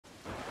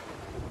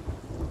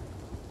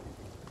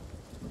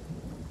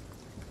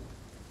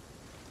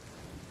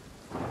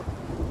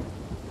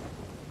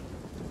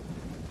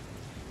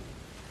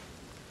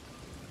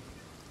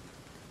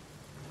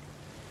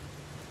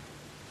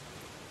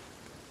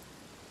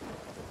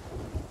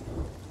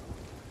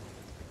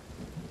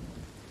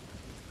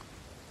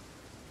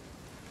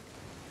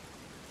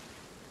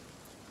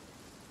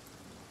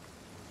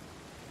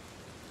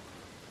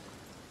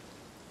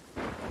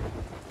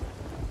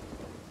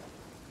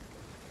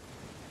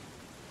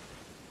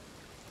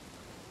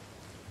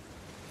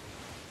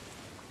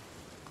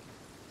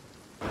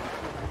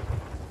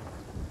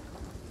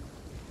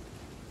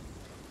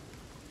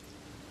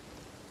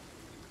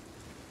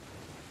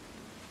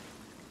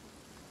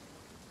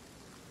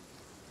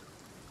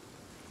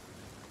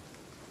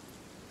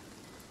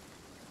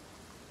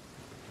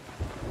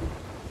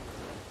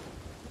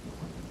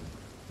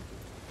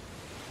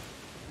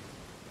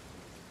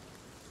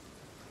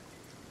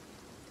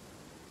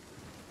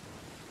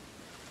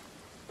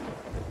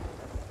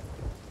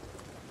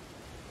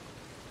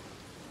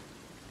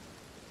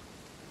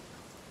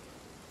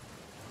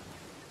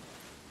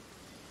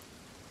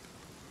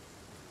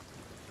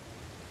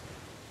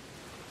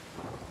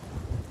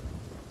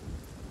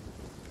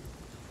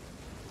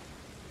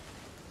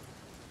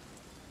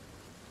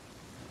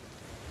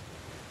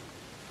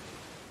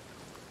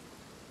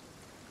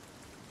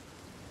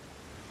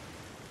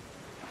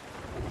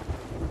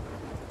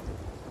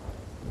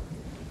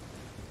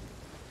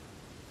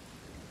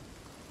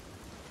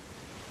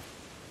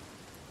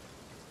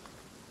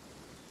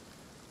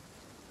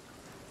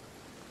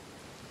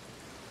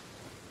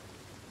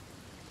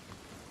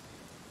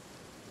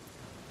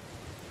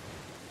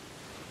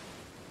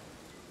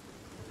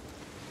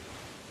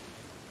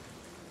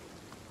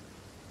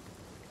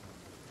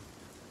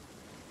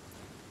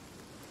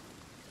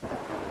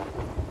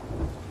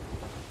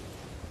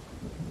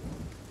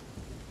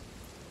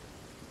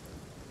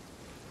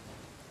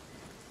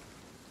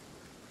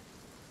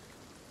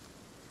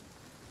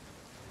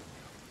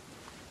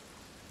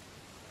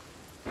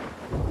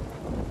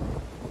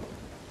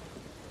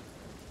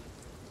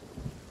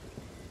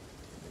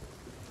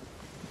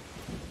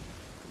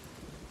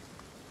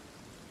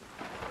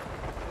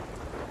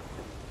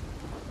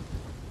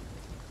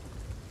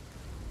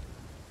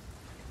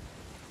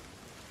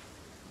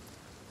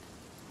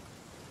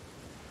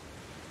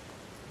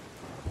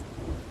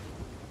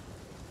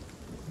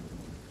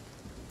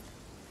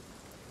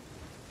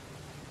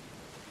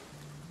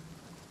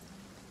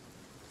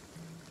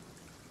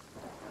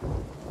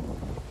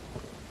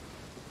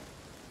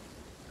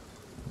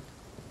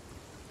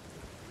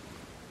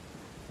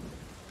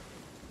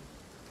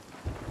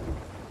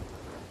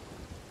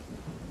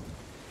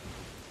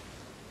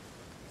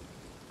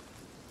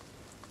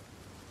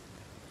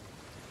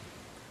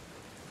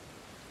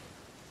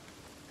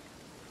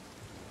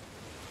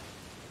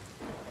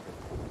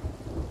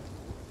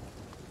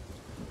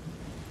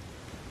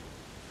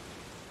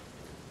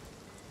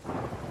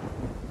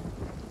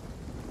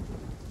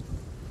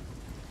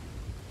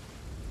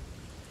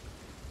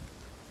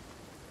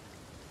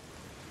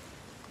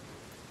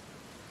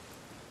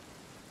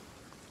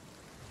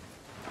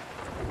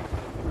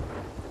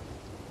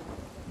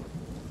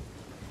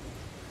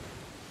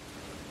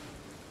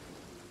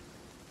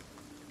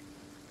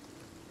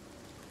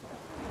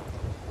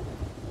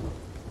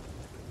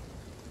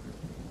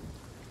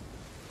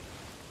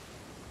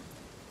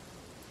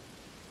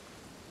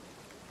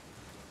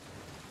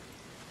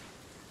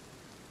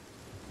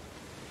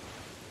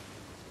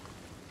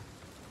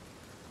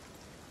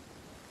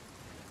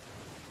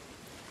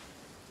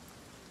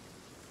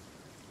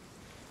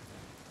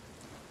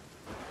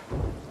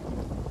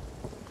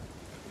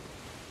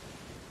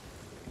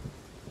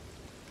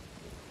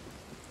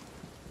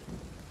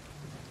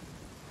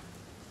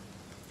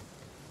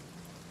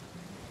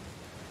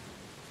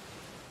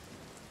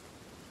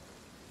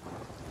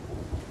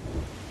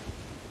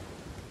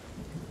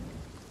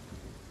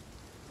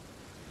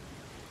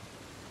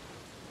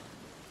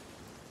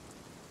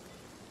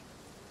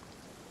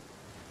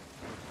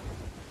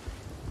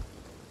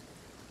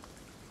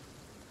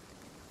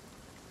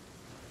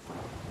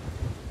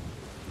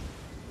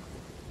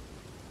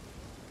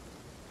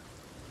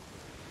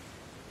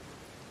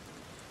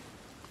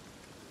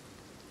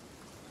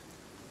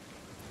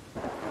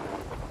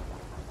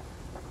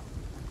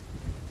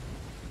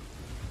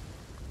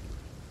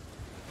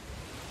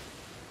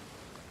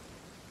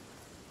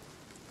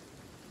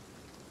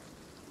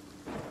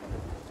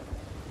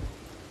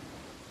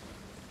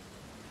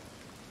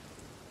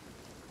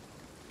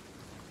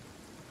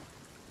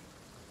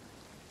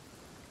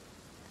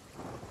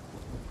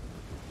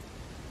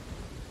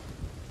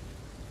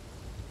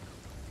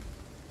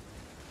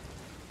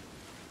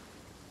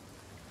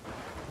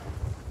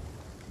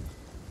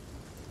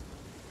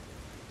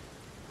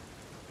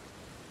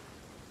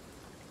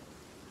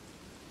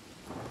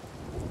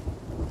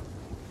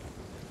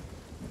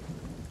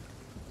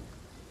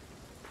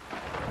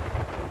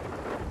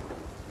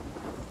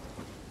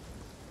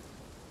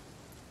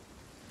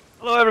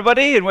Hello,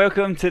 everybody, and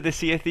welcome to the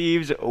Sea of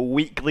Thieves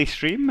weekly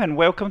stream, and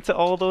welcome to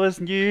all those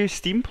new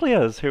Steam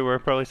players who we're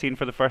probably seeing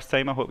for the first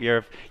time. I hope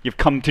you've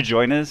come to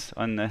join us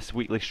on this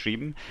weekly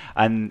stream.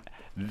 And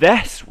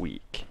this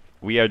week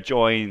we are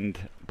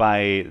joined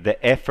by the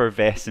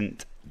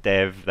effervescent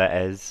dev that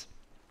is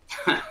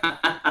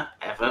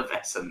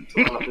Effervescent.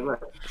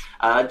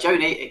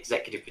 Joni,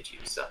 executive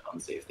producer on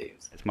Sea of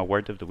Thieves. it's my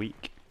word of the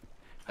week.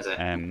 Is it?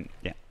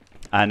 Yeah,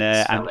 and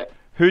Smell it.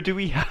 who do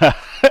we have?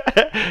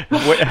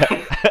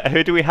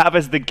 Who do we have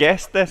as the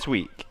guest this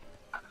week?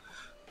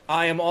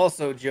 I am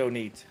also Joe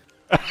Neat.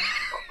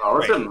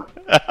 Awesome.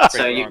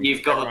 So Wrong.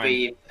 you've got to Never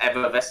be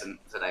effervescent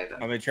today I'm then.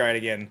 gonna try it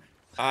again.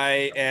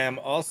 I am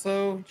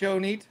also Joe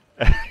Neat.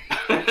 I'm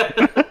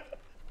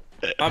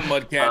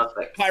MUDCAT,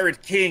 Perfect.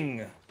 Pirate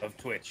King of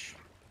Twitch.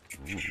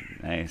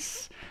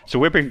 Nice. So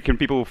where can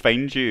people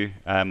find you,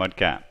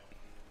 Mudcat?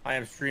 I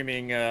am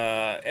streaming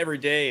every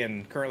day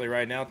and currently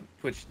right now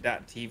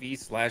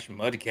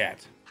twitch.tv/MUDCAT.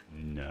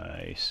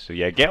 Nice. So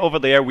yeah, get over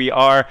there. We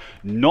are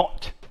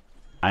not,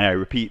 and I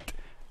repeat,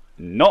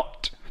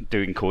 not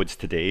doing codes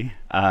today.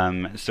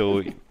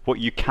 So what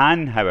you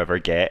can, however,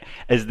 get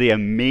is the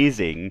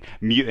amazing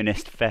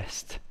Mutinous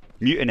Fist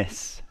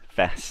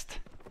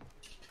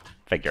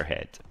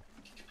figurehead.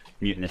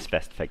 Mutinous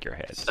Fist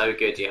figurehead. So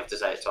good you have to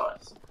say it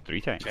twice. 3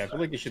 times. Yeah, I feel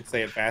like you should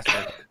say it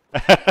faster.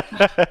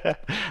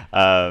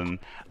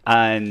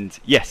 And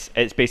yes,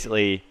 it's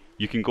basically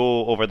you can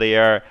go over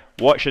there,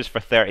 watch us for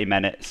 30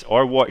 minutes,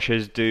 or watch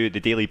us do the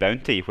daily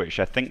bounty, which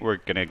I think we're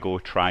gonna go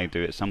try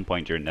do at some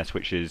point during this,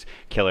 which is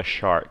kill a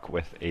shark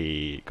with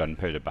a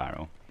gunpowder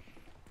barrel.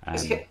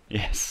 Is it?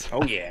 Yes.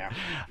 Oh yeah.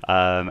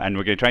 And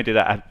we're gonna try and do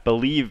that. I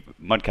believe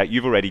Mudcat,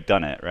 you've already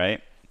done it,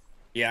 right?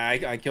 Yeah,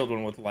 I killed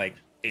one with like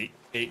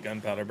eight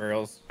gunpowder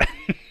barrels.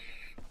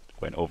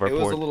 Went It was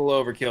overboard. a little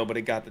overkill, but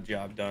it got the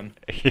job done.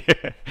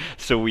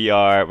 So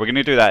we're going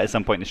to do that at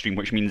some point in the stream,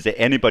 which means that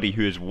anybody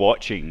who is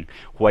watching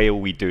while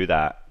we do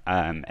that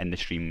in the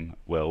stream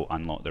will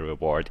unlock the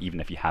reward,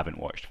 even if you haven't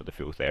watched for the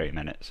full 30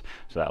 minutes.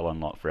 So that'll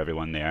unlock for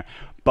everyone there.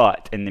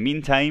 But in the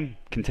meantime,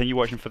 continue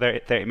watching for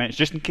 30 minutes,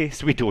 just in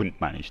case we don't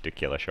manage to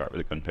kill a shark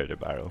with a gunpowder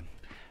barrel.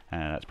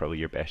 That's probably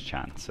your best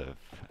chance of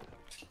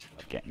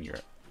getting your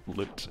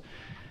loot.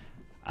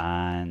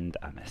 And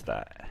I missed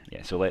that.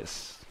 Yeah, so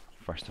let's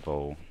first of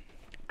all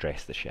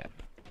dress the ship.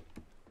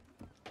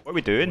 What are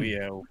we doing?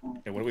 Yeah,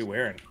 what are we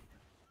wearing?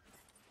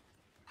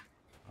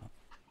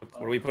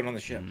 What are we putting on the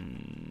ship?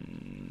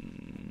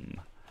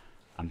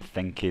 I'm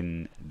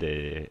thinking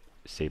the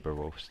saber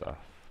wolf stuff.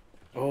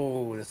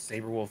 Oh, the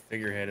saber wolf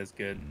figurehead is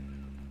good.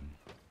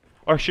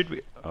 Or should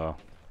we? Oh,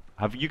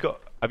 have you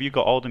got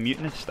all the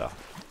mutinous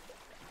stuff?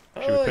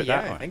 Should we put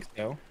yeah, that on? I think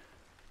so.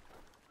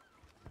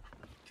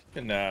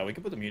 And we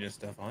could put the mutant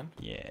stuff on.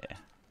 Yeah.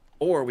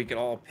 Or we could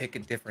all pick a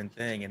different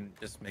thing and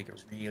just make a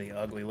really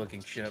ugly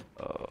looking ship.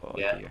 Oh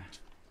Yeah. dear.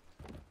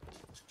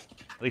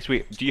 At least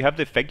do you have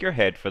the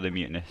figurehead for the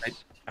mutinous?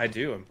 I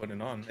do, I'm putting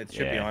it on. It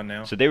should be on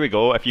now. So there we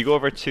go. If you go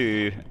over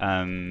to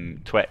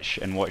Twitch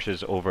and watch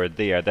us over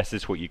there, this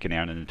is what you can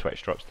earn in the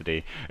Twitch drops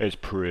today. It's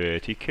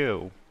pretty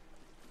cool.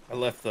 I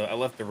left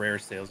the rare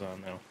sails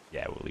on though.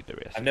 Yeah, we'll leave the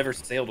rest. I've never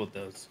sailed with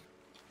those.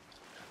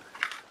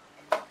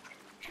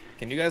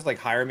 Can you guys like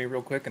hire me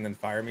real quick and then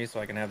fire me so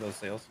I can have those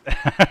sails?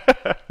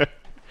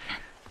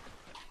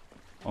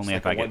 Only Just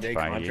if I like a get to one-day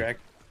fire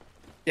contract.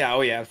 Yeah,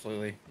 oh yeah,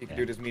 absolutely. You can Yeah.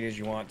 do it as mean as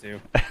you want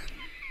to.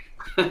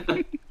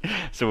 you.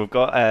 So we've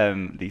got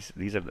these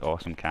are the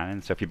awesome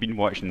cannons. So if you've been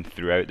watching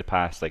throughout the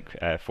past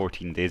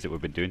 14 days that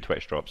we've been doing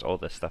Twitch drops, all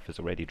this stuff has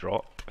already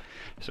dropped.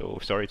 So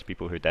sorry to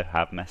people who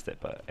have missed it,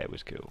 but it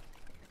was cool,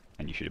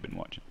 and you should have been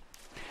watching.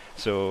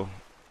 So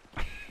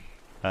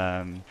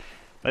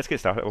let's get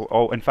started.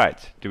 Oh, in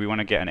fact, do we want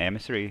to get an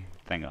emissary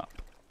thing up?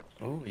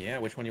 Oh yeah,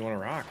 which one do you want to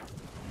rock?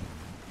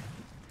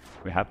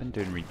 We have been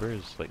doing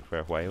Reapers for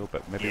a while,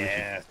 but maybe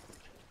Yeah.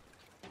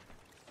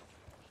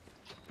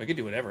 We could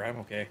do whatever, I'm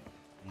okay.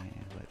 we should.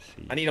 Yeah, let's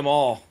see. I need them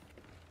all.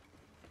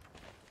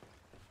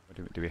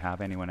 Do we have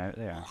anyone out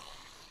there?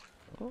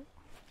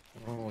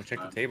 Oh, check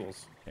the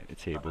tables. At the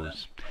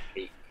tables.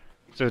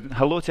 So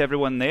hello to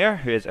everyone there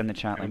who is in the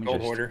chat. Let me Gold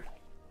just hoarder.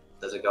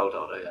 There's a gold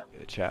holder, yeah. get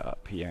the chat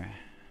up here.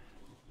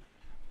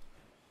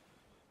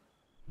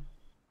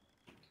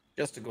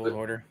 Just a gold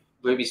hoarder.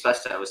 Ruby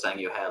Spester was saying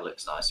your hair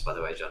looks nice, by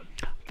the way, John.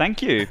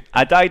 Thank you.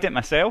 I dyed it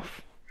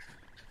myself.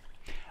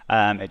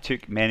 It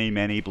took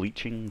many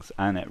bleachings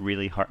and it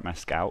really hurt my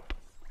scalp.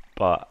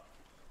 But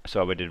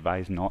so I would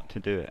advise not to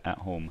do it at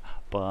home.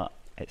 But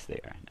it's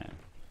there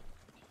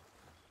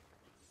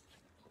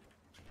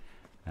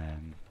now.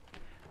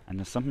 And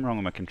there's something wrong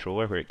with my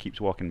controller where it keeps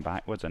walking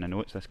backwards, and I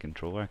know it's this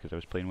controller because I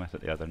was playing with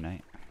it the other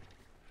night.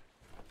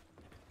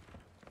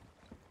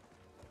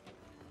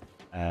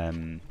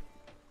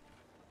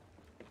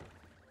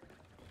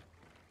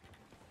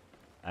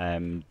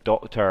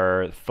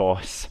 Dr.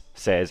 Thoss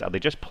says, are they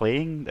just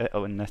playing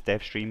on this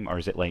dev stream, or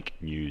is it like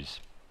news?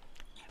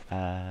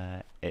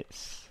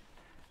 It's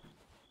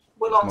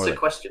We'll more answer like-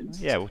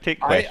 questions. yeah, we'll take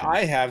questions.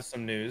 I have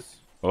some news.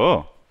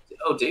 Oh,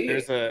 Oh, do you?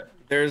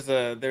 there's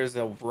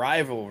a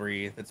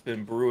rivalry that's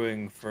been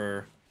brewing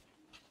for,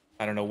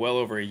 I don't know, well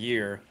over a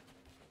year,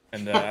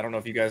 and I don't know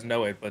if you guys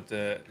know it, but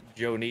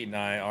Joe Neat and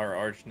I are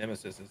arch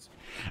nemesis. Is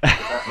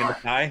that In the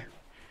right? tie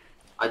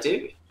I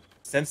do.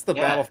 since the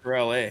Yeah. battle for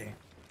LA.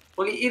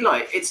 Well,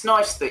 it's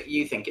nice that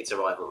you think it's a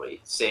rivalry,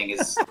 seeing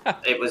as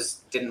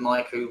didn't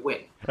like who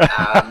win.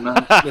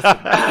 Listen,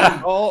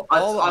 all I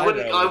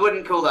know,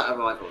 wouldn't call that a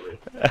rivalry.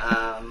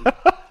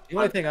 the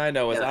only thing I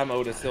know is I'm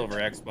owed a silver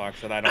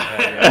Xbox that I don't have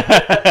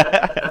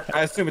yet.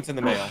 I assume it's in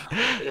the mail.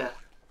 Yeah.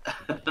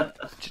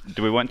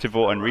 Do we want to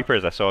vote on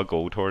Reapers? I saw a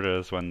gold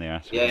hoarders one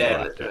there. So Yeah,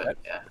 we'll let's have do to- it.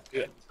 Yeah.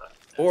 Yeah.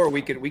 Or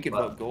we could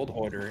vote Gold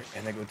Hoarder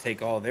and then go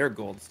take all their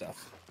gold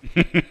stuff.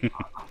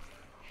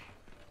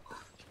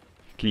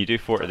 Can you do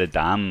Fort of the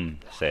Dam?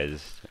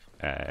 Says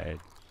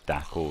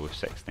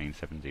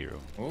Daco6970.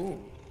 Ooh.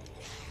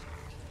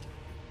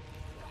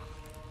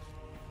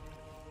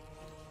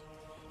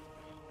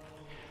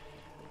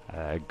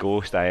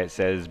 Ghost Eye, it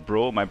says,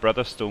 bro, my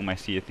brother stole my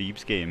Sea of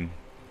Thieves game.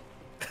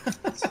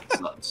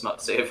 It's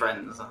not Sea of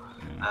Friends.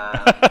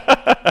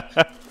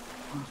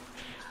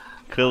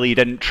 Clearly you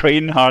didn't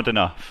train hard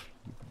enough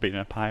being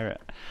a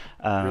pirate.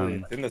 Really,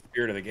 it's in the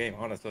spirit of the game,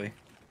 honestly.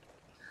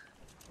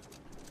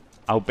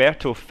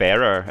 Alberto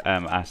Ferrer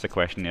asked a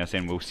question there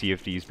saying, will Sea of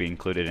Thieves be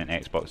included in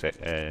Xbox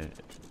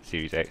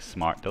Series X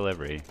Smart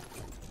Delivery?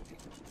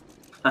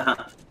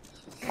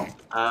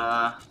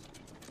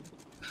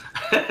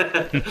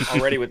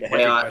 Already with the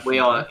heavy questions. We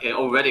are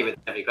already with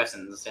heavy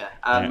questions.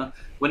 Yeah.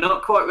 We're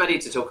not quite ready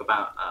to talk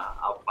about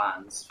our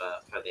plans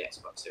for the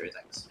Xbox Series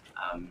X,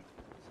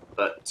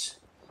 but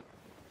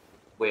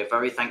we're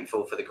very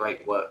thankful for the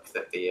great work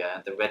that the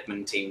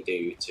Redmond team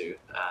do to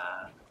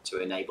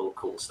enable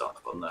cool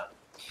stuff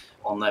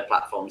on their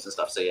platforms and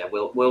stuff. So yeah,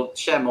 we'll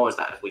share more of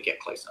that as we get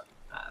closer.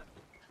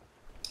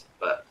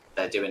 But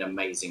they're doing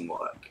amazing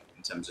work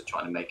in terms of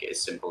trying to make it as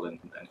simple and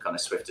kind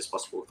of swift as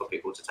possible for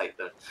people to take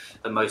the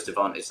most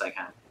advantage they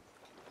can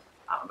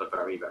out of a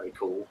very, very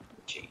cool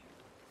machine.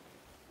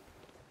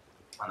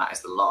 And that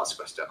is the last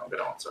question I'm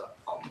going to answer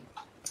on.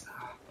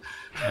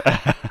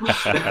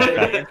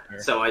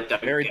 So I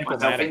don't get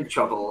myself in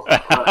trouble.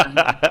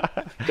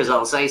 Because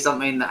I'll say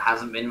something that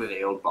hasn't been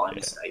revealed by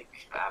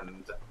mistake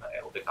and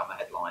it'll become a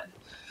headline.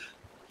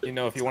 You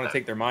know, if you want to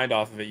take their mind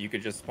off of it, you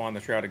could just spawn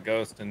the Shrouded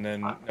Ghost, and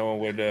then no one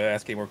would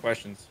ask any more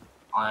questions.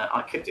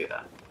 I could do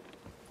that.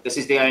 This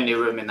is the only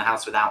room in the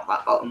house without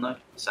that button, though,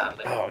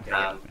 sadly. Oh,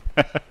 damn.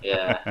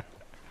 Yeah.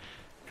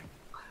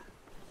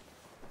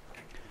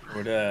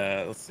 Would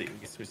let's see.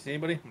 We see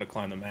anybody? I'm gonna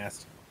climb the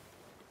mast.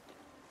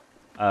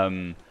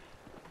 Some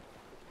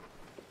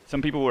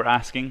people were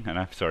asking, and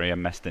I'm sorry I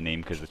missed the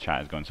name because the chat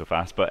has gone so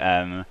fast, but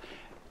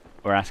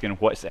we're asking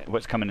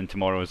what's coming in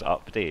tomorrow's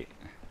update.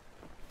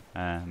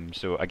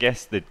 So I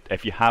guess that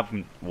if you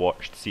haven't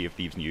watched Sea of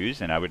Thieves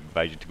news, and I would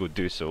advise you to go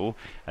do so,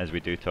 as we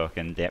do talk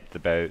in depth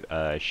about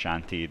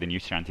the new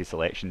Shanty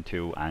selection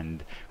tool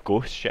and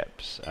ghost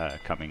ships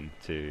coming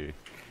to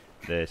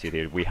the Sea of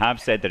Thieves. We have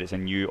said that it's a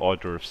new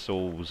Order of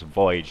Souls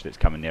voyage that's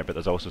coming there, but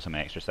there's also some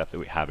extra stuff that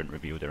we haven't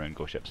revealed around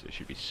ghost ships that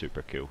should be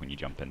super cool when you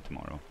jump in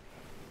tomorrow.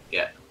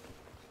 Yeah.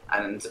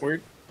 And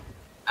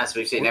as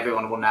we've seen,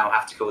 everyone will now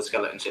have to call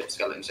skeleton ships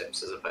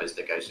as opposed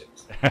to ghost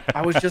ships.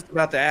 I was just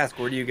about to ask,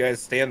 where do you guys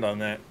stand on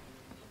that?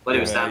 Where do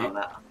we stand on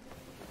that?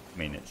 I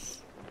mean,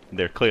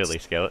 they're clearly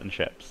skeleton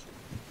ships.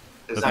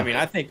 I mean,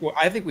 I think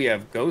we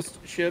have ghost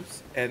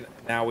ships, and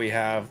now we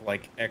have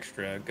like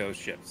extra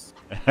ghost ships.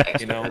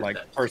 You know, like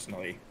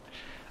personally.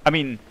 I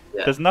mean,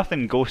 there's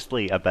nothing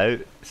ghostly about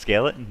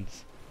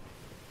skeletons.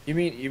 You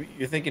mean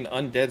you're thinking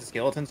undead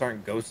skeletons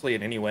aren't ghostly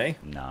in any way?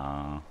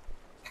 No.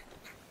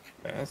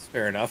 That's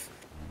fair enough.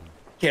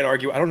 Can't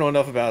argue. I don't know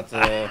enough about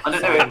I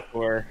don't know.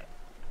 for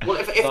Well,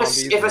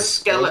 if a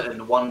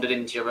skeleton wandered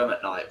into your room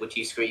at night, would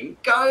you scream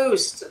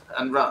 "ghost"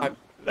 and run?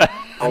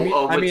 I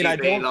mean, I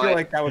don't feel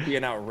like that would be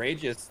an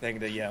outrageous thing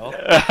to yell.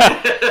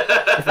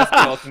 If a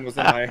skeleton was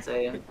in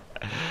my...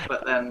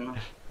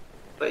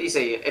 But you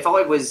see, if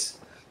I was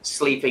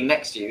sleeping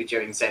next to you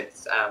during said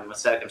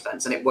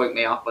circumstance and it woke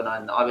me up and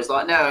I was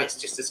like, no, it's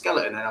just a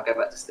skeleton, and I'll go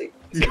back to sleep.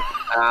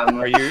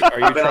 Are you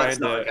trying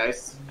to?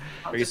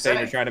 Are you saying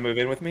you're trying to move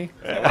in with me?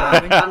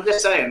 I'm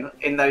just saying,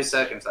 in those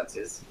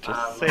circumstances.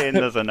 Just saying,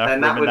 there's enough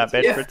room in that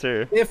bed for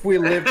two. If we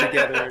lived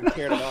together and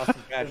shared an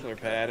awesome bachelor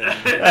pad,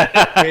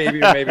 and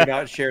maybe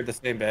not shared the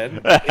same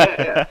bed.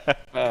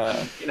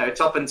 Yeah. You know,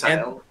 top and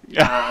tail.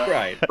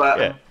 Right.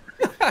 But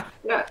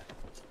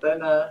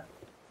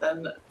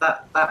then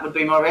that would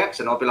be my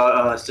reaction. I'd be like,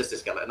 oh, it's just a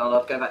skeleton, and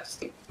I'd go back to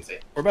sleep. You see.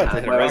 We're about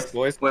to hit a rock,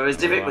 boys.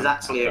 Whereas if it was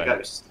actually a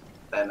ghost,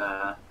 then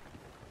I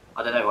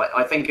don't know.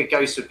 I think a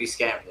ghost would be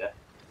scarier.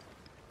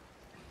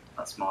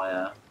 That's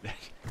my.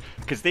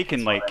 Because they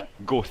can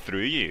go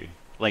through you,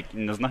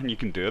 and there's nothing you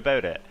can do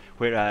about it.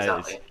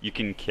 Whereas you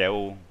can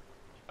kill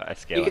a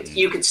skeleton.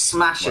 You could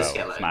smash a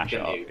skeleton,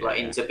 couldn't you?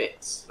 Into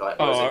bits.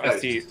 I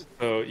see.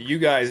 So you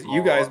guys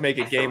make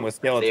a game with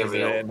skeletons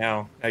in it, and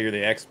now you're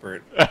the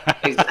expert.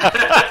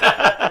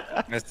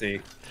 I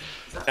see.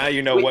 Now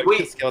you know what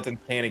skeletons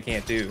can and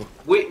can't do.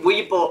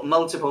 We bought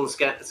multiple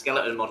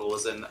skeleton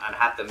models and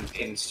had them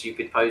in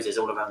stupid poses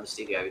all around the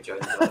studio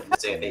during the development of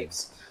Sea of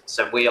Thieves.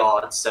 So we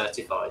are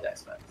certified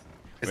experts.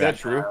 Is that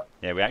true?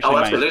 Yeah, we actually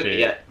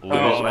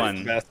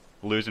managed to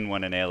losing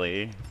one in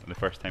LA the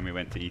first time we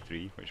went to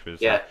E3, which was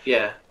we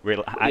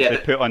actually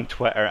put on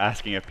Twitter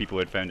asking if people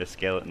had found a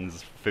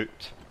skeleton's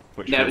foot.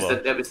 Which it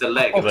was the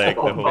leg. The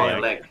whole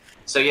leg.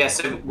 So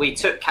so we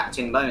took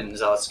Captain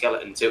Bones, our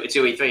skeleton, to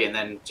E3, and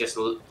then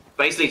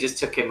basically just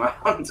took him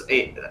around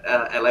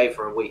LA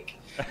for a week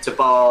to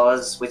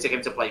bars. We took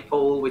him to play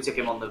pool. We took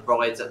him on the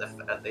rides at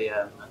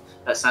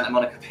Santa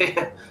Monica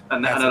Pier,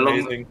 and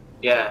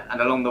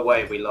along the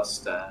way we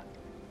lost part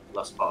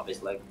of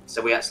his leg.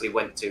 So we actually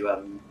went to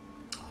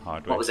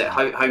what was it,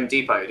 Home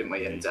Depot, didn't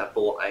we? And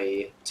bought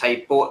a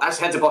table.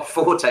 Actually, had to buy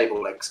 4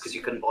 table legs because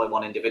you couldn't buy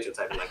one individual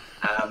table leg.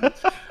 And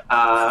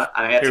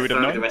I had to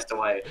throw the rest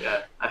away.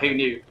 Yeah, who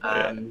knew?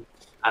 And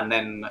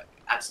then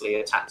actually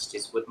attached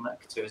his wooden leg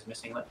to his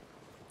missing leg.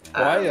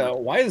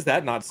 Why is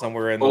that not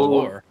somewhere in the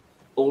lore?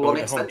 All on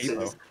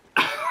expenses.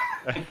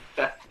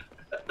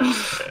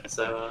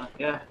 So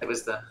it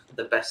was the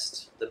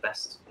best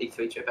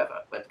E3 trip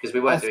ever because we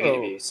weren't doing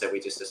interviews, so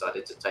we just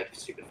decided to take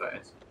stupid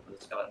photos of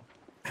the skeleton.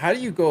 How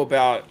do you go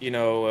about,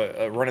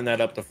 running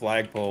that up the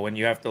flagpole when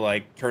you have to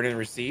like turn in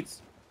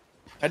receipts?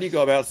 How do you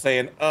go about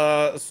saying,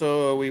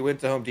 so we went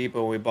to Home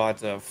Depot and we bought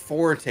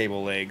 4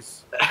 table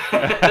legs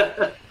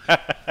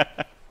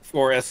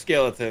for a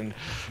skeleton,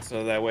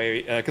 so that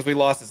way, because we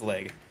lost his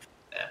leg.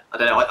 Yeah, I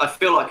don't know. I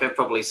feel like I've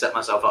probably set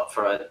myself up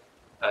for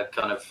a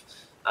kind of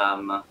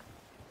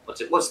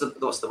what's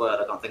the word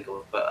I can't think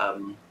of, but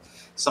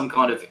some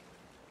kind of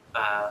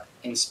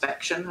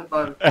inspection of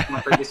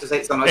my previous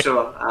receipts. I'm not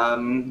sure.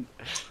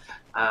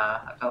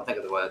 I can't think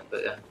of the word,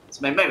 but yeah.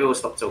 So maybe we'll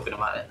stop talking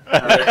about it.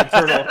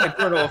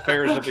 Internal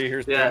affairs will be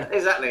here soon. Yeah,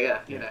 exactly.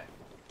 Yeah,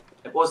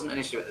 it wasn't an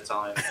issue at the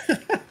time.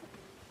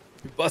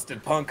 You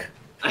busted, punk.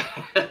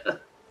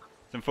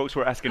 Some folks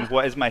were asking,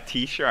 what is my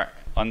T-shirt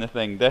on the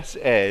thing? This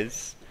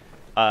is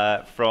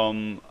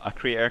from a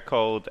creator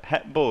called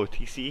Hitbo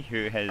TC,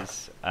 who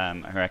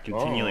I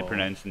continually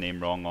pronounce the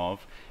name wrong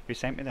of, who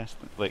sent me this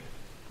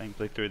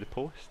thankfully through the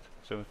post.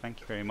 So thank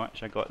you very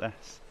much. I got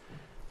this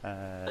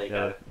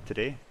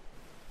today.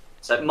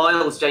 So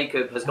Miles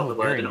Jacob has got the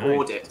word an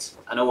audit.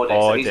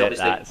 So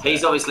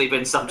he's obviously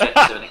been subject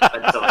to an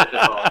expense audit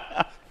before.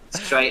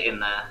 Straight in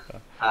there.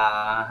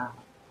 How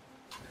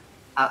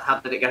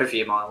did it go for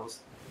you,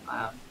 Miles?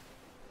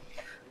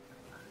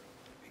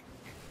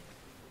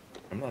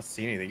 I'm not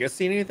seeing anything. You guys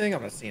seen anything?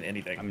 I'm not seeing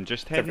anything. I'm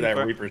just except for that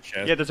Reaper's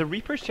chest. Yeah, there's a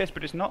Reaper's chest,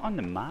 but it's not on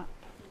the map.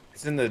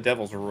 It's in the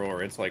Devil's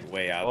Roar. It's like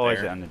way out there. Oh,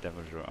 is it on the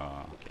Devil's Roar?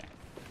 Oh, okay.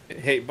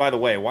 Hey, by the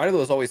way, why do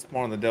those always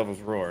spawn on the Devil's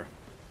Roar?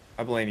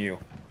 I blame you.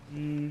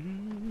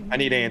 I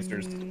need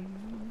answers.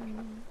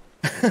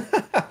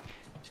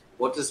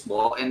 What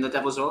in the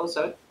Devil's Roar?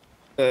 So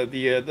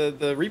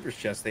the Reaper's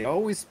chest. They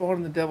always spawn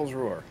in the Devil's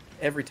Roar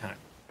every time.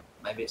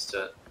 Maybe it's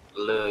to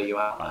lure you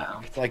out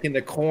now. It's like in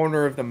the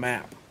corner of the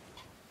map.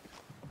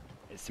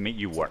 It's to make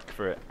you work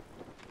for it.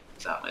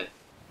 Exactly.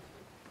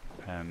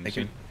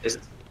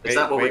 Is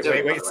that what we're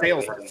doing? Wait,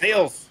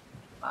 sails!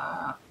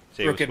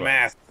 Crooked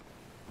mast.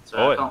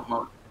 So I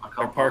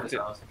can't parked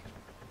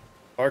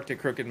at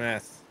crooked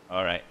mast.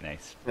 All right,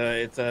 nice.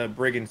 It's a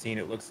brigantine,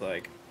 it looks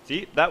like.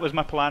 See, that was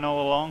my plan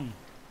all along.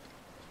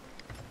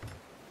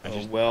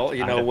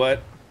 You know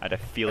what? I had a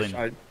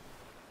feeling.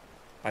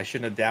 I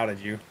shouldn't have doubted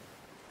you.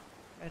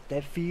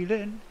 That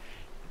feeling,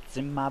 it's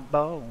in my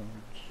bones.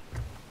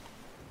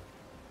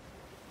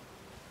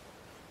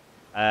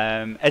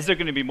 Is there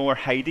going to be more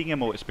hiding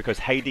emotes? Because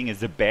hiding is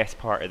the best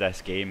part of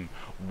this game.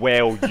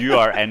 Well, you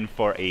are in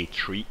for a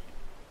treat.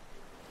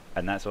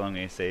 And that's all I'm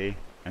going to say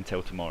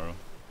until tomorrow.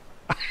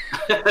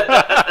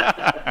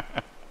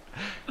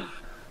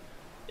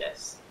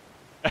 Yes.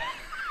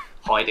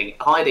 Hiding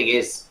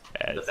is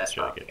the best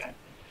part of the game.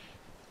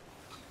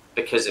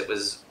 Because it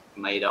was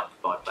made up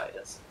by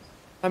players.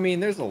 I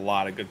mean, there's a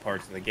lot of good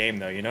parts of the game,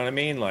 though. You know what I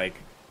mean? Like,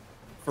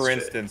 for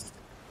instance,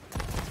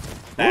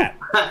 that.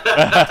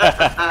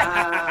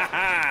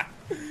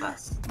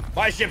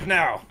 My ship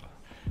now.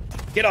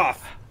 Get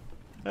off.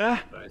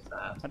 I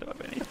don't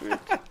have any food.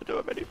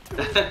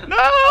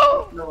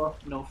 No!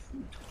 No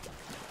food.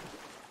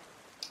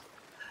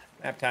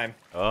 Nap time.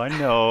 Oh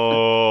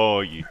no,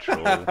 you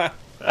troll.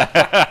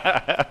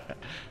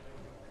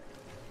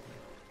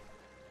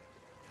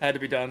 Had to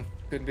be done.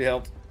 Couldn't be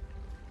helped.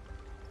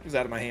 It was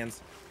out of my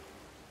hands.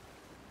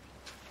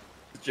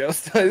 Is Joe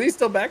still, is he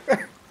still back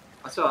there?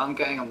 That's what I'm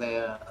getting on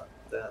the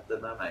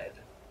mermaid.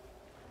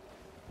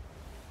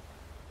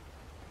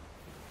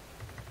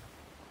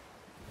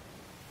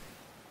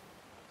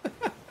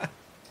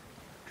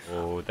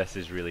 Oh, this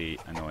is really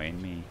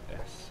annoying me,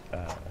 this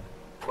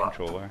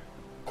controller.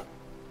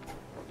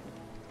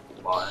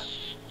 Why?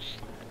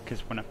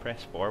 Because when I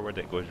press forward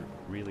it goes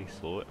really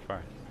slow at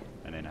first,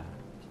 and then I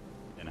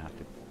have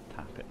to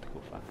tap it to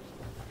go fast.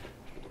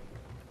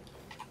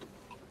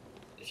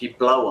 If you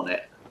blow on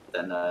it,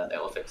 then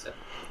it'll fix it.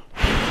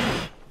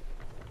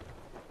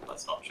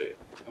 that's not true.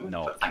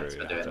 Not but thanks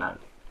true for doing at all.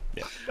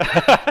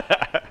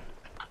 that.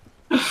 Yeah.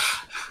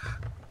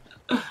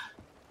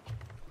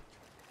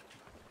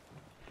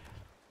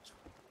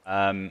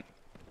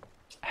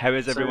 How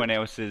is So- everyone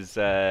else's?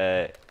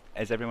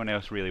 Is everyone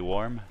else really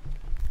warm?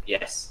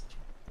 Yes.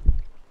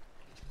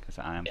 Because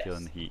I am Yes.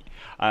 feeling the heat.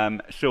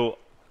 So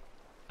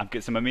I've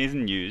got some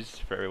amazing news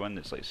for everyone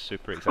that's like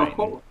super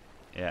exciting.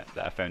 Yeah,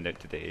 that I found out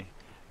today.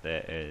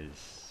 That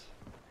is,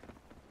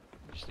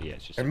 yeah,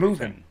 it's just They're super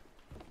moving.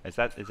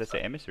 exciting. Is this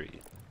the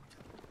emissary?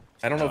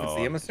 I don't know if it's No,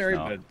 the it's emissary,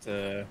 not.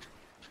 but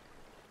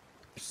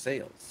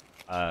sails.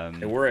 They Um,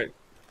 were at.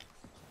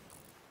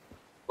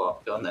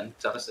 Well, go on then.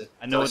 Tell us,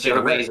 I know tell us that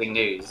your we're- amazing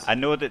news. I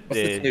know that What's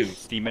this the news?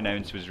 Steam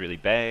announce was really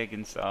big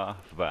and stuff,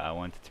 but I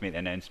wanted to make the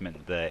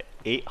announcement that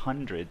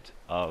 800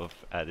 of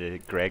the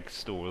Greg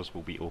stores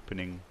will be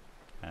opening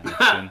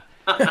soon.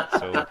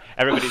 So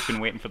everybody's been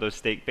waiting for those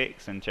steak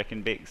bakes and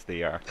chicken bakes.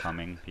 They are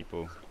coming,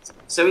 people.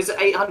 So is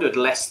 800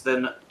 less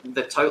than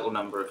the total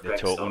number of The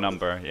Greg's total stores?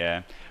 number,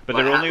 yeah. But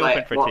Like, they're only like,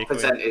 open for what takeaway.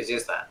 percentage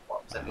is that?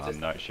 What percentage is I'm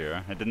that? not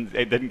sure.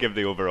 It didn't give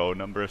the overall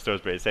number of stores,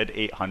 but it said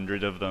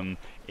 800 of them.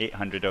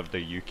 800 of the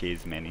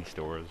UK's many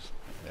stores.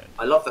 Yeah.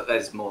 I love that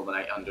there's more than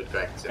 800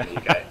 Gregs in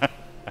the UK.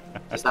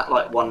 Is that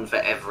like one for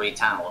every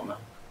town?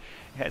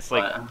 Yeah, it's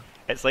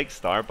like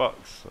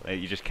Starbucks.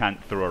 You just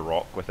can't throw a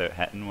rock without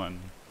hitting one.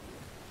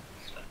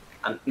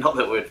 And not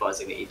that we're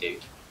advising that you do.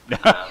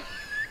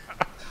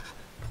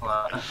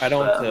 Well, I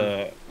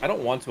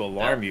don't want to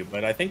alarm you,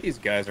 but I think these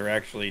guys are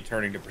actually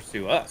turning to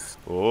pursue us.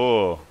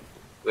 Oh,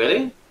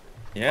 Really?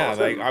 Yeah,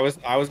 Awesome. like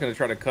I was gonna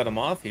try to cut them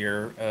off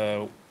here,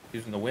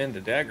 using the wind,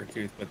 the dagger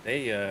tooth, but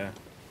they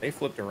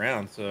flipped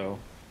around. So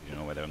you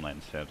know whether I'm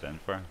letting subs in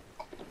for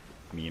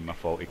me and my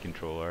faulty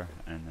controller,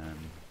 and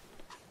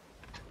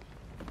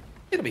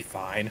it'll be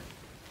fine.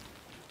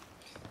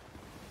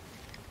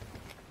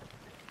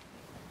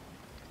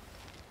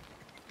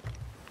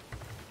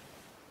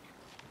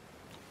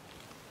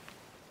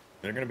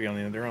 They're gonna be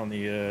they're on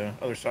the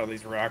other side of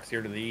these rocks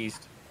here to the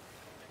east.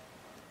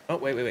 Oh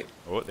wait!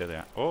 oh, there they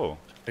are. Oh,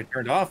 They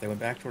turned off. They went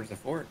back towards the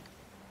fort.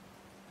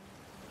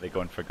 they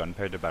going for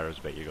gunpowder barrels.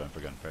 Bet you're going for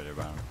gunpowder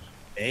barrels.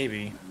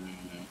 Maybe.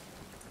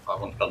 I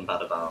want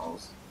gunpowder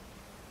barrels.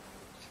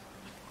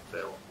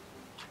 Phil.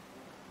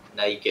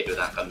 Naked with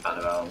that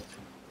gunpowder barrel.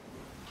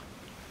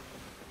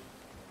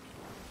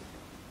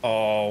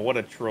 Oh, what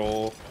a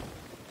troll!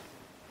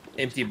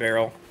 Empty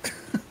barrel.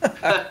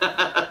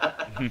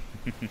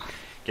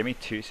 Give me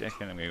 2 seconds.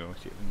 I'm gonna go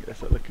see if I can get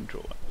this other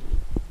controller.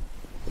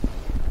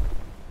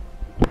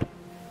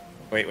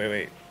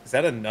 Wait. Is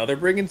that another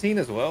brigantine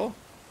as well?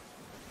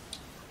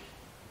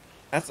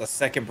 That's a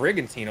second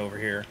brigantine over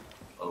here.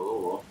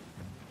 Oh.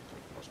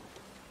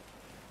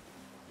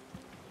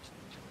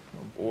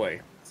 Oh boy,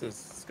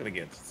 it's gonna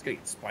get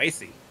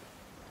spicy.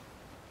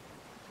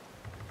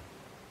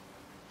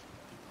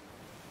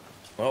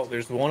 Well,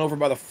 there's one over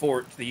by the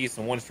fort to the east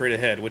and one straight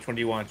ahead. Which one do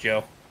you want,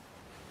 Joe?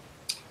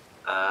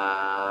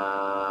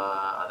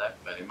 I don't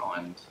really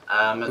mind.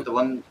 The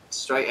one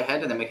straight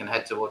ahead, and then we can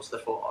head towards the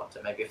fort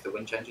after, maybe if the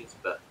wind changes.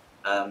 But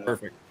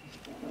Perfect.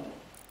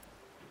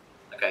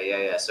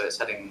 okay, yeah. So it's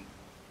heading.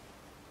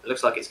 It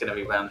looks like it's going to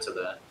be round to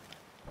the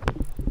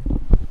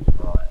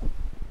right.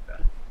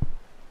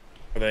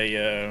 Okay.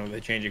 Are they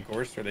changing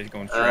course or are they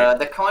going straight?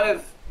 They're kind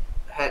of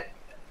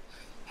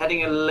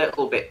heading a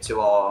little bit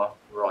to our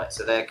right,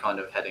 so they're kind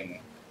of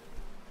heading.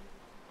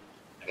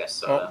 I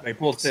guess. Oh, they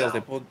pulled sails.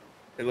 south.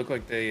 They look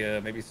like they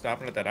may be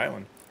stopping at that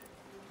island.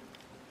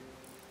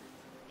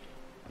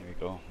 Here we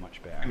go.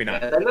 Much better. Maybe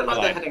not. Yeah, they look like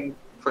they're Alive. heading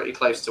pretty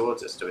close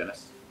towards us, to be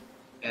honest.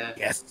 Yeah.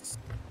 Yes.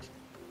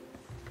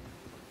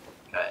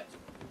 Okay.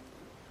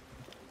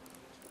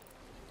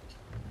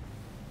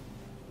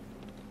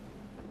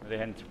 Are they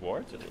heading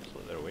towards it? Looks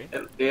like they're away.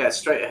 Yeah,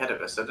 straight ahead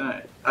of us. I don't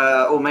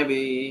know. Or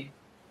maybe.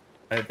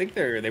 I think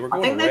they were I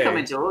going think they're away.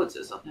 coming towards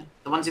us, aren't they?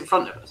 The ones in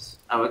front of us.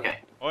 Oh, okay.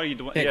 Oh, Can't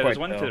yeah, there's quite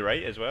one to tell. the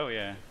right as well.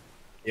 Yeah.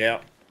 Yeah,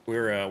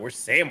 we're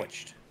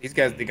sandwiched. These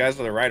guys, the guys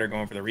on the right, are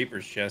going for the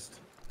Reaper's chest.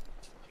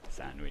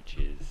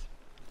 Sandwiches.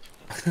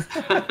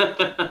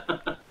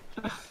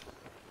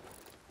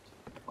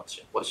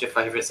 What's your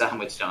favourite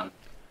sandwich, John?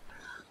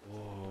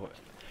 Oh,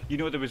 you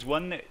know, there was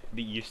one that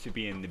used to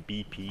be in the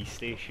BP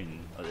station,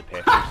 or the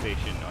petrol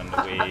station, on the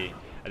way.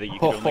 I think you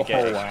could only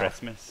get at Wow.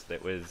 Christmas.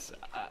 That was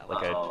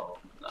like Oh,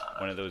 no.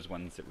 one of those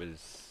ones that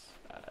was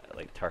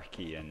like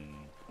turkey and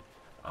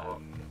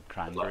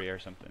cranberry or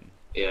something.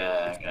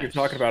 Yeah. Okay. You're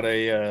talking about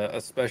a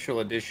special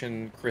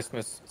edition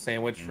Christmas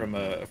sandwich from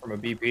a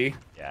BP.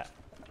 Yeah.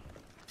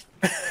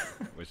 It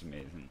was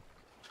amazing.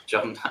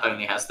 John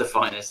only has the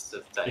finest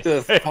of taste.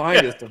 The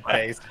finest of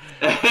taste.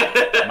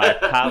 My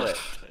palate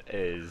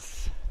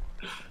is.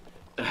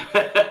 You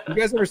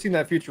guys ever seen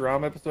that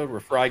Futurama episode where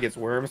Fry gets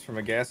worms from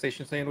a gas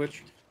station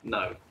sandwich?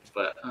 No,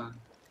 but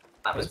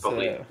that was That's,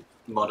 probably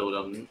modelled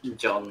on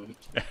John.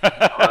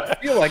 I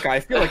feel like I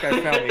found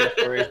the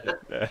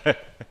inspiration.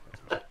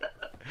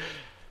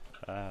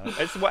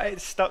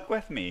 It's stuck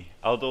with me.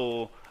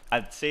 Although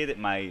I'd say that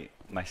my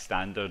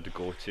standard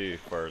go-to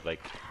for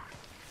like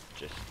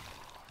just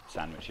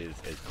sandwich is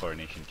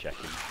coronation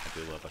chicken. I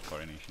do love a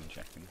coronation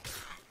chicken.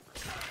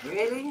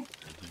 Really?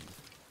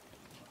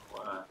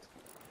 What?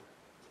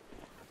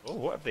 Oh,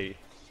 what have they?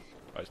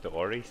 Oh, it's the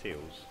Ori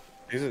sails.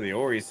 These are the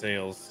Ori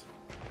sails.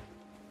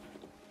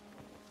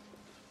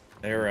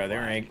 They're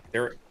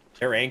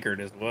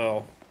anchored as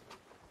well.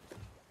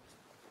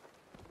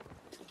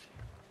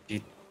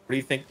 What do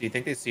you think? Do you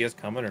think they see us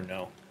coming or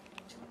no?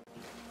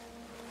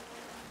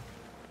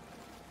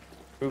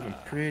 Moving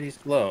pretty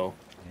slow.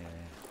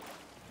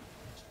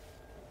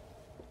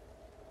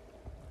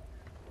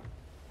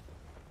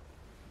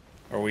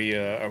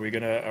 Yeah. Are we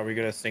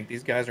gonna sink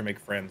these guys or make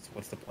friends?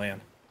 What's the plan?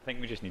 I think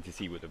we just need to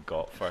see what they've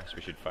got first.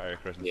 We should fire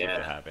across and see if Yeah.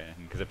 they have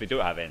anything. Because if they don't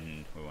have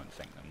anything, we won't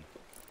sink them.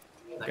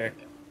 Okay.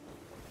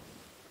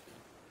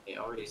 It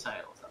already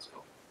sails, that's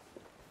cool.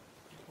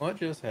 What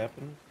just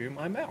happened to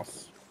my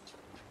mouse?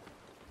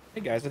 Hey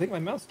guys, I think my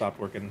mouse stopped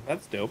working.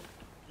 That's dope.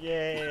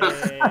 Yay!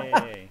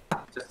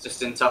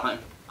 Just in time.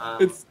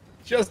 It's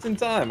just in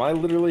time. I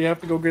literally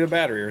have to go get a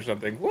battery or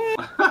something.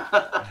 What?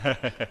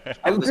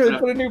 I literally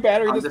put a new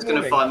battery I'm this just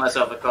morning. gonna find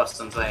myself across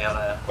and say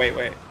hello.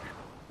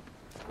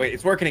 Wait,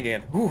 it's working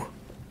again. Whew.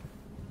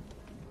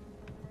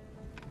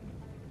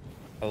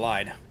 I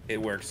lied. It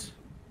works.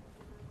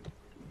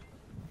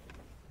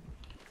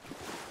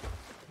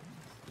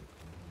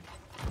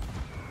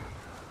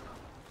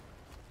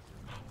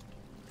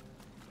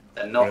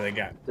 They're not. What do they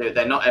got? Dude,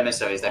 they're not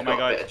emissaries. They've Oh my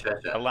got a god! bit of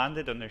treasure. I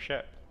landed on their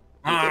ship.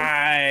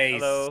 Nice.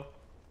 Hello.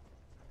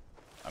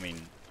 I mean,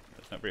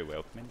 that's not very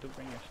welcoming. Don't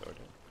bring your sword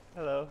in.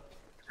 Hello.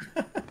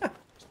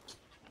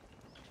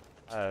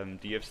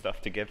 Do you have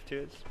stuff to give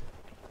to us?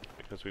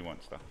 Because we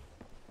want stuff.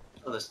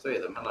 Oh, there's 3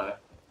 of them. Hello.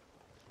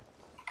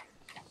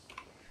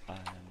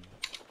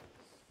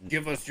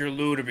 Give us your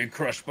loot or be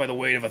crushed by the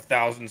weight of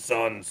 1,000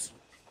 suns.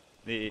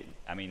 I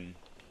mean,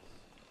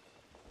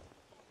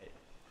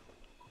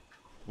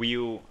 we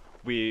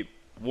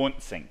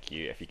won't sink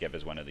you if you give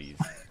us one of these.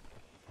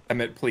 I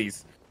meant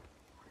please.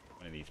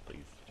 One of these,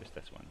 please. Just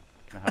this one.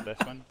 Can I have this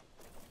one?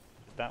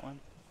 Just that one?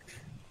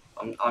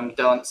 I'm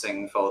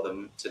dancing for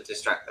them to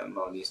distract them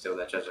while you steal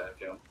their treasure.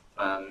 If you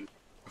want.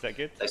 Is that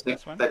good? This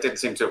This one? That did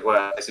seem to have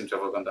worked. They seem to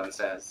have all gone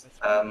downstairs. This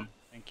one?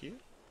 Thank you.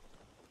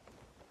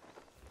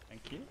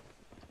 Thank you.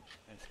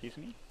 Excuse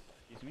me.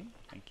 Excuse me.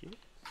 Thank you.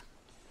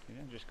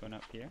 Yeah, I'm just going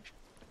up here.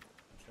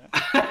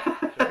 That's it.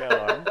 Don't get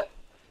alarmed.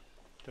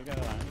 Don't get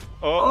alarmed.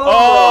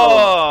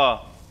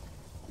 Oh!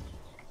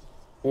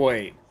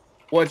 Wait.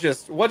 What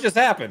just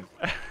happened?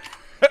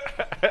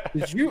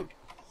 Did you?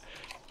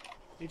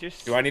 You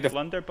just Do I need to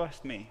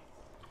blunderbust me.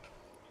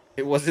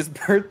 It was his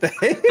birthday.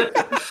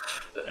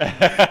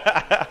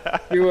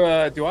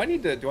 Do I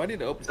need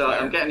to open? So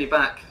I'm getting you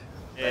back.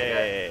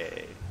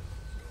 Yay!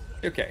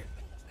 Okay.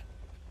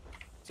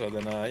 So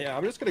then, yeah,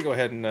 I'm just gonna go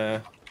ahead and.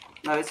 No,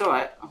 it's all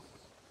right.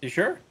 You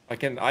sure? I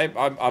can.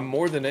 I'm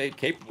more than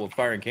capable of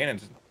firing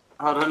cannons.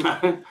 I don't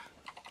know.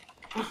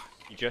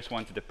 You just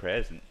wanted a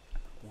present.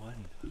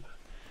 One.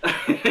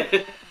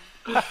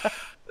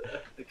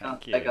 They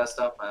can't take our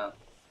stuff out.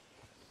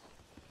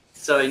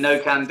 Sorry, no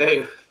can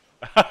do.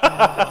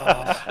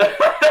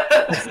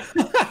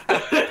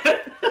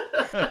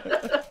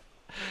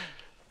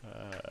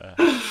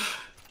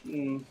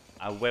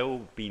 I will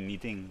be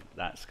needing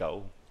that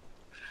skull.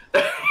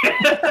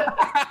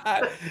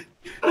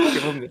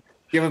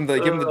 Give him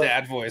the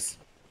dad voice.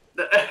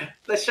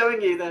 They're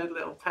showing you their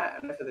little pet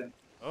and everything.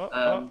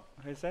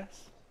 Who's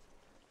this?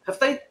 Have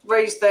they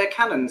raised their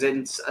cannons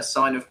in a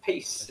sign of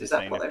peace? Is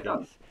that what they've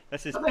done?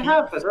 This is Oh, they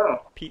have as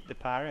well. Pete the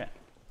parrot.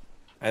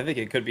 I think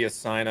it could be a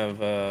sign of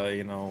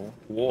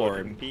war.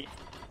 And Pete.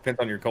 depends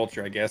on your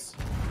culture, I guess.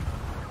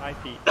 Hi,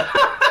 Pete.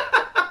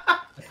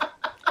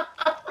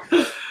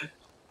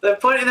 They're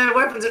pointing their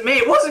weapons at me.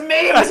 It wasn't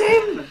me. It was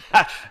him.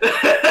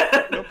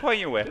 Don't point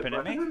your weapon at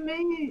It me. wasn't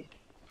me.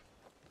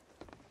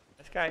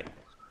 This guy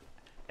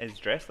is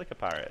dressed like a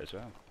parrot as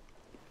well.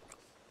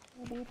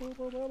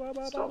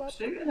 Stop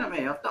shooting at me.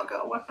 I've not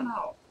got a weapon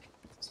out.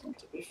 I just want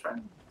to be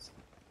friends.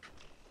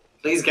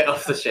 Please get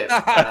off the ship. No,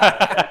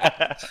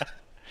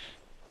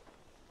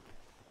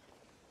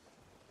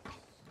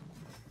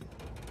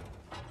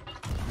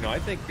 I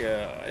think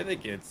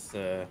it's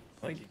I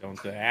think you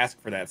don't ask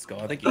for that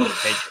skull. I think you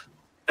just take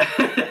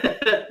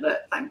it.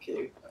 Thank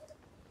you.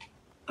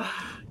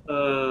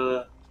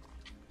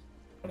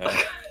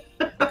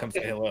 Come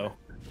say hello.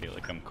 I feel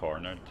like I'm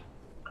cornered.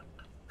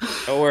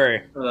 Don't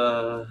worry.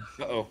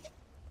 Uh-oh.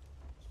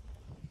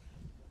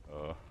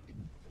 Oh.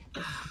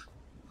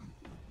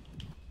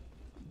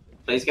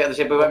 Please get the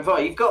ship we went for.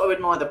 You've got to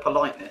admire the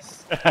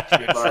politeness.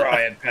 Good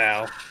trying,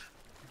 pal.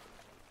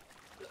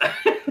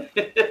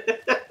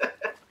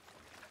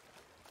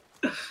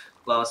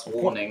 Last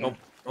warning.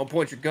 Don't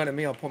point your gun at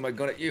me. I'll point my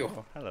gun at you.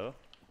 Oh, hello.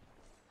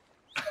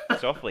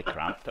 It's awfully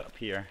cramped up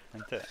here,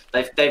 isn't it?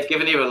 They've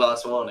given you a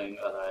last warning,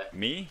 by the way.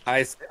 Me?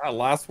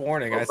 Last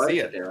warning. Well, I see both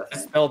it. of you, I It's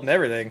think. spelled and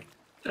everything.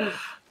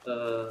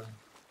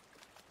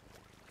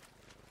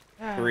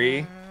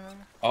 3.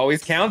 Oh,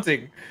 he's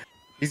counting.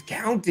 He's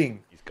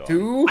counting. He's gone.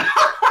 2.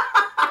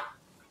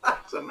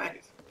 That's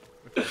amazing.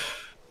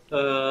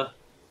 Oh,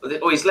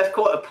 he's left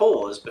quite a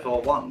pause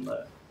before one,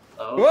 though.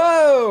 Oh.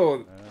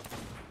 Whoa!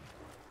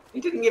 He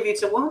didn't give you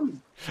to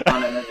one. Oh,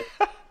 no,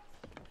 no.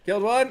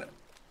 Killed one.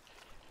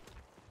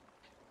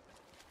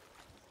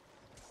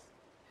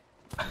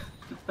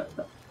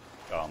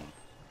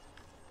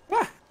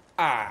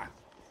 Ah!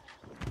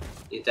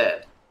 You're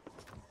dead.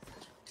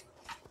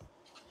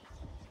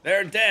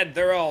 They're dead.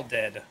 They're all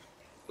dead.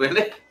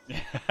 Really?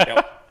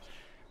 Yep.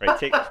 Right,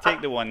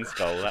 take the one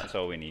skull. That's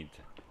all we need.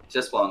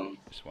 Just one.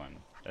 Just one.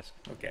 That's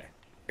Okay.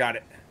 Got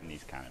it. and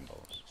these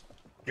cannonballs.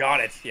 Got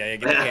it. Yeah,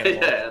 get the cannonball.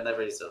 Yeah, and they're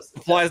resources.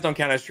 Flies don't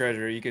count as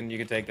treasure. You can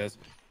take those.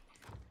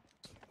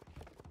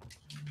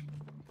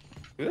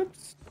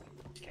 Oops.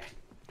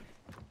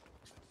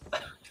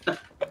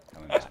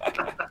 Coming back.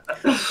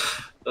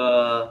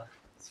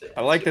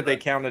 I like that they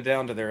counted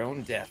down to their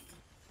own death.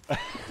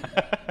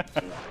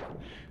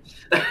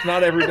 It's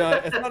not every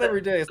day. It's not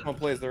every day someone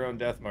plays their own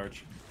death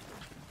march.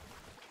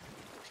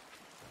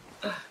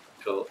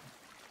 Cool.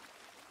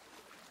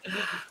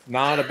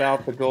 Not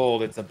about the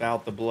gold. It's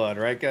about the blood,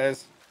 right,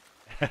 guys?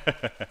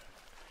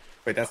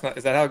 Wait, that's not.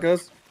 Is that how it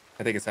goes?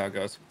 I think it's how it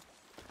goes.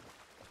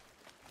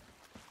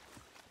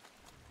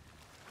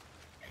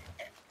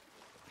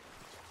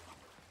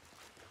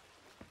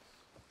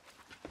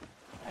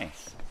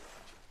 Nice.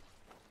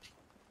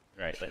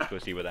 Right, let's go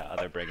see what that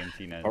other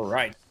brigantine is. All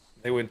right,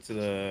 they went to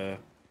the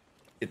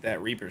get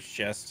that Reaper's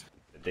chest.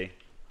 Did they?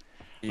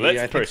 Yeah, Let's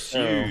I think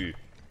pursue. so.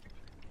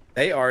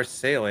 They are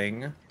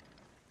sailing.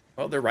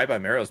 Well, they're right by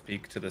Marrow's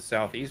Peak to the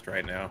southeast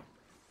right now.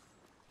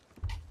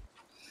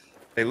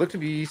 They look to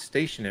be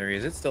stationary.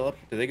 Is it still up?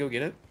 Did they go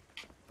get it?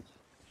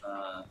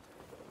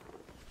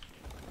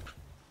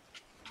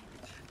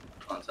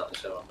 Can't tell the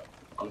show.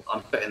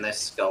 I'm putting this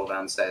skull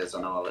downstairs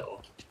on our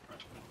little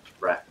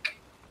rack.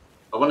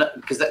 I want to,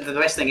 because the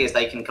best thing is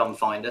they can come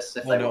find us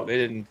if Oh they no, want. they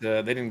didn't.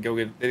 They didn't go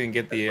get. They didn't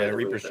get the That's why the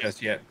Reaper's Reaper's.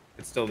 chest yet.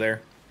 It's still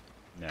there.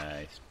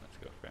 Nice. Let's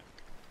go for it.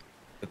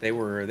 But they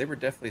were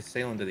definitely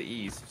sailing to the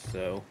east,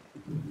 so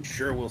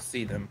sure we'll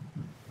see them.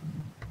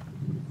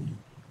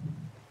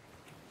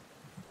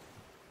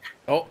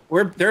 Oh,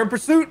 they're in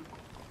pursuit.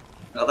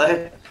 Are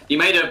they? You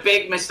made a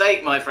big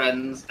mistake, my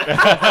friends.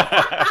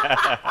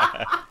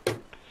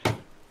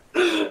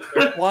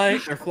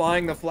 They're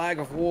flying the flag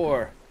of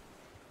war.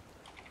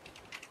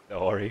 The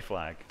Ori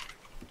flag.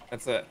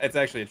 It's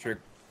actually a trick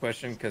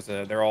question because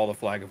they're all the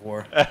flag of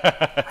war,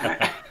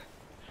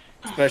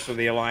 especially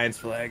the Alliance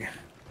flag.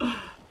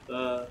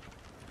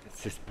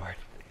 It's his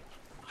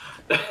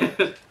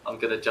birthday. I'm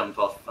gonna jump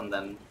off and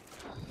then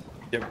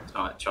Yep.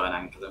 try and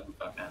anchor them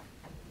if I can.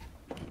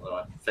 Although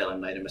I feel I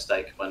made a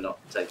mistake by not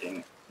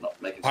making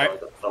sure I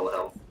got full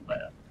health.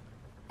 But,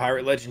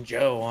 Pirate Legend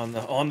Joe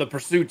on the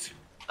pursuit.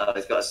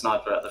 he's got a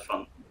sniper at the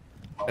front.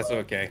 That's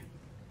okay.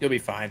 You'll be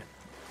fine.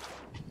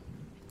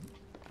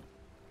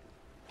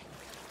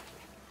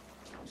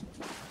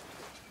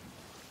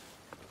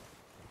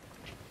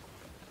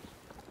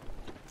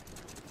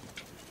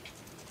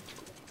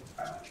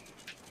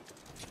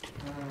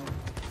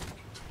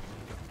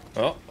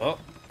 Oh,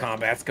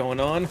 combat's going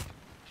on.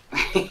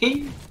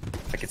 I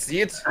can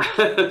see it.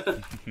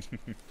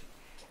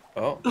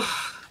 Oh.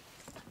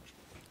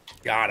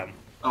 Got him.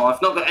 Oh,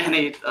 I've not got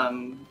any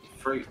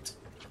fruit.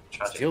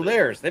 Tragically. Steal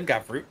theirs. They've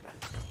got fruit.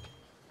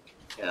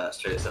 Yeah, that's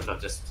true. So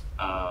I've just.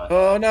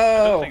 Oh I no!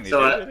 don't think they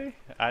So, did, did they?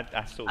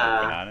 I stole their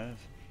bananas.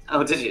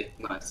 Oh, did you?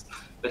 Nice.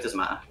 But it doesn't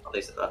matter. At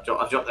least I've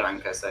dropped their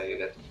anchor, so you're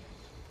good.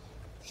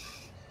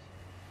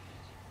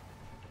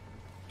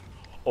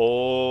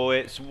 Oh,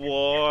 it's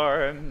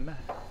warm.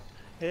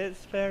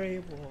 It's very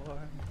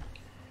warm.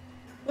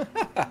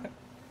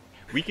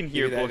 We can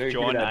hear Give me that- both give me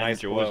John that and nice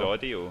Joe's blow.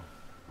 audio.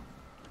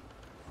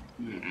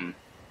 Mm-mm.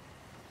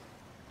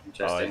 Oh,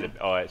 Interesting.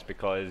 it's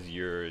because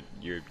your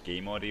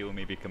game audio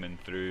may be coming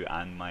through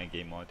and my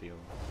game audio.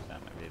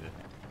 That might be the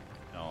thing.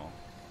 No.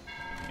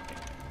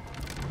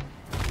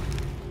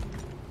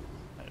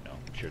 I don't know.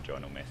 I'm sure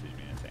John will message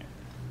me in a second.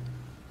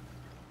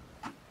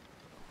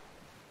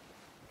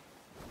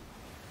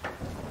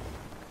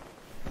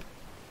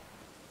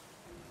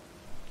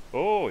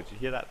 Oh, did you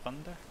hear that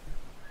thunder?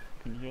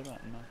 Can you hear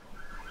that in the...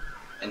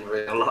 In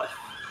real life.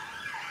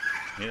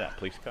 Hear that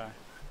police car?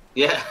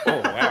 Yeah.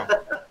 Oh wow!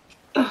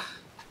 Yeah,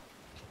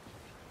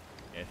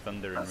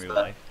 thunder That's in real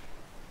fair. life.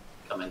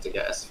 Coming to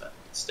get us for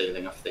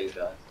stealing off these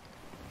guys.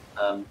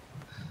 I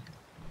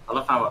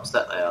love how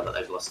upset they are that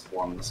they've lost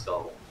one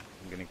skull.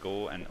 I'm gonna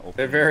go and open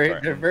They're the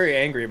curtains. very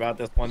angry about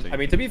this one. So I you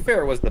mean, to be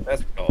fair, it was the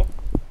best goal.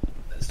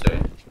 That's true.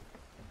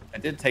 I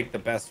did take the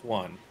best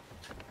one.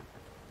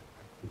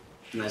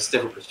 And they're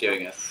still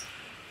pursuing us.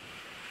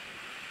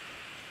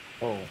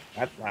 Oh,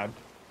 that's loud.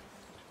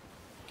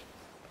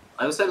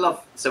 I also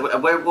love. So,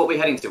 what are we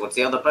heading towards?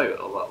 The other boat,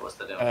 or what was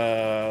the deal?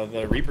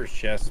 The Reaper's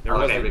chest. There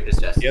Okay, wasn't. Reaper's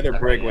chest. The other Okay,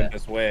 brig yeah. went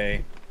this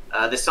way.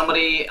 There's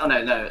somebody. Oh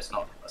no, it's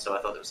not. So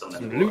I thought there was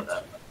someone in the water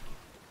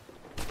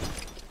there.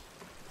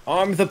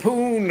 I'm the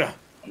poon.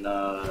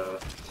 No.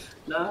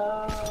 No.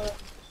 I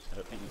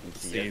don't think you can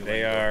see, See, it.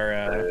 they are.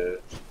 No.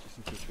 Just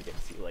in case we get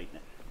to see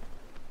lightning.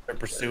 They're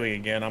pursuing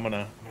again. I'm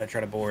gonna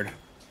try to board.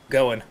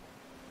 Going.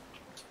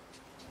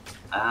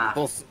 Ah.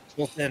 Full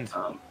send. Do you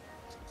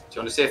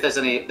want to see if there's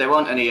any? There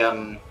aren't any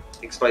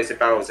explosive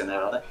barrels in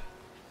there, are there?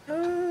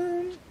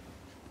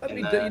 I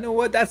mean, you know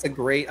what? That's a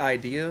great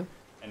idea.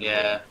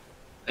 Yeah.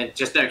 And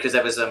just know because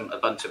there was a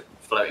bunch of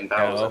floating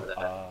barrels over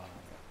there.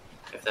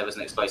 If there was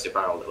an explosive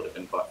barrel, that would have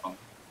been quite fun.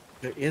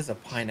 There is a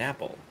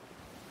pineapple.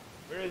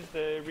 Where is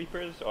the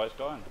Reapers? Oh, it's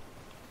gone.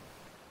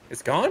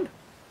 It's gone?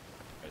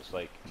 It's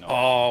like no.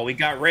 Oh, we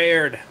got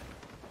rared.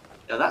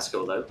 Yeah, that's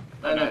cool though.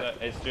 No.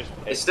 It's just.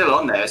 It's still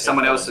on there.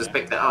 Someone else has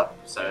picked it up.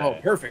 So. Oh,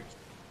 perfect.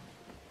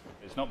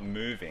 It's not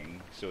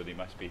moving, so they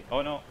must be.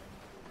 Oh no.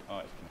 Oh,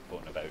 it's kind of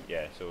floating about.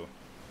 Yeah. So.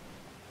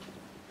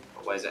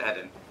 Where's it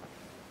heading?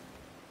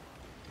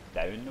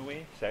 Down the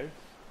way, south.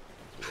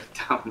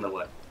 Down the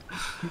way.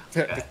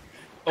 Okay.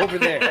 Over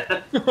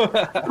there.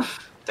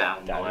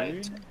 Down the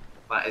way.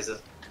 That is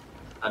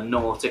a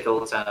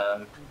nautical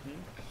term.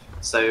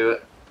 So,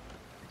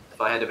 if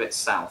I head a bit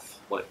south,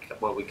 well,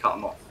 we cut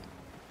them off.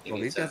 Well,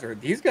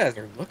 these guys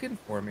are looking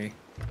for me.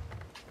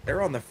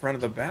 They're on the front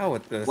of the bow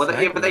with the. Well,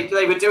 yeah, but they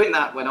were doing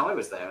that when I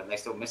was there, and they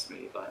still missed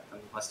me, but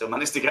I still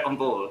managed to get on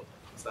board.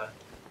 So.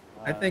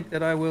 I think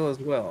that I will as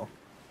well.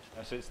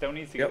 So it still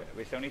needs to. Go,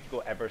 we still need to go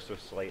ever so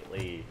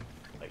slightly,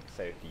 like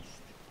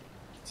southeast.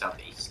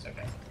 Southeast.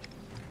 Okay.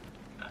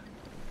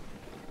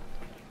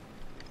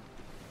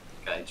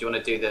 Okay. Do you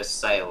want to do the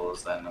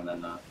sails then, and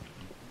then?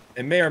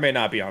 It may or may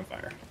not be on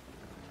fire.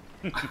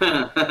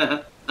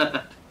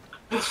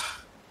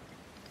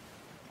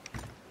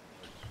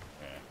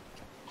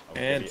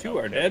 And two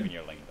are dead. When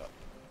you're lined up.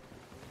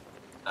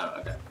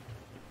 Oh, okay.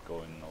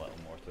 Going a little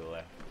more to the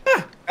left.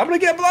 Ah, I'm gonna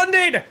get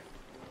blunted!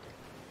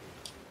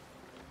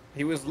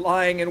 He was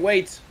lying in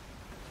wait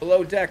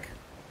below deck.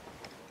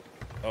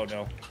 Oh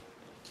no.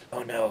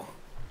 Oh no.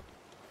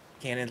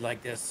 Can't end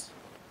like this.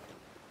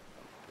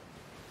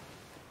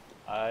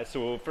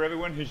 So for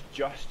everyone who's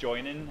just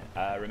joining,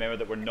 remember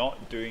that we're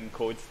not doing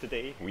codes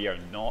today. We are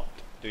not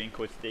doing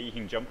codes today. You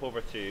can jump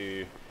over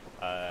to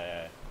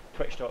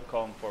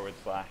twitch.com/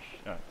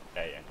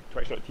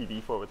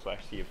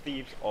 twitch.tv/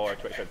 Thieves or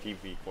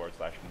twitch.tv/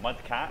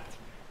 MUDCAT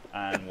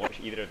and watch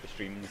either of the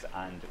streams,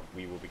 and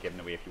we will be giving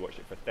away, if you watch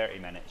it for 30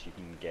 minutes, you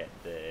can get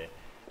the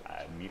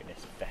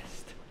Mutinous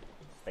Fist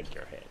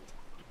figurehead.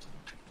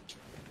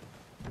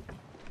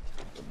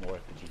 But more,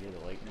 did you hear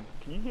the lightning?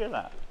 Can you hear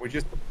that? We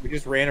just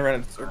ran around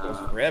in circles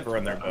forever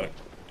on their boat.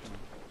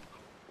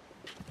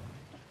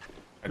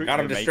 I got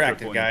him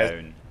distracted, guys.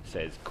 Down,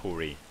 says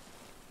Corey.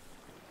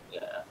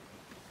 Yeah.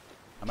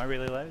 Am I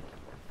really loud?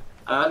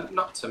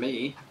 Not to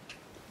me.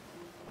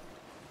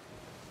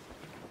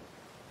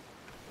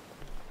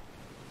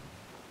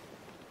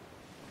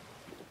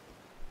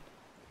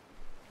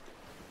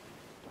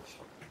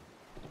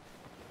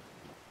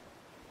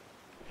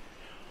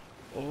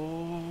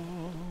 Oh.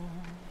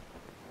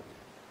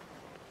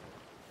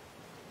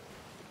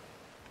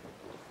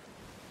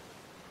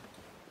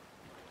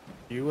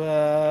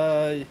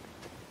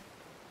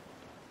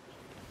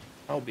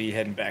 I'll be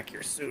heading back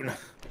here soon.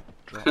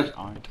 Drops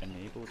aren't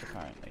enabled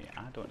apparently.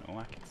 I don't know,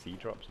 I could see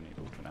drops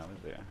enabled when I was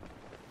there.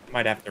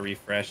 Might have to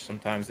refresh.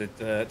 Sometimes it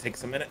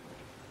takes a minute.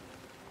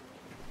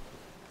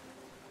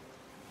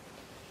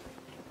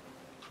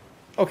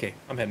 Okay,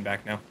 I'm heading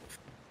back now.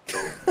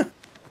 Let's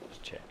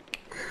check.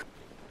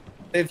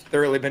 They've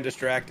thoroughly been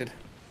distracted.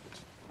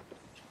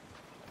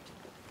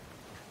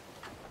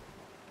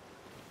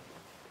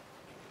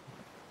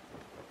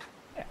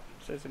 Yeah,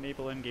 it says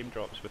enable in-game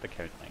drops with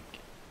account link.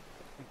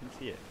 I can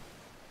see it.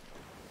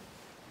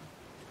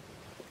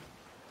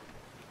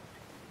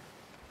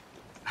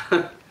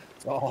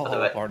 It's all By the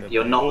way, part of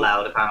you're not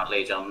loud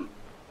apparently, John.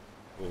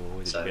 Oh,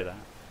 did you hear that?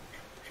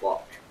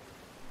 What?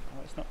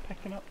 Oh, it's not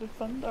picking up the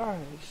thunder.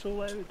 It's so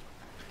loud.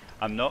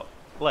 I'm not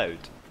loud.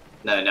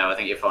 No, I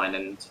think you're fine,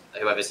 and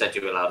whoever said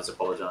you were loud has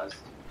apologised.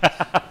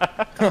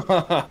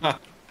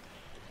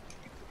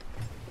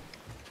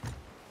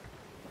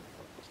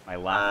 My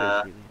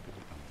laugh is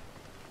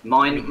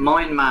really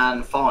Mine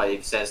Man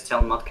 5 says,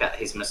 tell Mudcat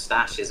his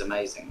moustache is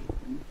amazing.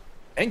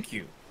 Thank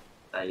you.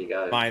 There you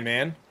go. Mine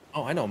Man.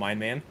 Oh, I know Mine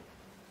Man.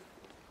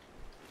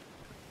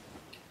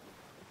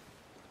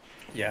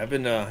 Yeah, I've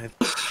been Right.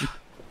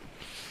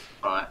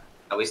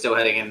 Are we still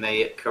heading in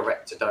the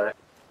correct direction?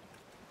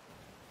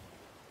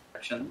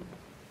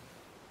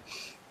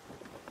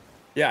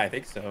 Yeah, I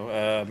think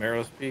so.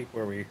 Marrow's Peak,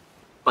 where we...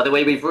 By the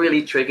way, we've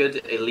really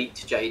triggered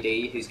Elite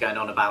JD, who's going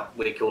on about,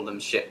 we call them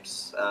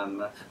ships,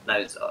 or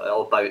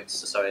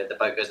boats, sorry, the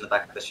boat goes in the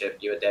back of the ship.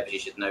 You are devs, you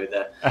should know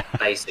the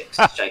basics.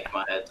 Shake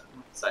my head.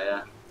 So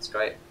yeah, it's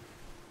great.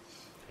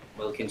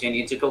 We'll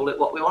continue to call it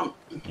what we want.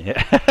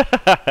 Yeah.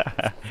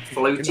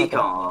 Floaty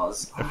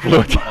cars.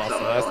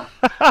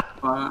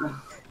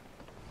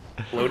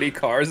 Floaty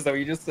cars, is that what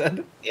you just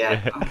said?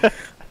 Yeah.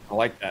 I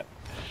like that.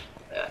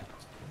 Yeah.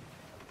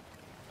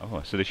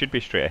 Oh, so they should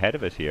be straight ahead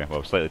of us here.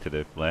 Well, slightly to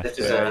the left. This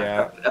is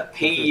a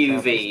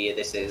PUV,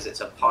 this is.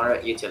 It's a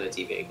pirate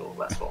utility vehicle.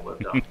 That's what we've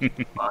done.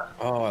 Right.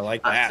 Oh, I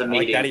like That's that. the I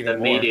like that even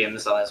more.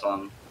 medium-sized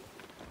one.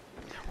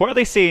 What are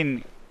they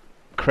saying?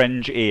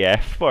 cringe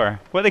AF for?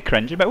 What are they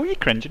cringing about? What are you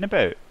cringing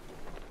about?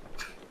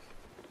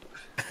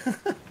 I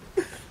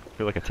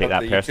feel like I take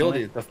that the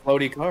personally. utilities, the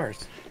floaty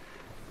cars.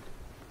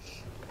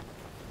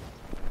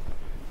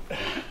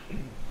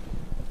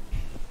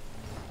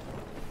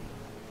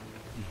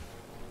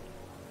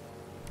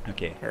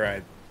 Okay. All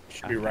right,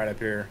 should be right up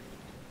here.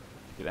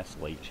 Dude, that's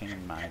light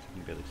shining my eyes. I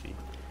can barely see.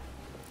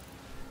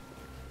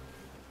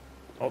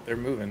 Oh, they're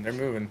moving. They're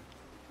moving.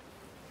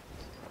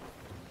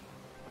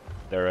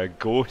 They're a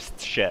ghost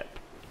ship.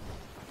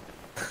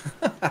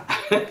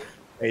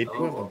 They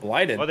do have a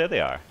blighted. Oh, there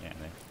they are. Yeah.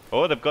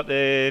 Oh, they've got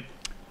the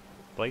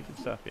blighted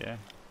stuff. Yeah.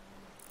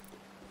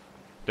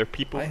 They're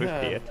people who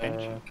pay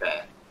attention.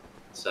 Okay.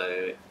 So,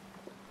 do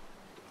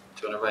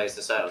you want to raise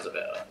the sails a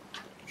bit?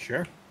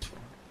 Sure.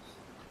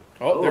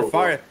 Oh, they're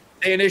firing.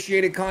 They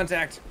initiated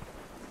contact.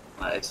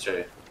 That is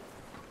true.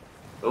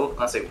 Oh,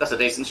 that's a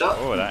decent shot.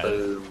 Oh, that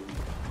is. Boom.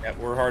 Yeah,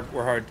 we're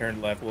hard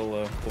turned left.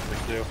 We'll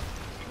pursue.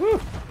 Woo!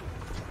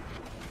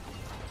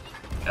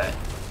 Okay.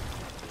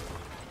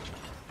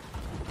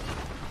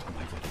 Oh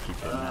my god, I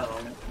keep doing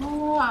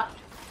that.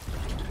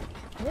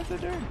 What's they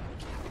doing?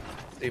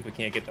 See if we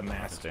can't get the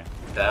mast. Okay.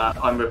 Yeah,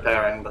 I'm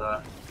repairing, by the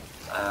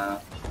way.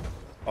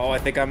 Oh, I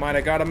think I might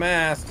have got a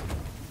mast.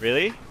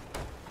 Really?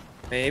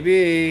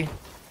 Maybe.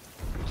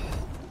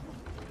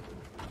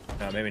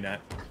 No, maybe not.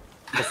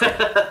 We'll see.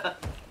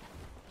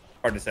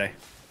 Hard to say.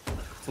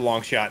 It's a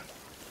long shot.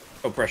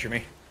 Don't pressure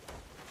me.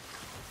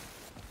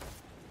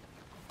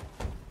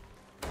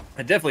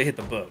 I definitely hit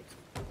the boat.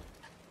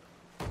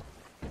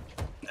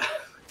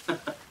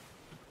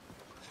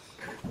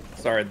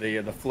 Sorry,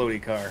 the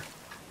floaty car.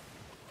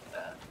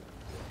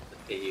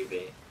 The PUV.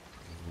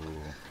 Ooh.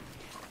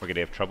 We're gonna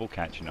have trouble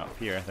catching up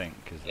here, I think.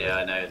 Cause Yeah,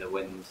 I know the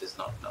wind is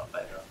not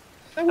favourable.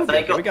 That would be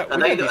okay. Are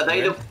they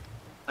the?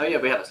 Oh yeah,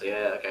 we have it.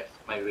 Yeah, okay.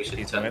 Maybe we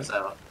should turn the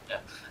sail off.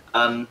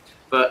 Yeah.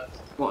 But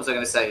what was I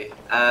going to say?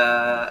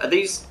 Are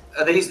these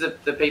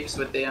the peeps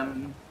with the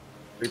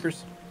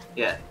Reapers?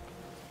 Yeah.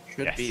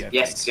 Should Yes. be.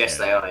 Yes,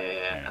 they are.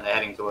 Yeah, and they're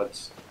heading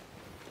towards.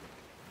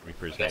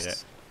 Reapers made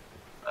it.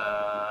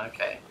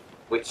 Okay.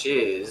 Which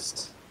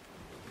is.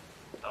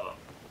 Hold on.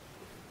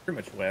 Pretty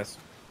much west.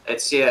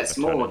 It's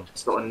more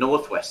sort of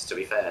northwest, to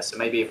be fair. So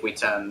maybe if we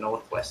turn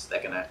northwest,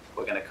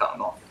 we're gonna cut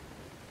them off.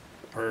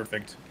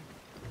 Perfect.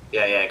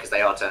 Yeah, because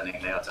they are turning.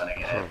 Yeah,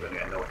 we're gonna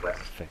go northwest.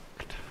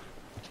 Perfect.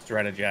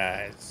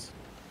 Strategize.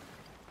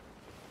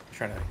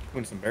 Trying to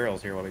win some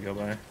barrels here while we go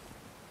by.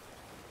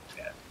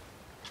 Yeah.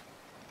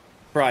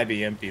 Probably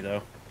be empty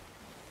though.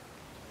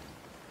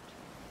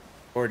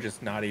 Or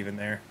just not even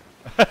there.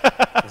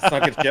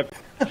 Sunken ship.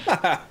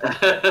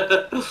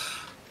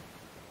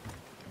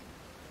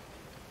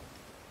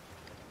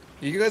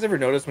 You guys ever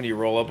notice when you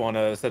roll up on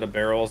a set of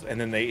barrels and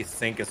then they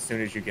sink as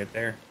soon as you get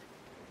there?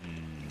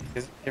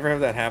 You ever have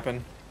that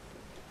happen?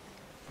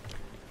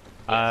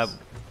 Yes.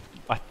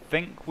 I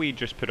think we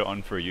just put it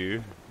on for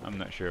you. I'm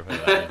not sure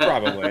whether that is.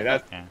 Probably.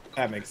 That Yeah.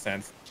 that makes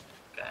sense.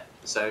 Okay,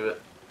 so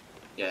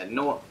yeah,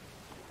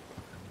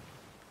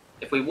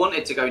 if we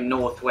wanted to go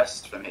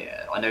northwest from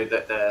here, I know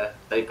that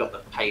they've got the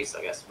pace,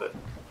 I guess, but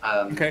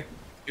Okay,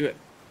 do it.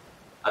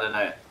 I don't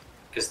know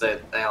because they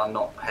are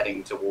not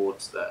heading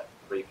towards the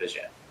Reapers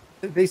yet.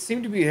 They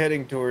seem to be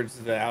heading towards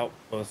the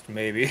outpost,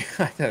 maybe.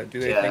 I don't,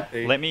 do they Yeah. think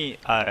they... Let me.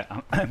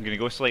 I'm gonna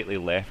go slightly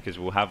left because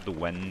we'll have the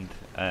wind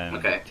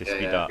Okay, to yeah,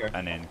 speed yeah, up, okay.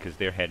 and then because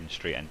they're heading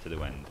straight into the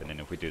wind, and then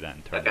if we do that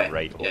and turn Okay,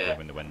 right, hopefully yeah.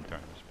 when the wind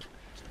turns.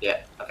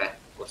 Yeah. Okay.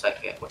 We'll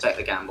take it. We'll take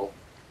the gamble.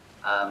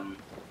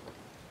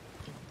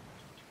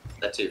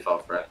 They're too far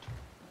for a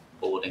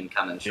boarding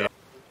cannon shot.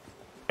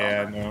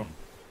 Yeah, no.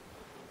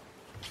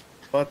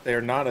 But they're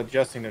not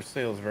adjusting their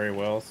sails very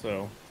well,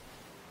 so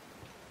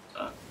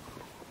So,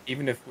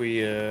 even if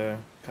we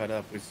cut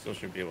up, we still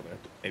should be able to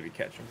maybe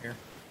catch them here.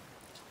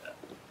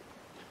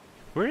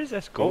 Where is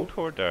this gold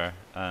hoarder?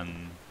 Are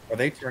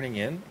they turning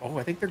in? Oh,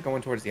 I think they're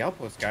going towards the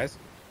outpost, guys.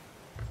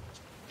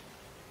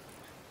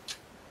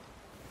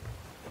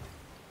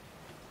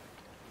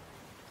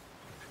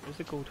 Where's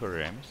the gold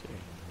hoarder emissary?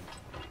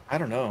 I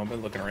don't know. I've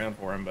been looking around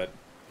for him, but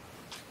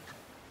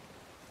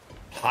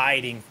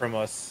hiding from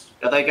us.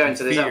 are they going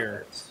to this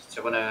Fear. outpost?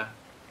 So wanna?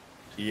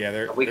 Yeah,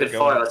 they're. We they're could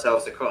going. fire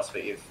ourselves across,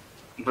 but you've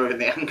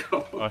ruined the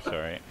angle. Oh,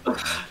 sorry.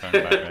 Turn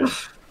back around.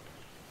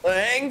 The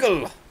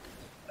angle.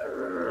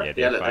 Yeah,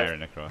 they're look,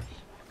 firing across.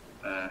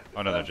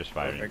 Oh no, they're just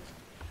firing. Perfect.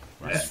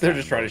 Right. They're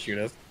just trying to shoot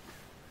us.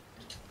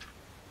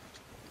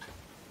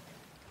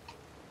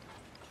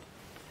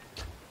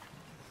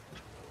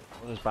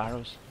 All those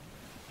barrels.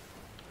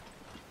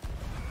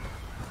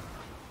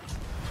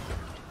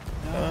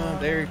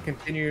 They're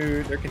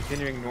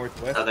continuing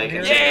northwest. Are they from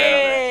going? here.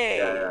 Yay!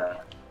 Yeah.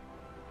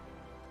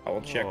 I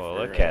will check. Oh,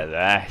 for, look at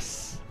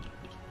this.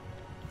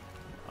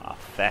 A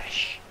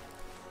fish.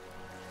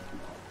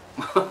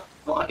 What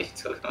are you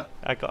talking about?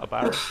 I got a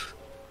barrel.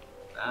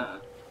 Ah.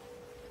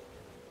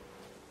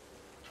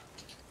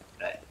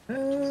 Okay. I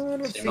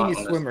don't So see you might any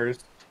wanna- swimmers.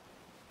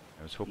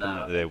 I was hoping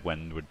No. that the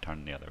wind would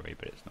turn the other way,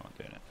 but it's not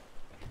doing it.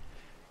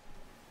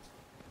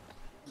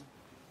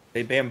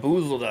 They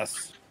bamboozled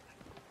us.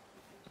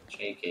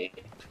 Shaky.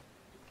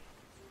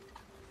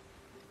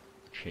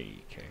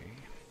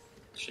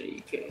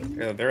 Shaky.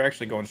 Yeah, they're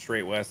actually going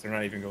straight west. They're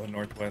not even going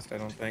northwest, I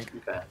don't think.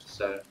 Okay,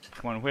 so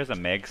Come on, where's a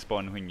Meg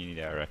spawn when you need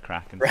a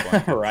Kraken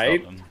spawn? To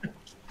Right? stop them?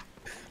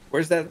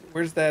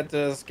 Where's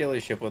that skelly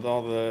ship with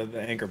all the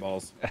anchor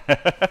balls?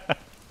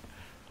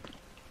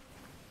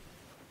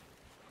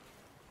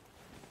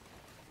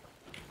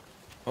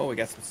 Oh, we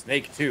got some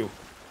snake too.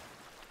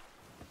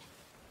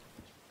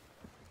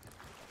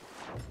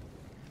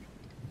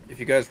 If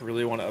you guys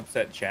really want to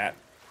upset chat,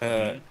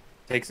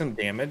 take some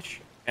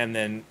damage and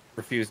then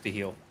refuse to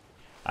heal.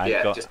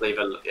 just leave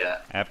a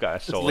I've got a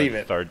leave solid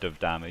it. third of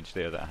damage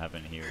there that I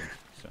haven't healed.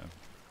 So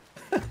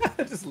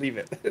Just leave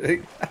it.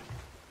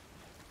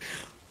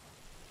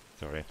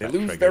 sorry if They that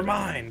lose triggered their anyone.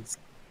 minds.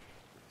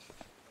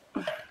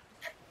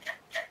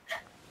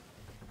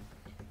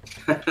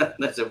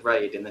 There's a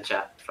raid in the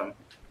chat from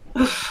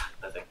I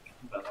think.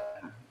 But,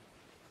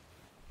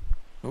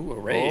 Ooh, a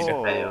raid.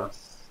 Oh,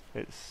 chaos.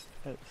 it's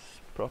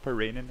proper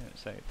raining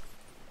outside.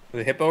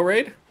 The hippo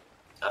raid?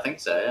 I think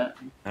so. Yeah.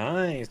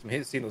 Nice.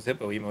 I'm seeing those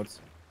hippo emotes.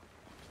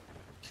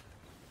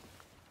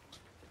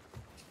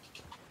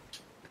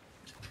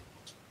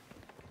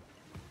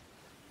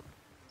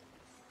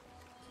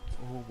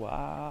 Oh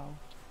wow!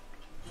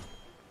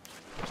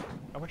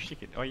 I wish you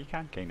could. Oh, you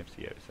can kind of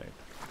see outside.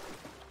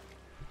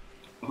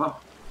 Wow.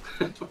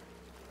 Let's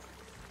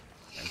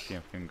see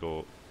if I can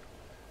go.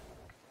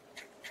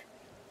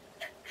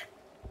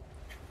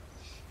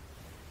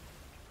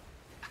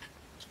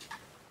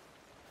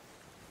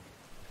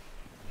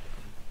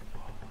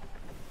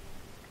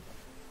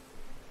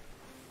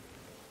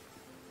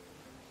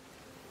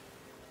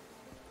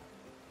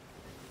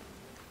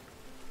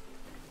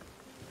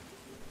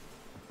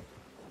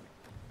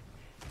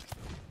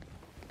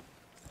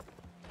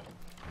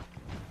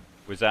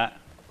 Was that?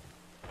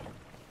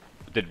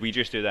 Did we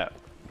just do that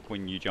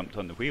when you jumped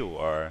on the wheel,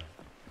 or?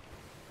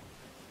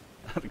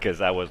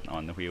 Because I wasn't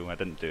on the wheel, I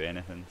didn't do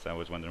anything, so I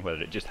was wondering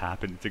whether it just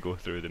happened to go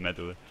through the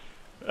middle.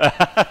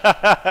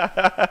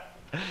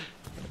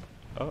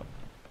 Oh,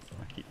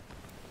 lucky.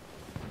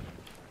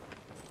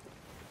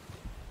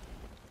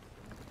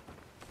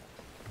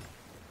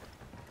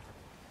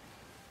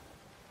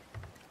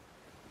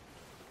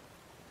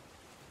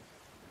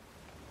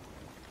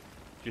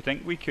 Do you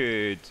think we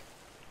could?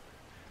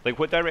 Like,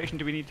 what direction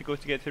do we need to go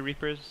to get to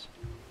Reapers?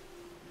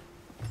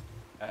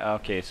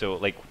 Okay, so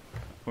like,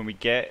 when we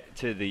get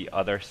to the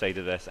other side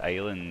of this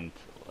island,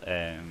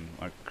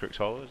 or Crook's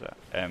Hollow, is that?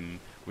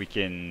 We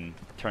can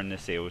turn the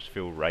sails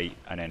full right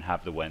and then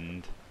have the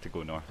wind to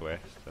go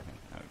northwest. I think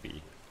that would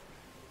be.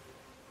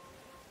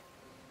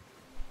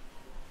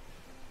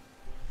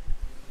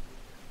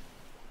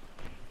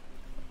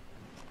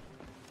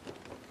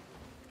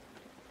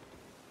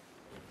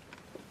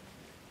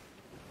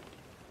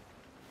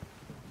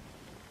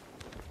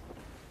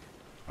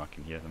 Oh, I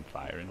can hear them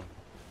firing.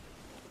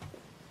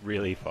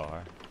 Really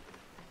far.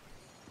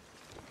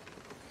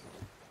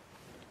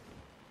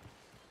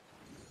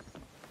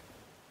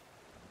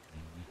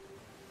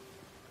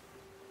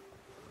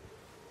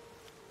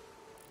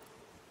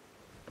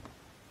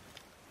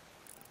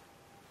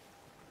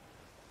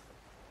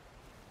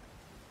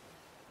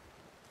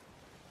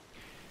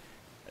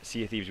 At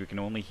Sea of Thieves, we can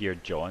only hear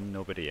John,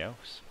 nobody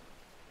else.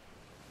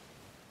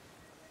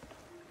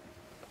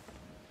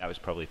 That was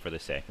probably for the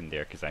second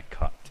there because I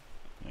cut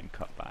and then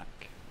cut back.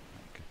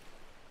 Okay.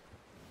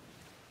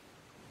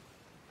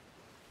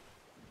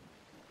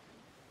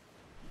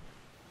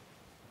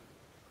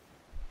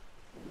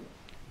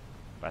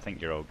 But I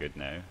think you're all good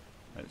now.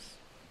 Let's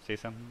say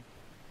something.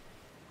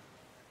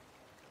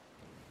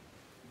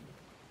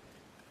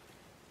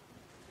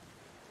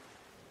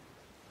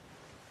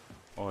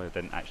 Oh, I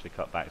didn't actually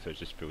cut back, so it's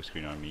just full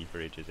screen on me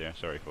for ages there.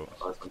 Sorry, folks.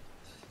 Awesome.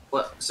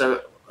 Well,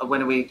 so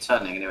when are we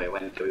turning anyway?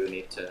 When do we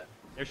need to?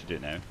 I should do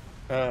it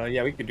now.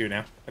 Yeah, we could do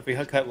now. If we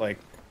cut like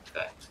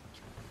Okay.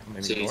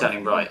 maybe So you're north?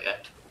 turning right, yeah?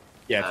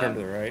 Yeah, turn to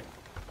the right.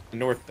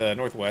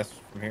 Northwest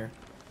from here.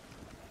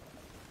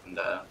 And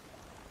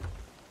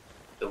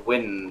the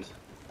wind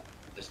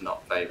is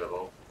not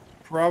favourable.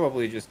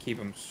 Probably just keep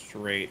them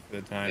straight for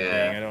the time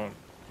Yeah. being.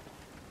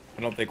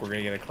 I don't think we're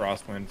gonna get a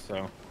crosswind.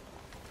 So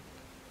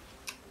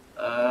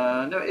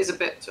No, it is a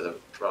bit to the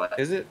right.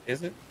 is it?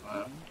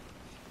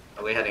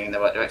 Are we heading in the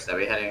right direction? Are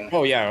we heading?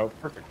 Oh yeah,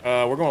 perfect.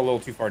 We're going a little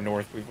too far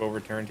north. We've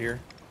overturned here.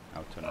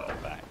 I'll turn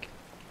it back.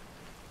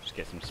 Just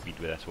get some speed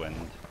with this wind.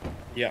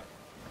 Yeah.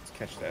 Let's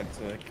catch that.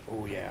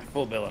 Oh yeah,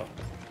 full billow.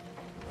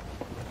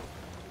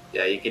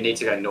 Yeah, you need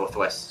to go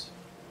northwest.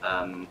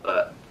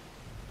 But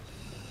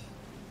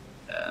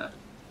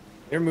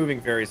They're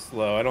moving very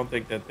slow. I don't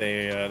think that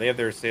they have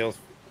their sails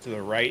to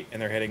the right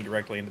and they're heading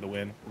directly into the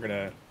wind. We're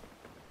gonna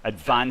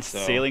Advanced So-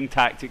 sailing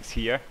tactics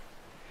here.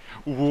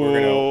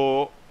 We're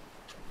Whoa!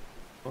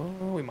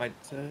 we might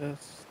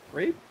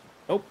scrape.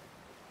 Nope.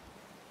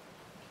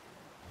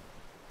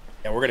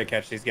 Yeah, we're gonna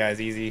catch these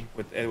guys easy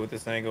with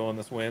this angle and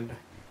this wind.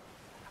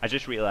 I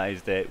just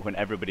realised that when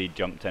everybody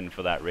jumped in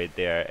for that raid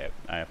there,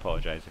 I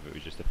apologise if it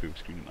was just a full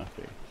screen of my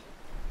face.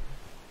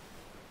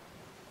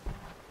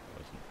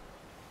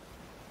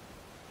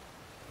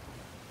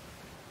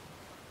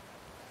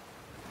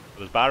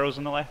 There's barrels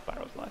on the left.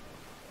 Barrels on the left.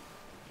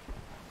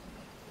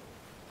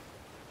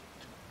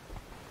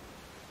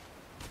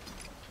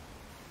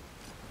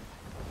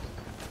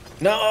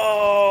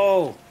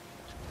 No!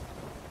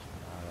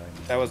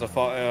 That was a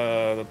fault.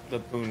 The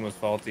boon was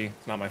faulty.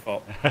 It's not my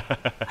fault.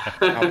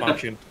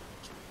 Malfunction.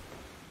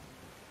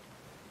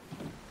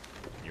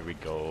 Here we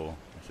go.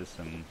 This is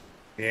some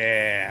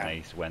Yeah.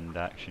 nice wind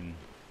action.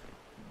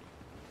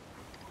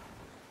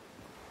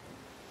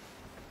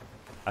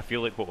 I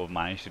feel like what we've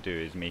managed to do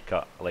is make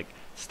up, like,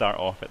 start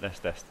off at this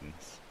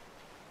distance,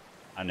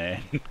 and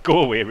then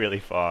go away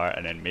really far,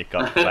 and then make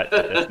up that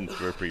distance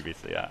we were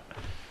previously at.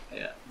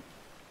 Yeah.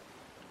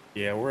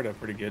 Yeah, we're at a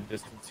pretty good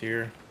distance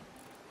here.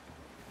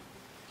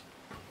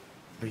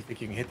 Do you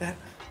think you can hit that?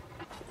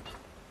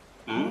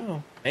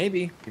 Oh,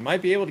 maybe. You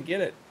might be able to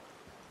get it.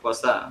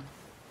 What's that?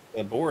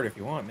 The board if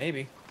you want,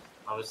 maybe.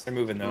 I was. They're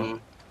moving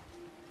though.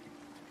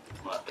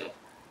 Might be.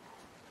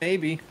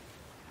 Maybe.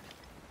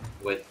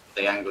 With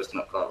the angle's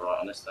not quite right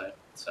on this though.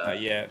 So. Not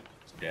yet.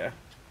 Yeah.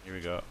 Here we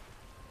go.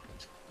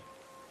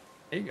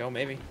 There you go,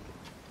 maybe.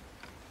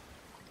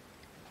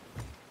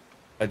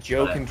 A I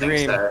Joe don't can think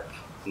dream. so.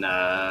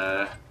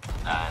 No.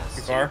 It's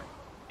Too far?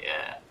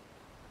 Yeah.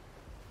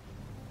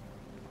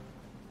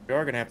 We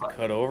are going to have to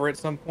cut over at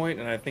some point,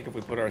 and I think if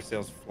we put our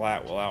sails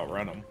flat, we'll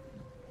outrun them.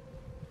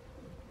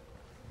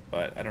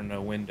 But I don't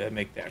know when to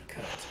make that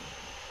cut.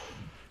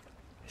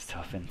 It's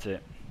tough, isn't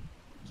it?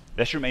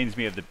 This reminds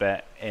me of the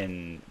bit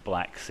in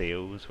Black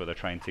Sails where they're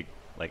trying to,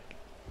 like,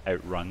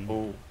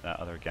 outrun that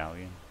other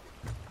galleon.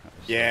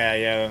 Yeah,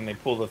 yeah, and they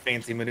pull the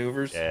fancy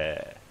maneuvers.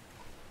 Yeah.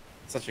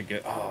 Such a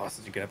good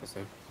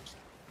episode.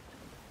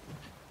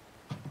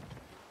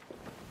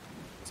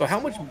 So how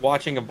much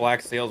watching of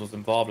Black Sails was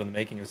involved in the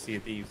making of Sea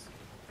of Thieves?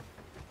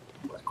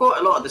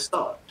 Quite a lot at the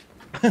start.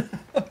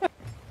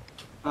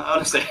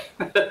 Honestly.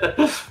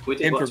 We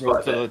did watch Integral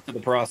quite a bit. to the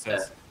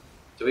process. Yeah.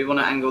 Do we want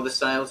to angle the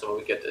sails, or are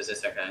we good? Is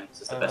this okay? Is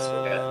this the best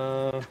we get?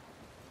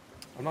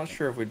 I'm not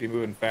sure if we'd be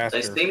moving faster.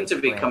 They seem to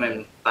be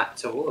coming back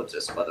towards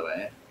us, by the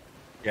way.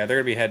 Yeah, they're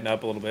gonna be heading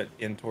up a little bit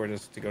in toward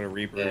us to go to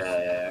Reapers.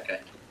 Yeah, okay.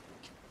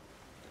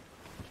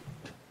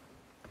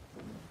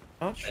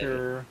 Not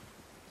sure.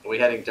 Are we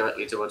heading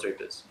directly towards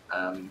Reapers?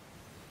 Or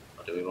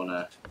do we want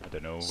to I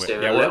don't know.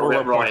 steer Yeah, a little we're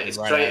bit right? pointing It's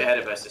right straight at ahead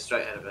of us. It's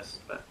straight ahead of us.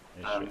 But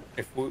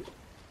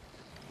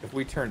If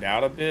we turned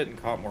out a bit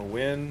and caught more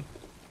wind,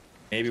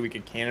 maybe we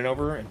could cannon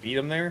over and beat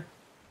them there.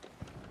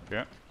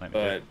 Yeah, let me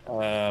do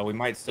But it. we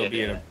might still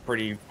be at Yeah. a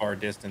pretty far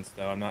distance,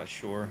 though. I'm not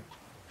sure.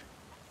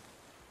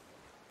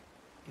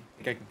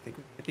 Think we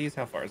can hit these?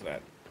 How far is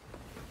that?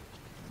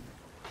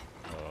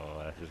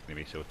 Oh, this is going to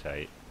be so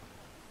tight.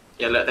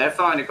 yeah, look, they're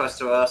firing across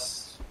to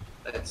us.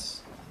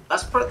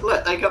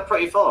 Look, they got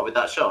pretty far with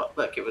that shot.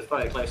 Look, it was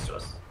very close to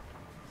us.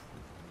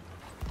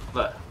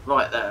 Look,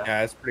 right there.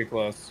 Yeah, it's pretty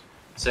close.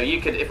 So you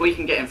could, if we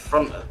can get in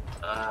front of.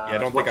 I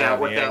don't think I have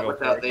the angle work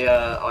for out it. the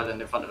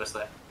island in front of us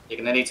there. You're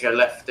gonna need to go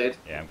left, dude,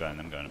 Yeah, I'm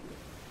going.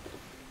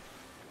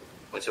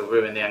 which will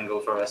ruin the angle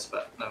for us.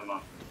 But never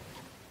mind.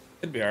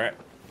 It'd be all right.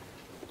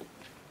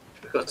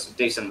 We've got some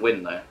decent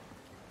wind though.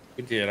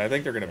 We did. I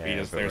think they're gonna beat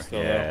us there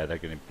still. Yeah, they're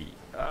going to beat.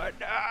 Oh,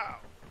 no!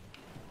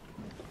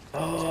 Though.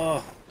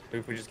 Oh,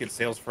 if we just get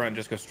sails front and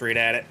just go straight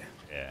at it.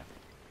 Yeah.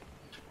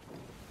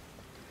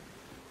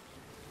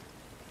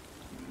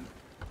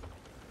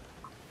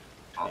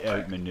 Okay.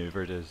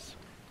 Outmaneuvered us.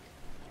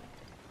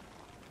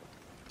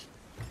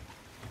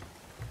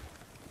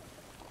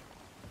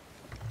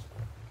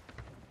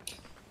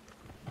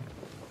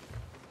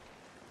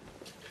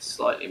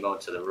 Slightly more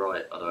to the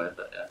right, by the way,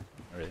 but yeah.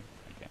 Oh, really?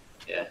 Okay.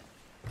 Yeah.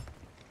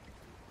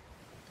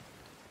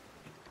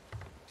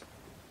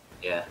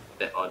 Yeah, a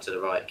bit more to the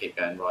right, keep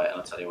going right, and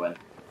I'll tell you when.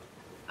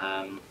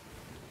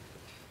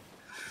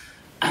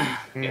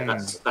 Yeah,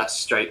 that's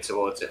straight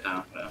towards it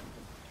now. Yeah.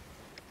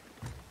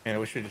 Man, I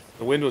wish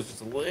the wind was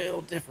just a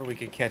little different. We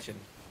could catch it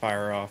and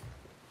fire off.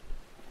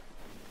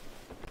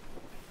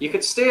 You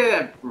could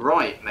steer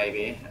right,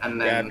 maybe, and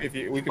then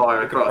Yeah, we could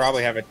fire across.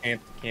 probably have a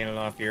chance to cannon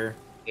off here.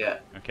 Yeah.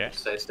 Okay.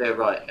 So steer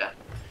right, yeah.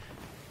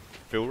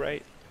 Full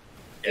right?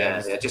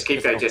 Yeah, just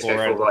keep going, just go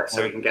full right,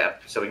 so we can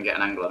get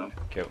an angle on them.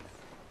 Cool.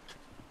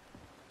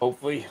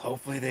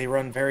 Hopefully they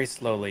run very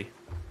slowly.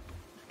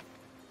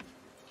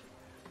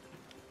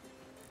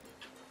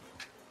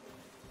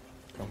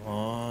 Come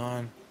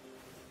on.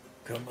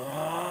 Come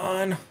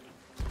on.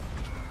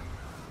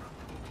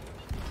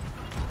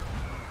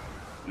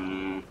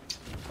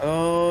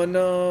 Oh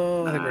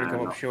no, I think we're gonna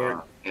come up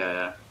short.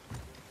 Yeah.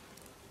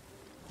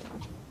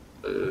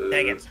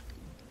 Dang it.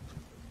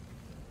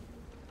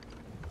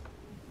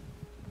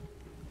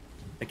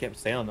 They kept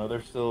sailing though.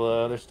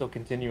 They're still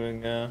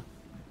continuing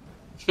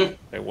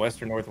at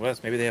west or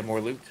northwest. Maybe they have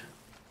more loot.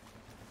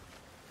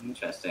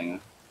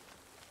 Interesting.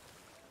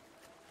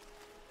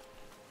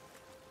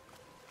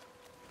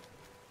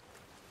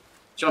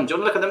 John, do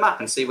you want to look at the map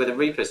and see where the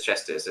Reaper's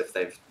chest is, if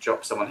they've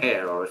dropped someone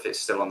here or if it's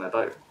still on their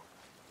boat?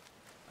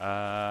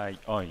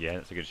 Oh yeah,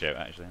 that's a good shout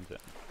actually, isn't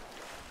it?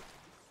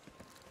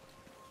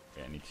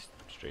 Yeah, I need to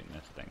straighten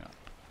this thing up.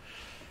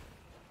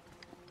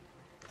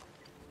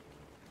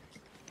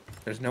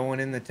 There's no one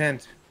in the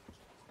tent.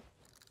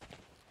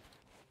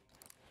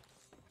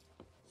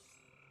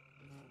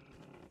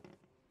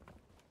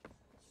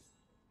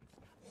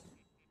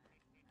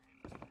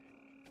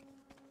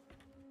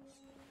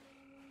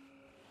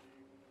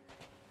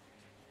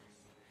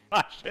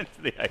 Smash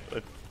into the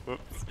island.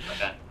 Whoops.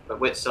 Okay, but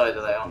which side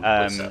are they on?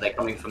 Which side? Are they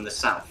coming from the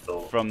south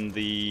or? From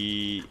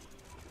the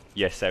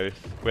south,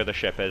 where the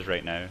ship is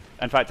right now.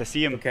 In fact, I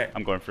see him. Okay.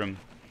 I'm going for him.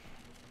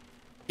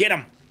 Get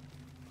him!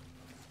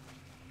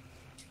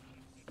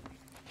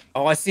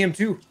 Oh, I see him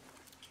too.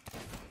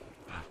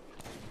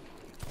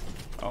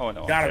 Oh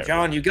no! Got him,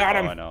 John. You got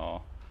him. Oh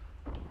no!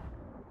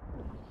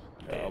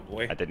 Oh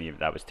boy. I didn't even.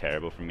 That was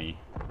terrible for me.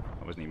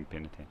 I wasn't even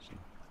paying attention.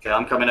 Okay,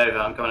 I'm coming over.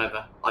 I'm coming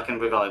over. I can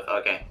revive.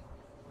 Okay.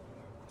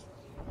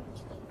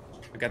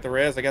 I got the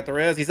res. I got the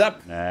res. He's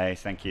up.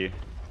 Nice, thank you.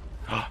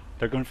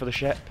 They're going for the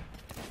ship.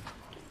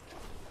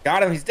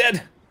 Got him. He's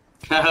dead.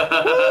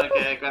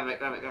 Okay, grab it,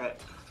 grab it, grab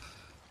it.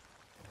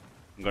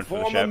 I'm going for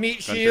Form the a ship.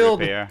 meat Going shield.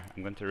 To repair.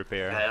 I'm going to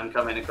repair. Okay, I'm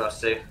coming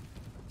across too.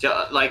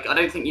 Like, I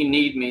don't think you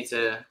need me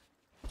to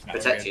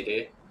protect you, do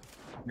you?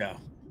 No.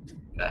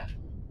 Okay.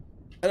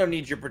 I don't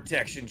need your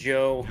protection,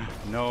 Joe.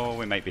 No,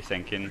 we might be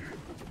sinking.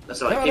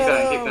 That's alright. No, Keep no,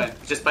 going, no. keep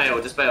going. Just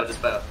bail, just bail,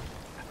 just bail.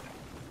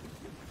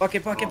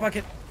 Bucket, bucket,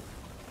 bucket.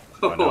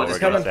 Oh no,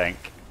 just we're going to coming.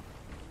 sink.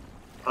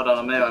 Hold on,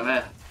 I'm here, I'm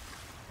here.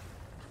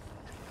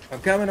 I'm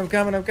coming, I'm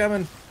coming, I'm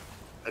coming.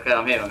 Okay,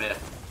 I'm here, I'm here.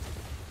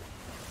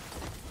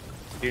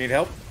 Do you need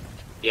help?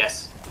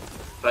 Yes.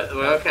 But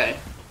we're okay.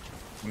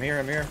 I'm here,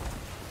 I'm here.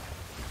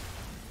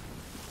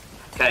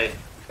 Okay.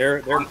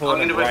 They're I'm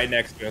pulling gonna right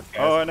next to us, guys.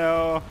 Oh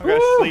no, I'm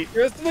going to Woo! sleep.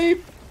 You're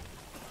asleep.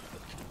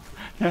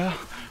 No,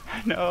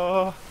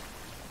 no.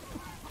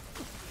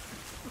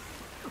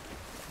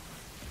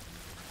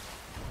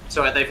 It's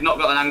alright, they've not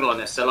got an angle on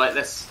this, so like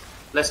let's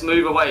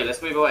move away,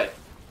 let's move away.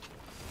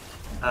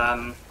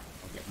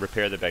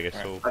 Repair the biggest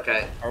Right. hole.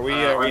 Okay. Are we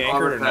I'll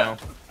anchored or repair. no?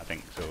 I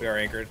think so. We are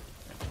anchored.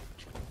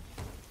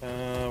 We're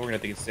gonna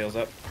have to get sails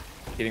up.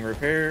 Getting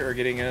repair or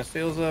getting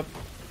sails up.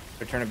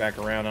 They're turning back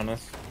around on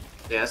us.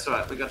 Yeah, that's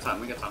alright, we got time,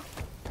 we got time.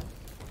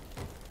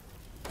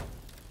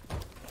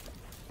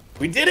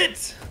 We did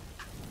it!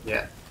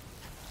 Yeah.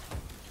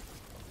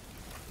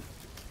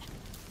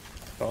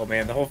 Oh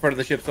man, the whole front of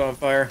the ship's on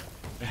fire.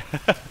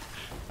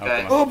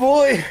 Okay. Oh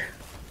boy!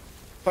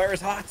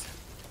 Fire's hot.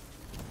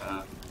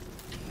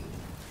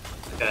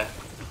 Okay.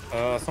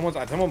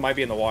 Someone might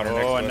be in the water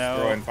next to us no.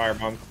 throwing fire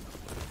bombs.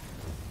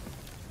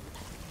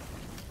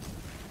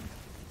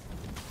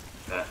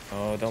 Yeah.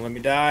 Oh, don't let me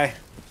die.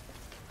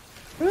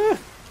 Ah,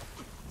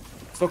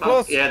 so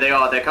close. Yeah, they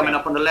are. They're coming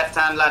up on the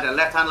left-hand ladder.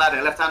 Left-hand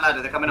ladder. Left-hand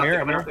ladder. They're coming up. Here, They're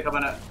coming I'm up. They're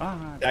coming up.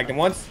 Ah, Tagged him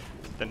once.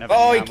 didn't have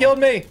Oh, any he ammo. killed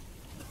me.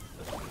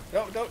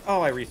 No, don't.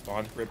 Oh, I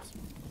respawned. Rips.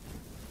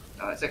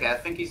 Oh, it's okay. I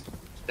think he's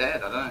dead. I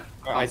don't know.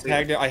 I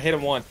tagged it. I hit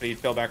him once, but he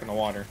fell back in the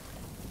water.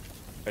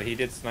 But he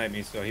did snipe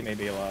me, so he may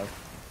be alive.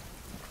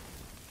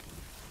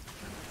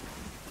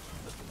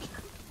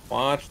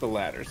 Watch the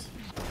ladders.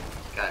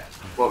 Okay.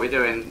 What are we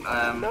doing?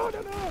 No.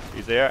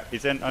 He's there.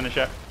 He's in on the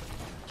ship.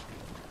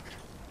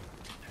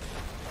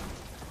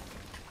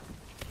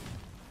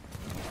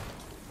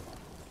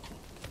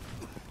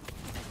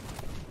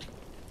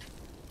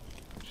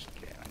 Just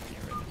get on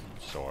here with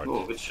the sword.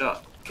 Oh, good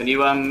shot. Can you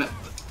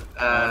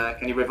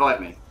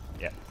revive me?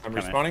 Yeah. I'm come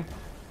in. respawning.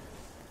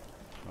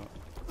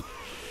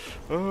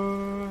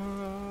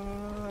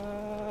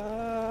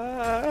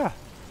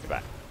 Get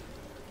back.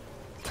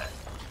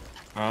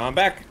 I'm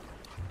back.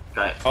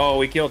 Okay. Oh,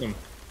 we killed him.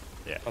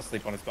 Yeah. I'll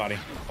sleep on his body.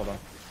 Hold on.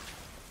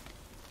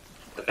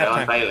 Okay,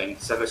 I'm bailing.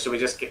 So should we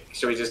just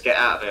get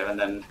out of here and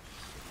then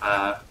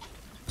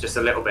just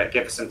a little bit,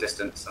 give us some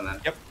distance and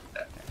then. Yep.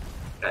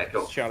 Okay,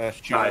 cool. Shoot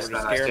Nice, over to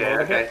nice, scare him a yeah,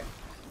 little okay. bit.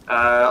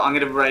 I'm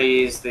gonna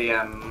raise the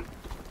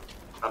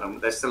hold on,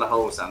 there's still a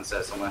hole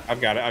downstairs somewhere. I've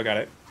got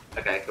it.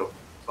 Okay, cool.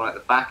 One at the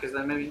back, is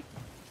there maybe?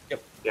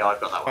 Yep. Yeah, I've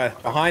got that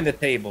one. Behind the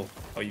table.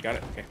 Oh, you got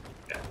it? Okay.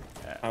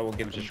 Yeah. I will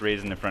get I'm just them.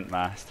 raising the front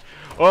mast.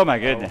 Oh my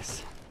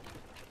goodness.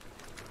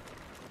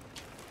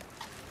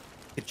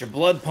 Get your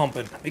blood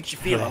pumping. Makes you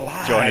feel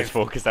alive. John is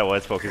focused. I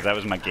was focused. That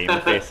was my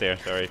gamer face there.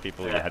 Sorry,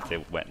 people. You had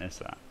to witness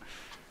that.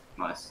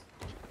 Nice.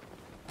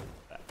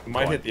 We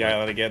might hit the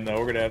island again, though.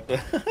 We're gonna have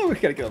to. We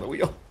gotta get on the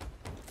wheel.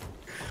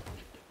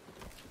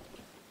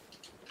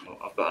 Oh,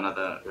 I've got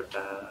another.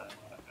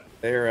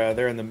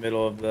 They're in the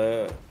middle of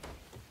the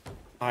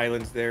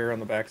islands there on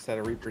the backside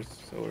of Reapers,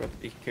 so we have to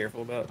be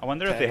careful about. I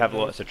wonder if they have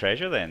lots of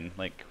treasure then.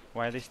 Like,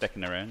 why are they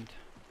sticking around?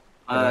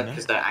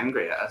 Because they're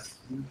angry at us.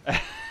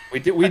 We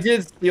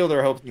did steal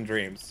their hopes and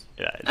dreams.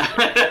 Yeah.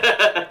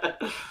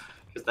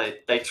 Because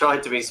they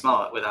tried to be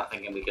smart without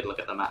thinking we could look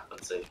at the map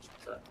and see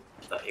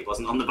that he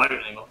wasn't on the boat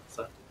anymore.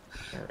 So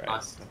All right.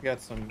 nice. I've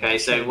got some. Okay,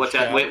 so watch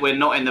out. We're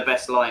not in the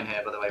best line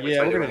here, by the way. Which Yeah,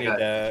 way we're do gonna we need go?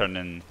 that. Turn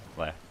in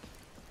left.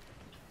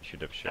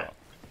 Should have shot.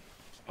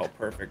 Oh,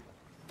 perfect.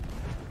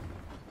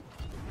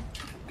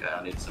 Okay,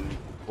 I need some.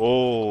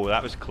 Oh,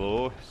 that was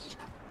close.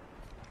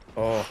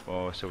 Oh,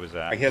 Oh, so was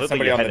that. I hit Looked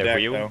somebody you on hit the a deck,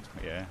 wheel. though.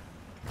 Yeah.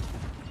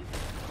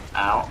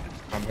 Ow.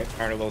 I'm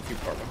a little too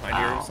far behind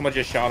Ow. here. Someone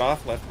just shot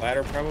off. Left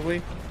ladder,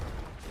 probably.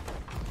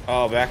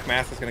 Oh, back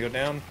mast is going to go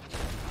down.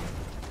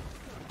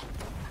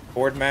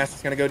 Forward mast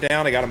is going to go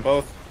down. I got them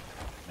both.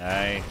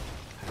 Nice.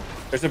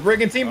 There's a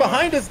brigantine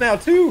behind us now,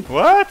 too.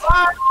 What?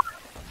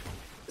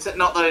 Is it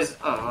not those?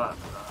 Oh, right.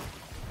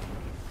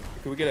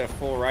 Can we get a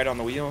full ride on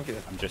the wheel? Get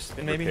a I'm just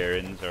spin, maybe?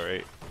 repairing,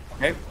 alright.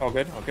 Okay, all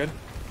good, all good.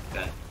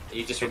 Okay. Are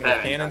you just Taking the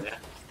repairing? cannon. Yeah.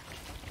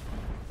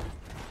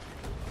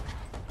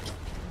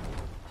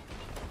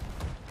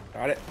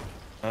 Got it.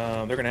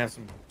 They're going to have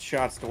some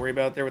shots to worry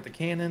about there with the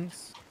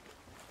cannons.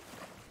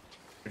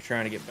 They're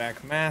trying to get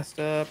back mast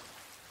up.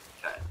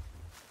 Okay.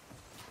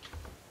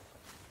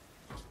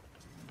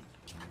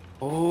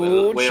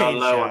 Oh, We are chain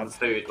low on shots.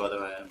 food, by the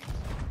way.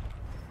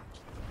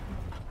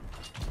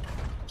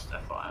 Just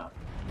FYI.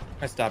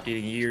 I stopped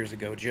eating years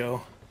ago,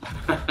 Joe.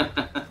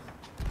 That's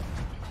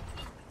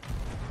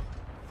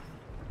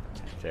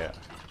it.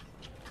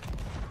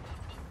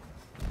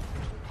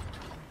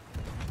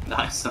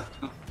 Nice.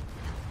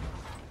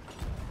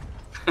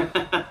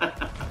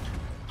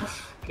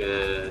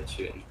 Good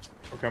shooting.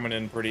 We're coming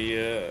in pretty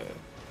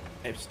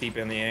steep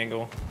in the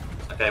angle.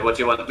 Okay, what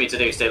do you want me to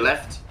do? Stay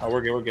left? Oh,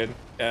 we're good. We're good.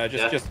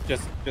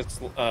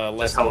 Just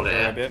less hold it, for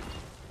yeah. a bit.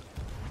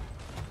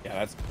 Yeah,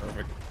 that's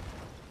perfect.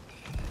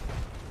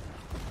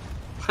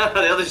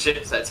 The other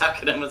ships are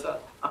attacking them as well.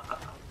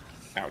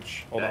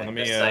 Ouch. Hold Okay, on, let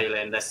me.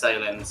 they're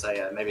sailing, so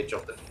yeah, maybe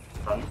drop the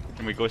front.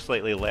 Can we go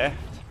slightly left?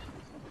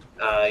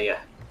 Yeah.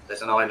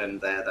 There's an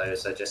island there though,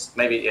 so just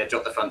maybe yeah,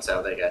 drop the front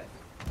sail. There you go.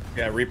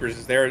 Yeah, Reapers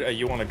is there.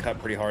 You want to cut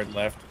pretty hard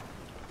left.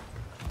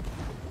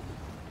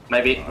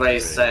 Maybe Oh,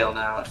 raise really? sail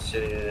now.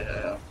 Actually,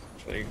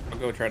 Actually, I'll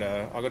go try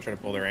to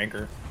pull their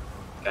anchor.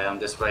 okay, I'm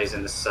just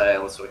raising the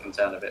sail so we can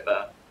turn a bit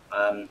better.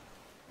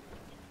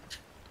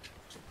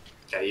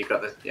 Okay, you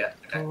got the yeah.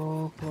 Okay.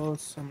 Oh,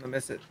 close. I'm gonna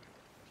miss it.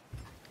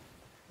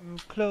 Go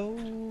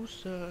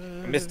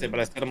closer. I missed it, but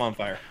I set them on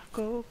fire.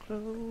 Go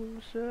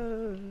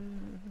closer.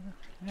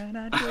 And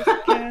I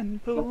just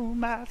can't pull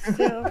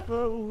myself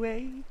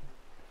away.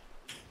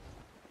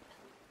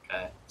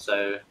 Okay,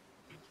 so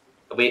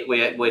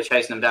we're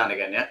chasing them down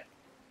again, yeah.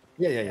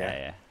 Yeah. Yeah,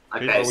 yeah.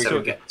 Okay, Who's- so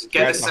we get go- the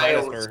guys behind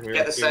us sails, are get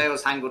here, the too.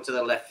 sails angled to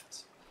the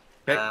left,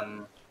 Okay.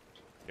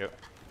 Yep.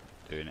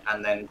 Doing it.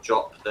 and then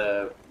drop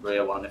the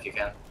rear one if you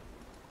can.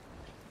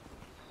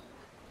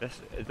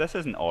 This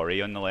isn't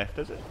Ori on the left,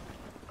 is it?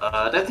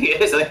 I don't think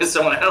it is. I think it's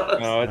someone else.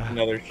 No, it's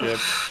another ship.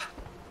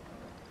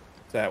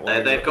 It's that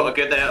one. They've got a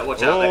good there.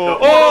 Watch out. They've Oh, got.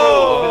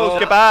 oh,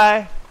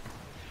 goodbye.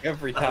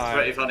 Every That's time.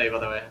 pretty funny, by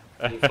the way.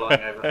 You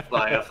flying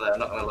off there. I'm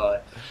not gonna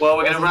lie. Well,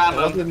 we're gonna ram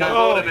them. wasn't Go that-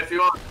 board them if you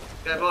want.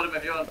 Go board them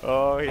if you want.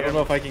 Oh, I yeah. don't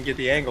know if I can get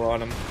the angle on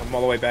them. I'm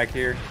all the way back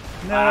here.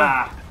 No.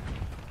 Ah.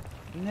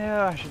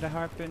 No, I should have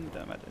harpooned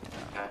them. I didn't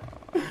know.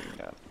 Okay.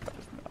 Yeah, that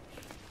was not-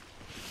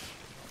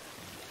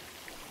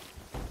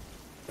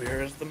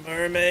 Where's the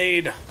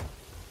mermaid?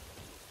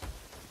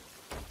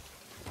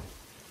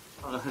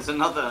 Oh, there's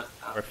another.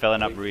 Oh, We're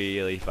filling up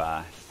really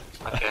fast.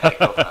 Okay,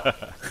 cool.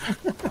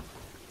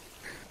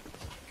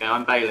 Okay,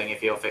 I'm bailing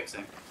if you're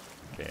fixing.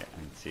 Okay,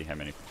 and see how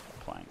many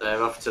planks.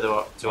 They're off to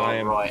I our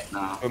am right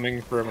now.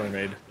 Swimming for a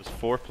mermaid. There's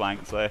 4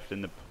 planks left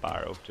in the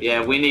barrel. Just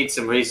Yeah, we need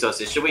some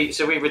resources. Should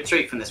we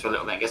retreat from this for a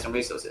little bit and get some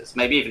resources?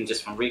 Maybe even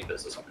just from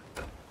Reapers or something.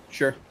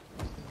 Sure.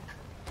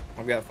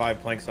 I've got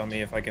 5 planks on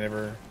me if I can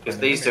ever. Because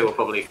find a these two mermaid. will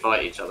probably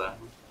fight each other.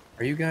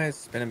 Are you guys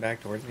spinning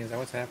back towards me? Is that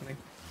what's happening?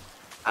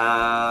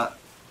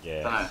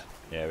 Yes. Dunno.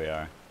 Yeah, we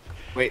are.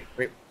 Wait.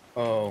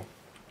 Oh,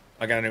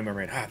 I got a new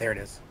mermaid. Ah, there it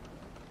is.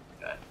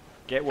 Okay.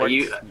 Get Are worked.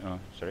 you- Oh,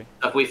 sorry.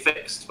 Have we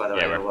fixed, by the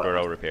way? Yeah, or what? we're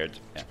all repaired.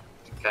 Yeah.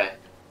 Okay.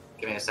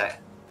 Give me a sec.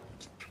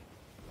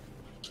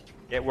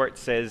 Get worked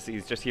says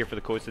he's just here for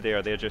the codes today,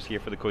 or they're just here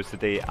for the codes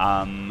today.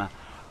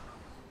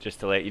 Just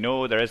to let you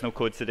know, there is no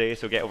codes today,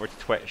 so get over to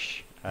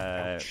Twitch.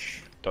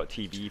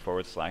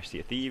 .tv/Sea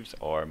of Thieves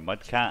or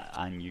MUDCAT,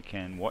 and you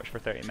can watch for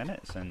 30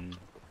 minutes and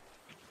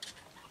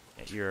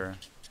get your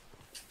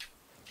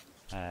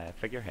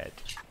figurehead,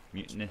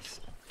 Mutinous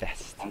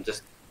Vest. I'm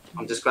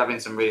just grabbing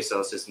some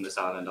resources from this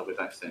island. I'll be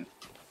back soon.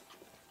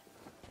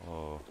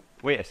 Oh,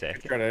 wait a I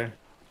second.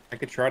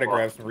 could try to What?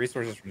 grab some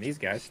resources from these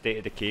guys. State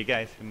of Decay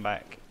guys, come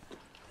back.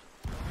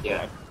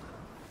 Yeah.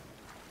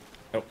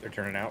 Nope, they're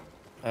turning out.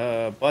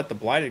 But the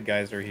blighted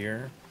guys are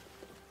here.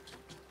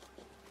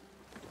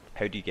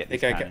 How do you get these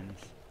Think I ca- cannons?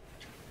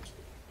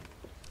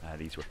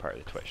 These were part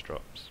of the Twitch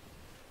drops.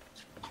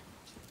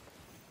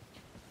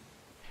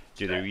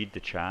 Do they read the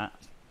chat?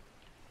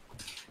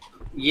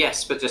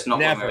 Yes, but just not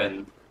Never. when we're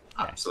in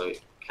absolute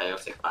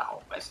chaotic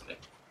battle, basically.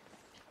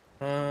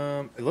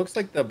 It looks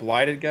like the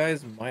blighted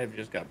guys might have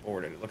just got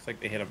boarded. It looks like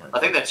they hit a mermaid. I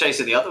think they're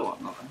chasing the other one,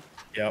 aren't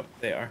they? Yep,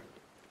 they are.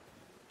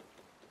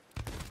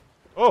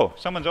 Oh,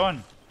 someone's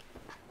on.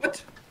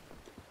 What?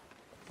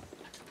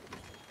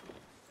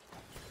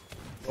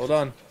 Hold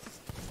on.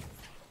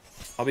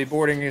 I'll be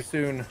boarding you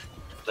soon.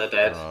 They're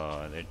dead.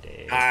 Oh, they're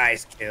dead.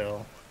 Nice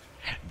kill.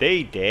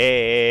 They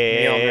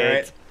Me on dead. there,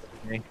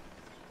 right?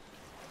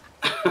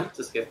 Me.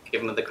 Just give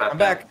them the crap. I'm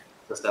back.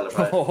 To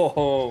celebrate.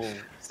 Oh,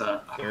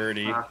 So,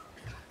 dirty.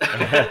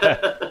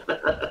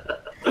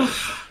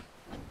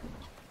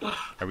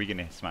 Are we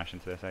gonna smash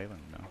into this island?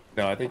 No.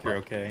 No, I think you're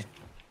okay.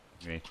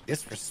 Okay.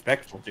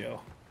 Disrespectful, Joe.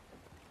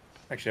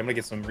 Actually, I'm gonna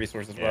get some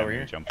resources Yeah, while I'm we're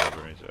gonna here. jump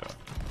over as well.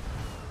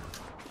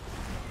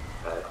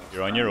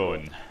 You're on your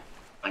own.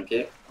 Thank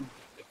you.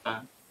 Big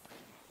fan.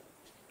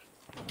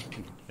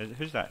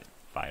 Who's that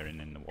firing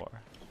in the water?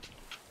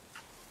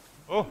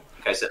 Oh!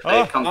 Okay, so Oh,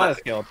 they've come Lot of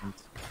back.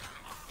 skeletons.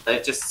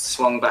 They've just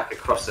swung back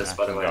across us,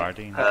 by the way.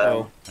 Guardian.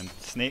 Uh-oh. And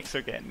snakes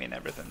are getting me and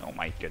everything. Oh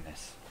my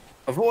goodness.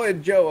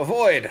 Avoid, Joe,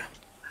 avoid!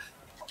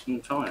 I'm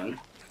trying.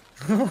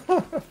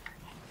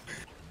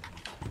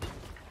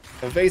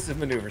 Evasive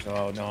maneuvers.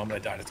 Oh no, I'm gonna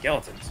die to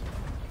skeletons.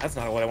 That's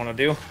not what I want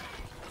to do.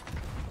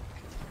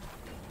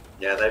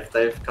 Yeah,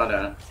 they've kind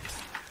of.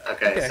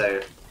 Okay,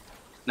 so.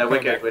 No, we're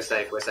Come good. back. We're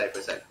safe. We're safe.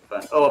 We're safe. We're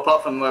fine. Oh,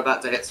 apart from we're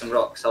about to hit some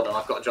rocks. Hold on,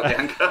 I've got to drop the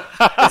anchor.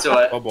 It's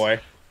alright. Oh boy.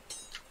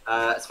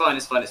 It's fine.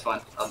 It's fine. It's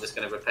fine. I'm just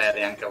going to repair the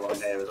anchor while I'm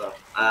here as well.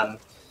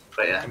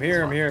 But yeah. I'm here.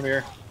 it's I'm fine. here. I'm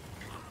here.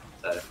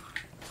 So,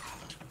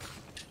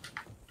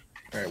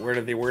 All right. Where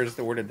did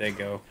they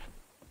go?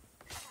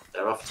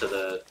 they're off to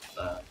the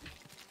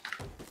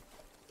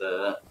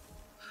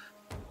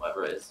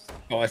whatever it is.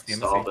 Oh, I see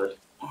him. I see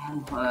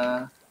him.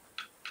 Starboard.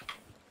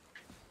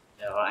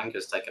 Yeah, our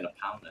anchor's taking a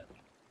pounding.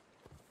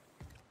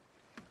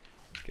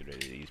 Let's get rid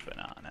of these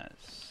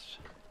bananas.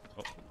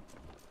 Oh.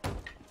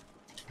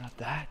 Not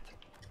that.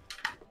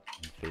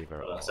 In favor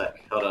Hold on a of.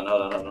 sec. Hold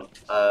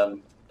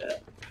on.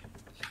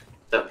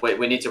 Yeah. Wait,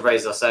 we need to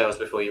raise our sails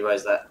before you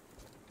raise that.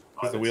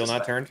 I Is the would wheel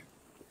not suspect. turned?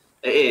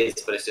 It is,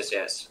 but it's just,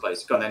 yeah, it's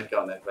close. Go on then,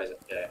 raise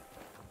it. Yeah.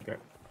 Okay.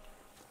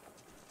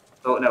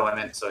 Oh, no, I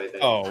meant, sorry.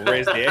 Oh,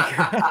 raise the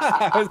anchor.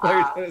 I was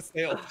like, trying to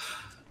sail.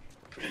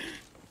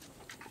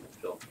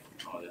 Cool.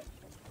 Oh, yeah.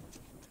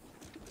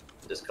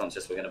 Just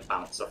conscious we're going to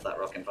bounce off that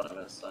rock in front of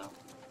us, so.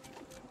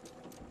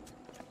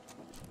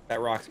 That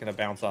rock's gonna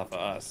bounce off of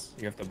us.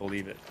 You have to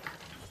believe it.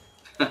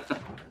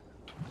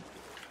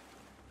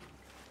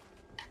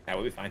 Yeah,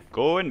 we'll be fine.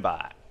 Going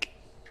back.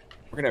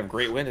 We're gonna have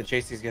great wind to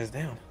chase these guys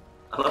down.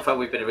 I love how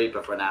we've been a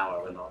Reaper for an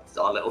hour and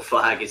our little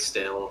flag is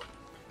still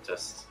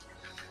just.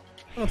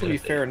 Well, to be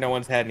fair, no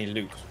one's had any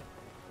loot.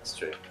 It's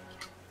true.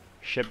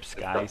 Shib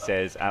Sky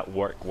says at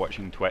work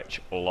watching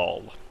Twitch.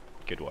 Lol.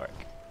 Good work.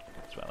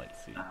 That's what I like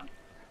to see. I'm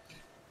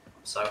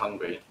so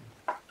hungry.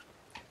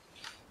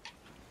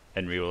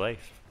 In real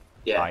life.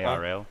 Yeah.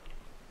 IRL.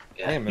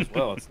 Yeah. I am as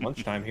well. It's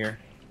lunchtime here.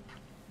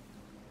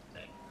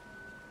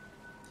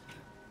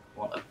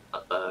 Want a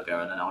burger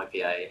and an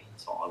IPA.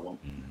 That's what I want.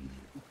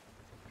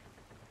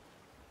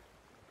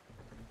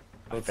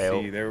 Let's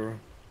felt- see. There.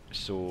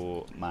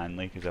 So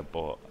manly because I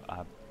bought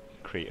a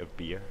crate of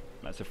beer.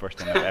 That's the first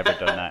time I've ever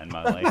done that in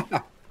my life.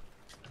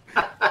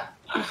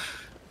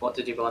 What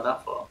did you buy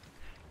that for?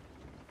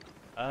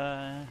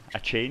 A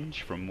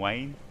change from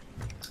wine.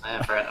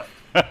 Yeah, fair enough.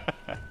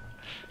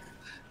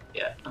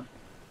 Yeah.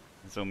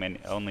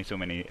 Only so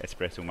many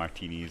espresso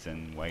martinis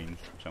and wines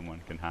someone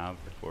can have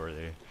before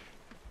they.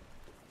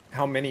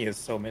 How many is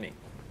so many?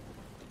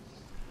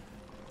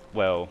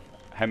 Well,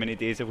 how many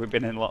days have we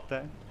been in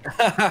lockdown?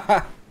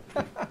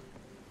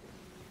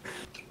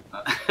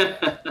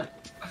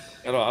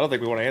 I don't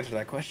think we want to answer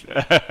that question.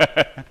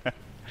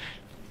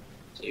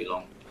 Too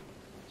long.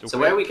 So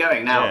where are we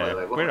going now, yeah, by the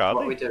way? where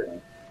What are we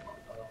doing?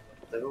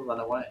 They've all run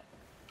away.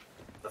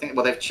 I think,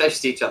 well, they've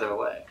chased each other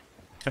away.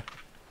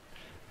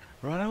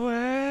 Run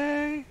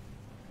away!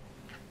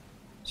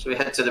 Should we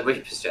head to the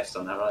Reaper's chest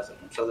on the horizon?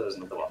 I'm sure there was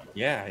another one.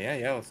 Yeah,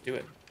 let's do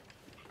it.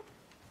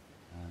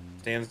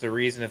 Stands to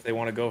reason if they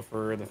want to go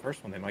for the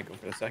first one, they might go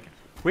for the second.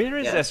 Where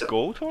is Yeah, this so-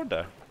 gold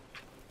hoarder?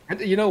 And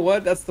you know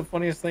what? That's the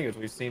funniest thing is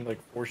we've seen like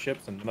 4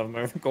 ships and none of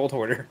them are the gold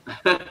hoarder.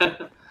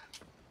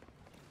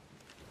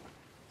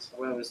 So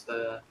where was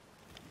the...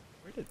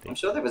 Where did I'm they?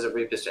 sure there was a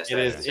Reaper's chest. It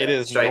there, is. yeah. It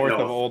is Straight north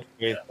of Old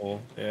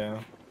Faithful. Yeah.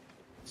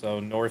 So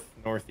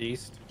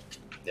northeast.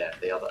 Yeah,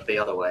 the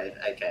other way,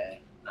 aka.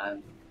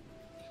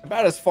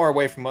 About as far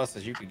away from us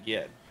as you could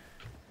get.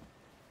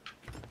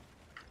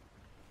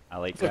 I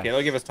like It's okay.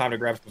 They'll give us time to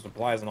grab some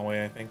supplies on the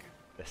way. I think.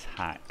 this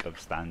hack of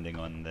standing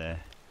on the.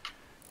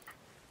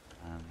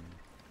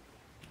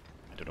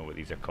 I don't know what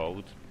these are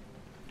called.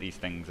 These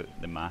things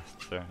at the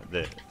masts are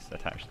that's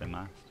attached to the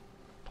mast.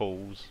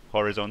 Poles,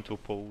 horizontal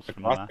poles The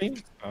from the mast.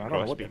 crossbeams? I don't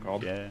know what they're Crossbeams,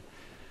 called. Yeah.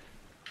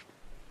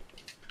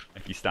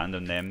 If you stand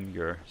on them,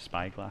 your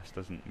spyglass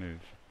doesn't move,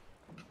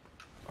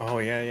 Oh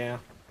yeah.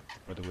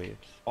 or the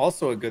waves.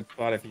 Also a good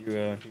spot if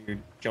you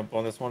jump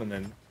on this one and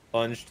then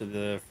plunge to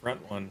the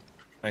front one.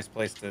 Nice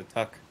place to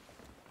tuck.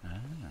 Ah.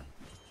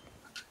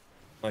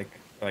 Like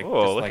Oh,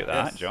 just look like at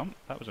that this. jump!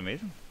 That was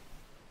amazing.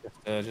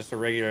 Just a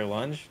regular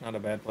lunge. Not a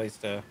bad place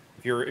to.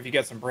 If you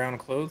got some brown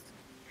clothes,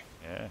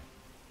 Yeah. you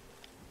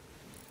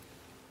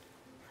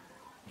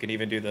can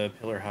even do the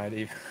pillar hide.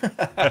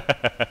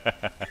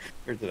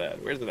 Where's it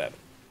at? Where's it at?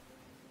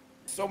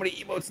 So many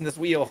emotes in this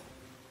wheel. Do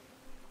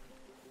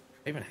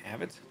I even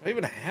have it? Do I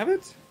even have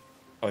it?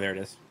 Oh, there it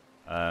is.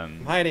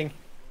 I'm hiding.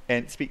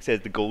 Ent Speak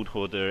says the gold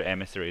hoarder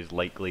emissary is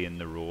likely in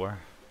the roar.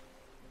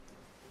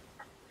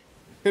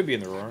 Could be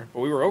in the roar, but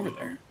we were over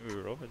there. We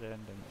were over there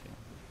and didn't see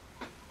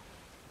him.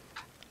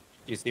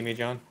 Do you see me,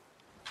 John?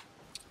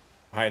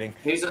 Hiding.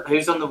 Who's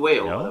on the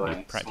wheel, by the No, way?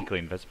 he's practically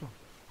invisible.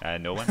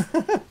 No one.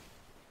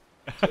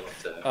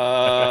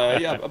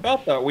 Yeah,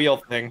 about that wheel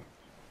thing.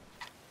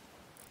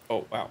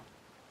 Oh, wow.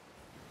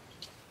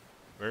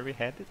 Where are we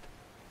headed?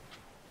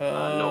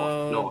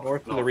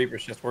 North of the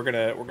Reaper's Chest. We're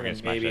gonna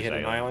smash maybe this hit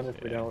an island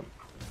if we yeah. don't.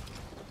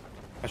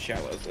 How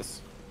shallow is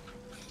this?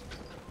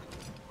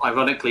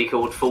 Ironically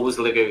called Fool's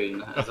Lagoon.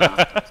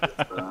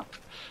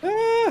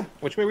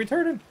 Which way are we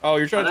turning? Oh,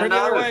 you're trying to I turn the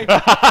don't other way. know.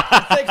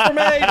 Mistakes were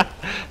made.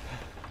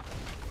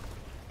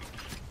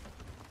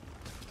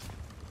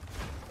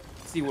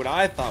 See, what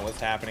I thought was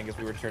happening is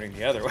we were turning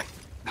the other way.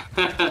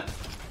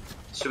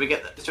 Should we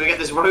get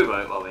this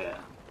rowboat while we're here?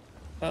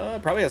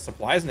 Probably has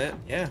supplies in it.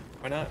 Yeah,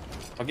 why not?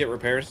 I'll get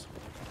repairs.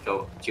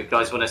 Cool. Do you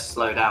guys want to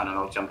slow down and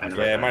I'll jump in?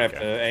 Yeah, I might have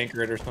to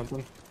anchor it or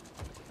something.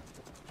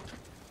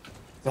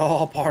 It's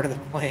all part of the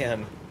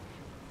plan.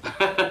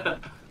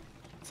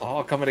 It's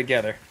all coming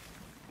together.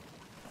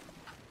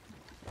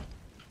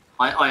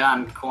 I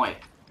am quite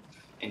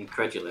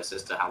incredulous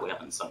as to how we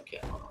haven't sunk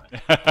yet, by the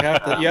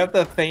way. You have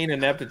to feign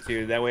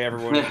ineptitude. That way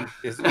everyone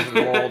is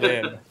rolled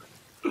in.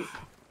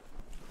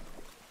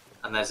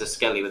 And there's a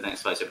skelly with an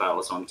explosive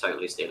barrel, so I'm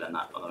totally stealing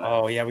that, by the way.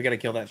 Oh, yeah, we gotta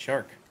kill that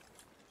shark.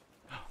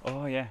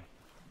 Oh yeah.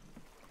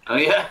 Oh,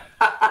 yeah?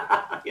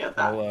 Yeah, that.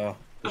 I'll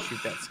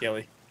shoot that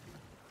skelly.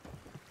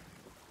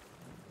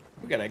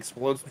 We gotta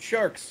explode some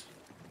sharks.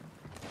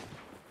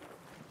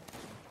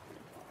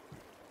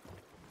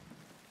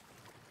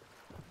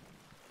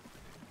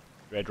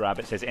 Red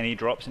Rabbit says, any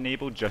drops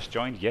enabled? Just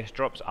joined. Yes,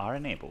 drops are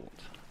enabled.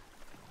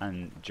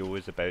 And Joe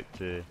is about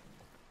to...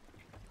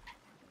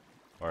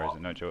 Or is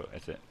it not Joe?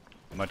 Is it...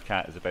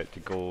 MUDCAT is about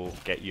to go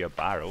get you a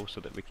barrel so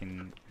that we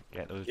can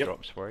get those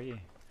drops for you.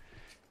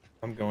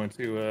 I'm going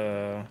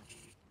to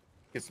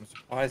get some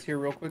supplies here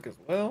real quick as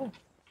well.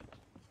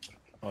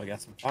 Oh, I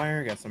got some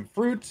fire, got some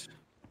fruit.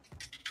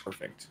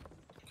 Perfect.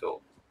 Cool.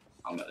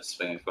 I'm going to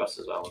swing across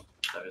as well.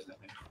 There is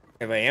nothing.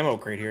 I have an ammo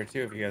crate here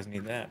too if you guys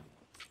need that.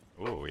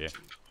 Oh yeah.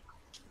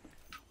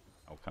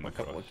 I'll come A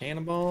couple across. of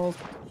cannonballs.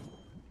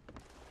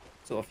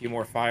 Still a few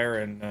more fire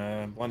and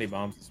blundy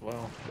bombs as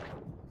well.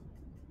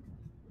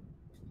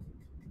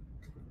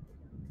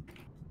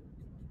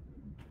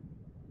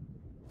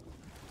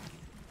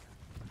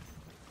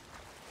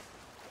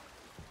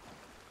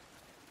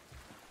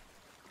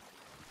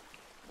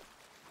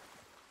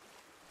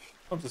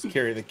 I'll just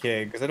carry the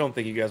keg because I don't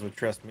think you guys would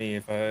trust me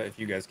if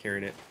you guys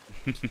carried it.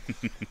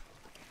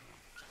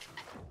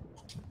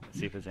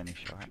 See if there's any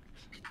sharks.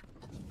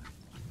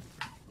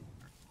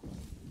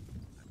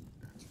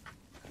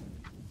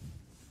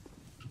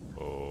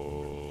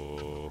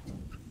 Oh.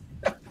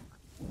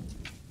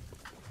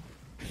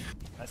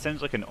 That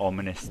sounds like an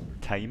ominous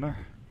timer.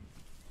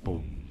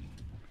 Boom.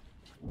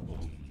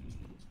 Boom.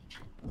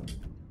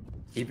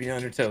 Keep you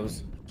on your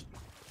toes.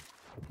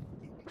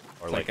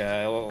 Or Like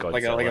a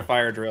Godzilla.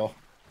 fire drill.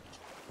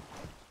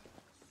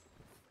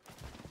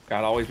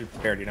 Gotta always be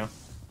prepared, you know.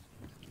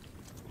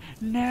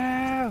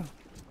 No.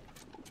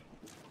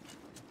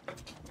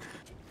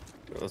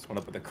 Throw this one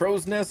up at the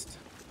crow's nest.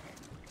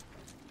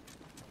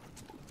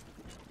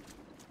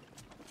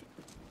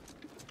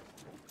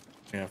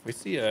 Yeah, if we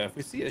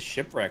see a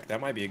shipwreck,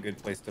 that might be a good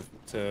place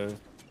to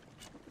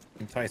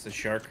entice a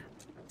shark.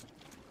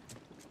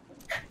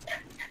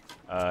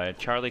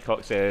 Charlie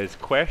Cox says,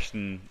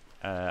 question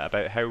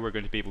about how we're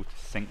going to be able to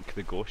sink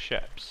the ghost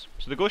ships.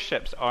 So the ghost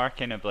ships are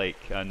kind of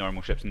like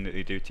normal ships in that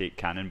they do take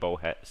cannonball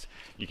hits.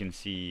 You can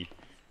see,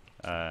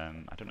 I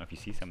don't know if you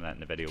see some of that in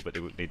the video, but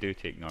they do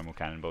take normal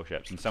cannonball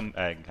ships and some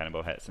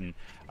cannonball hits. And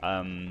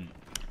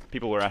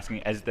people were asking,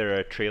 is there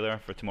a trailer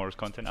for tomorrow's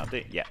content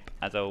update? Yep,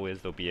 as always,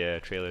 there'll be a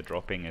trailer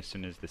dropping as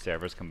soon as the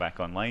servers come back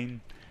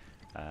online,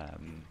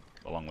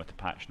 along with the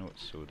patch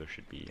notes. So there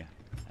should be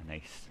a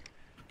nice,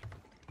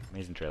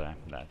 amazing trailer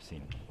that I've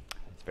seen.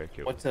 It's very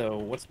cool.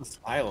 What's the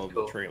style of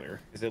the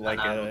trailer? Is it like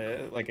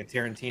a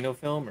Tarantino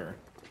film or?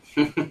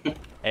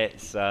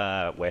 It's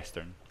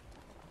Western.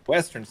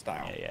 Western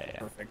style. Yeah.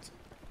 Perfect.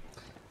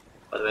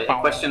 By the way, a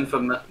question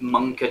from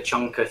Monka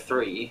Chunka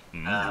 3.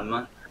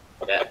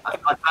 Yeah,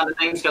 I found a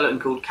name skeleton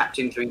called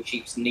Captain Three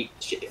Sheets Neat.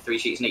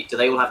 Do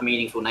they all have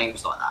meaningful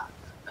names like that?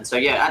 And so,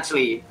 yeah,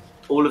 actually,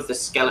 all of the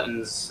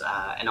skeletons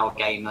in our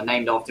game are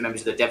named after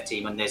members of the dev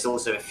team, and there's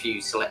also a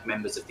few select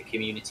members of the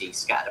community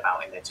scattered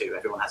about in there too.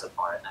 Everyone has a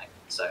pirate name.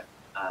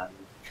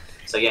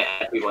 So, yeah,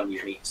 everyone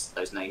you meet,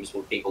 those names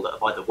will be people that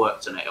have either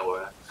worked on it or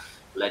are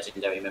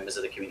legendary members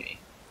of the community.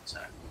 So,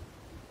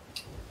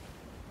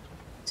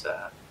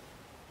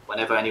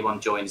 whenever anyone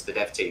joins the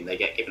dev team, they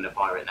get given a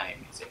pirate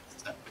name. So,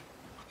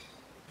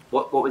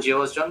 what was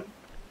yours, John?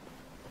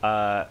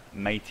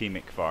 Mighty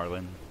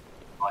McFarlane.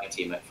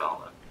 Mighty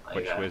McFarlane.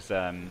 Which was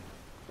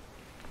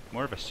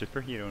more of a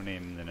superhero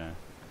name than a...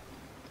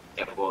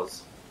 It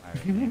was.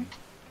 pirate name.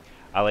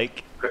 I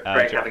like...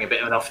 Greg having a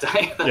bit of an off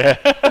day. Yeah.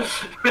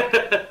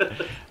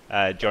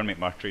 John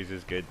McMurtry's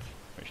is good,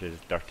 which is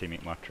Dirty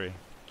McMurtry.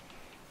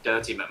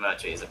 Dirty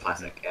McMurtry is a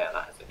classic. Yeah,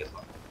 that is a good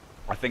one.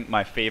 I think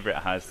my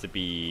favourite has to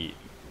be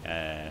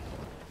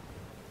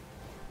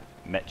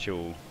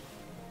Mitchell.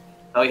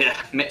 Oh yeah,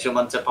 Mitchell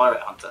Munter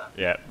Pirate Hunter.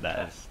 Yeah,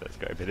 that's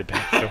got to be the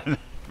best one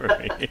for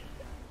me.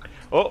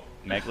 Oh,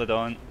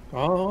 Megalodon.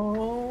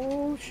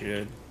 Oh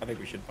shit! I think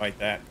we should fight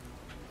that.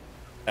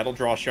 That'll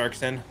draw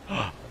sharks in.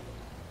 What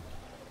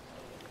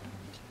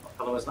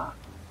color was that?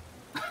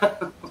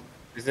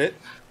 Is it?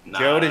 No,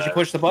 Joe, did you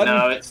push the button?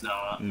 No, it's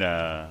not.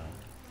 Nah.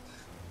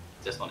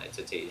 Just wanted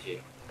to tease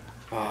you.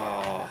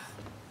 Oh.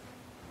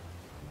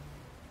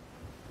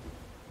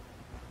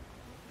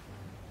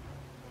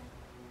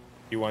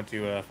 You want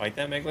to fight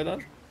that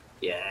Megalodon?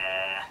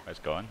 Yeah. It's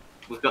gone.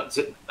 We've got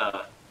to. Turn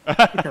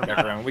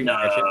back around. We can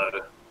catch it.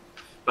 No.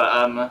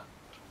 But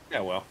Yeah,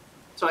 well.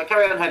 so I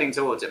carry on heading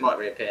towards it. Might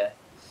reappear.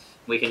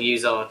 We can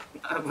use our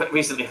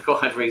recently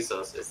acquired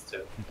resources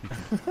to.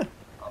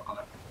 on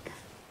it.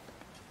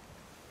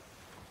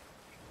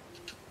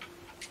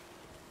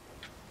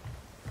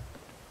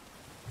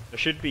 There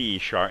should be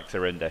sharks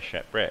around this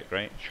shipwreck,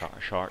 right?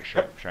 Shipwreck. Sharks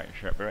are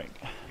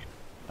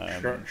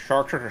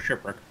a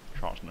shipwreck.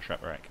 Sharks in the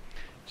shipwreck.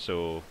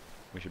 So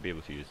we should be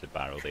able to use the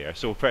barrel there.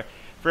 So for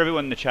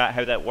everyone in the chat,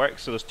 how that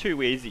works, so there's two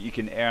ways that you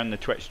can earn the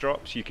Twitch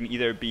drops. You can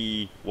either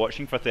be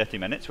watching for 30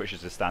 minutes, which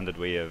is the standard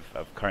way of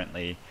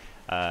currently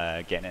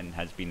getting in,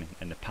 has been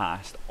in the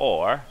past,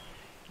 or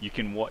you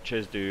can watch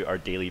us do our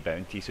daily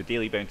bounty. So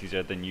daily bounties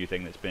are the new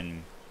thing that's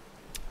been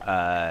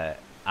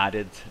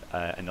added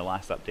in the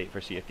last update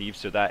for Sea of Thieves.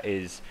 So that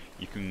is,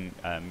 you can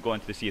go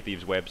onto the Sea of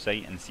Thieves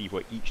website and see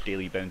what each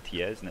daily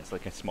bounty is, and it's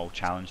like a small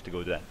challenge to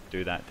go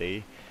do that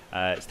day.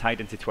 It's tied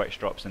into Twitch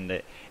drops, and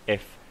that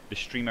if the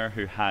streamer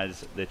who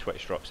has the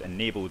Twitch drops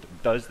enabled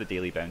does the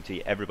daily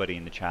bounty, everybody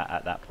in the chat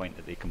at that point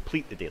that they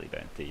complete the daily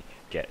bounty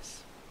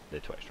gets the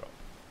Twitch drop.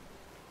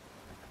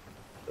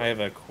 I have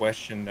a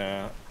question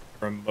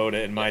from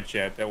Moda in my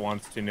chat that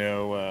wants to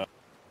know.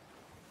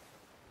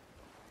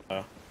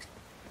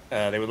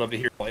 They would love to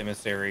hear about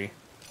emissary.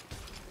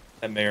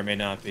 That may or may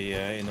not be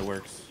in the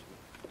works.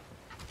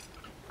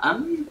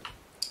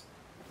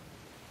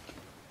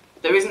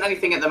 There isn't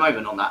anything at the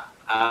moment on that.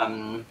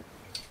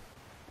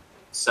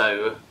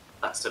 So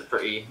that's a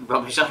pretty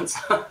rubbish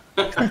answer.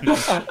 But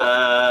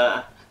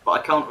I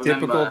can't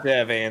remember. Typical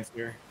dev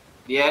answer.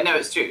 Yeah, no,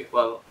 it's true.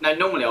 Well, no,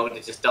 normally I would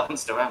have just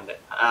danced around it,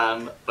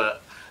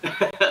 but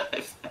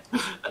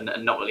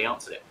and not really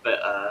answered it.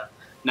 But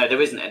no,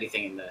 there isn't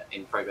anything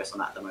in progress on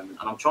that at the moment.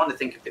 And I'm trying to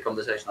think of the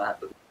conversation I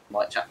had with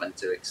Mike Chapman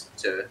to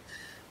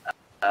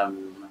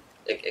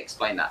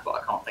explain that, but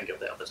I can't think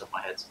of it off the top of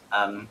my head.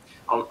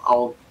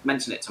 I'll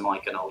mention it to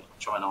Mike, and I'll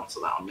try and answer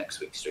that on next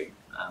week's stream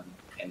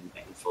in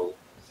full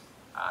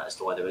as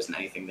to why there isn't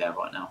anything there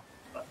right now.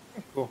 But,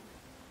 cool.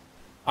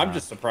 I'm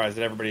just surprised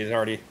that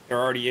they're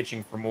already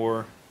itching for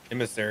more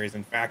emissaries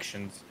and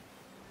factions.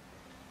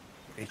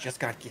 We just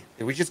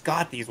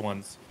got these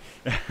ones.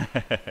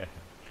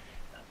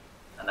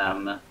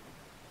 And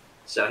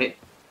so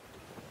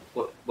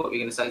what were you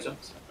going to say, John?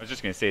 I was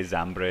just going to say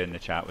Zambra in the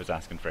chat was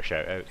asking for a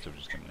shout out, so we're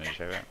just giving a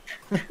shout out.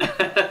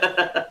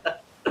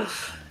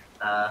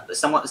 But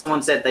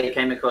someone said they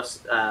came across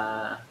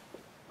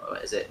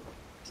what is it?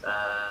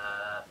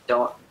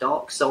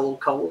 Dark Soul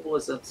Cole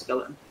was a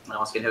skeleton. I'm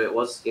asking who it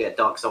was. Yeah,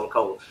 Dark Soul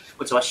Cole,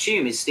 which I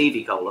assume is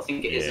Stevie Cole. I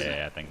think it is.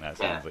 Yeah, I think that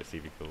sounds like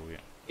Stevie Cole.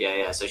 Yeah.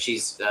 Yeah. So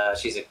she's a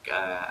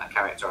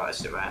character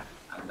artist at Rare,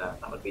 and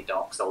that would be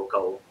Dark Soul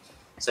Cole.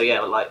 So yeah,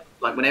 like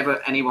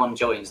whenever anyone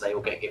joins, they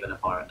all get given a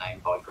pirate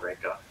name by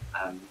Gregor,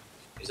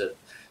 who's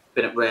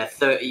been at Rare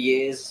 30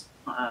 years,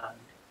 and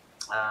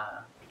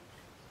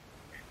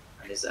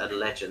is a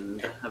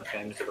legend of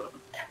games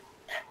development.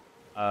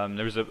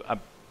 There was a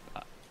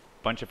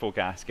bunch of folk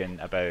asking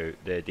about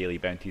the daily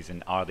bounties,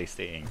 and are they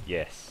staying?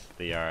 Yes,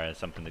 they are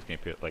something that's going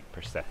to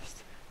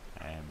persist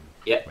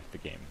with the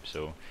game.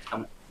 So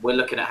we're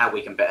looking at how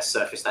we can better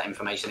surface that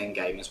information in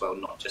game as well,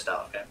 not just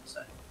out of game.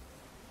 So.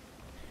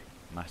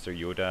 Master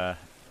Yoda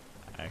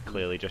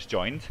clearly just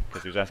joined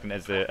because he was asking,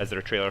 is there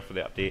a trailer for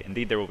the update?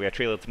 Indeed, there will be a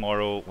trailer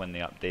tomorrow when the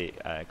update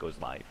goes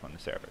live on the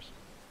servers.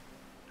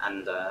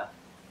 And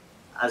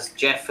as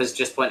Jeff has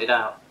just pointed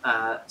out,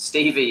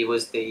 Stevie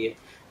was the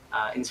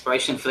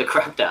inspiration for the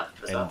crab dab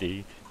as well.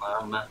 Indeed.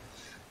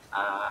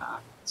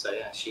 So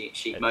yeah,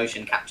 she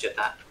motion captured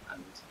that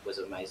and was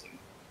amazing.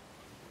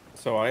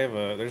 So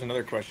there's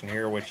another question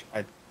here which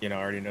I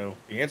already know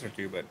the answer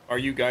to, but are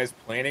you guys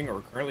planning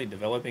or currently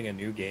developing a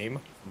new game?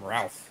 From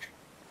Ralph.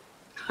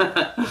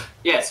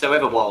 Yeah, so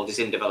Everwild is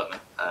in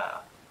development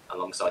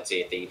alongside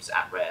Sea of Thieves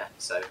at Rare.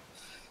 So,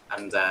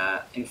 and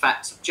in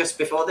fact, just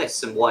before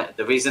this, and why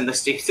the reason the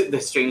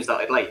stream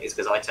started late is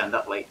because I turned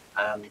up late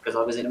because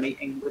I was in a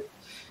meeting with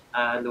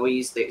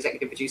Louise, the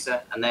executive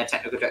producer, and their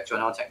technical director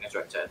and our technical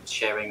director,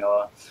 sharing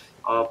our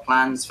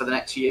plans for the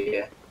next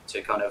year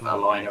to kind of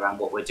align around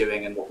what we're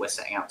doing and what we're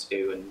setting out to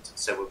do, and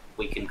so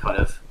we can kind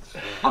of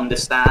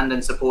understand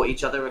and support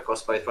each other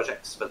across both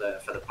projects for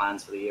the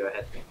plans for the year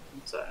ahead.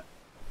 So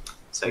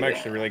I'm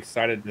actually really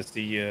excited to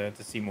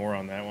see more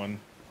on that one.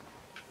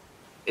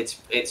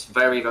 It's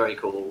very, very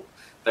cool,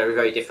 very,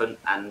 very different,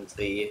 and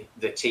the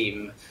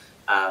team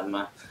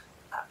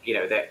You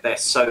know, they're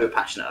so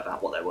passionate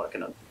about what they're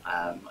working on.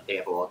 The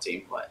Everwild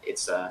team, but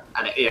it's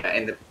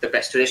in the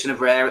best tradition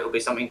of Rare, it'll be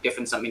something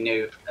different, something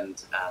new,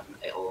 and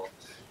it'll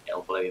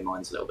blow your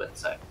minds a little bit.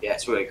 So yeah,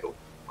 it's really cool.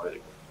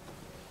 Really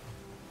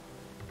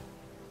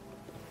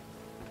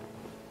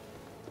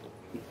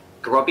cool.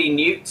 Grubby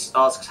Newt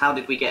asks, how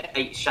did we get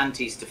 8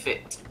 shanties to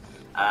fit?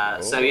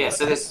 So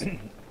this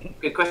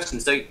good question.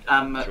 So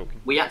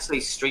we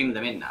actually stream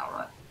them in now,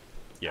 right?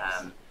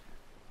 Yes.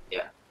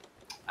 Yeah.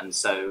 And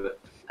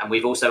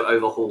we've also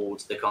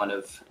overhauled the kind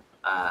of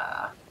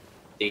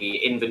the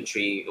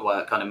inventory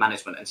kind of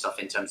management and stuff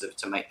in terms of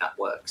to make that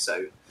work.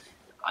 So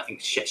I think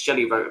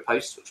Shelley wrote a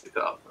post which we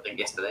put up I think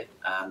yesterday.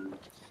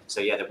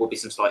 So yeah, there will be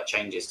some slight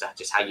changes to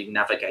just how you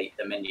navigate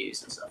the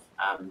menus and stuff.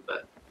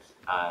 But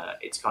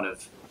it's kind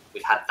of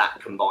we've had that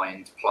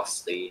combined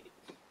plus the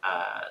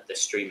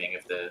streaming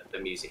of the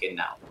music in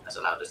now has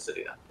allowed us to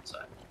do that. So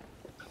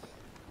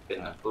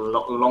been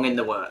long in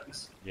the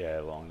works. Yeah,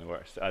 long in the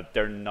works.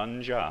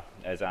 Nunja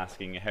is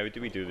asking, how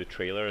do we do the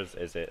trailers?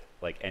 Is it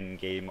like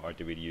in-game, or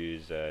do we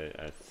use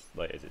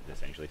like is it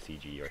essentially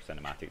CG or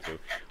cinematic? So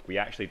we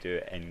actually do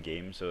it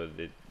in-game. So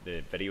the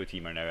video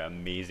team are now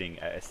amazing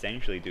at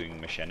essentially doing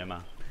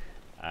machinima.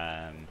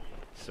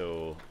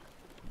 So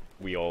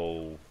we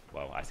all,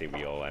 well, I say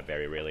we all, I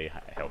very rarely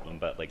help them,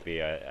 but like they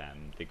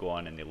go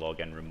on and they log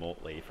in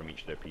remotely from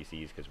each of their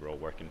PCs because we're all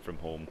working from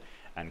home,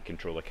 and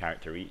control a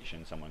character each,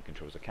 and someone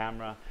controls a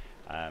camera.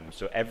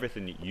 So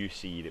everything that you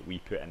see that we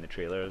put in the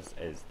trailers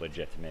is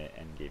legitimate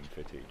in-game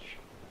footage.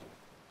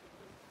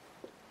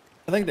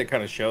 I think that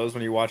kind of shows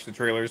when you watch the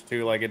trailers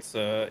too. Like it's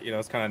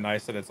it's kind of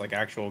nice that it's like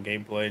actual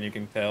gameplay and you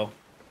can tell.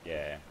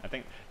 Yeah, I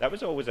think that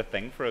was always a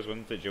thing for us,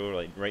 wasn't it, Joe?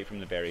 Like right from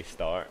the very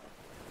start.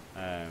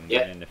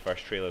 Yeah. In the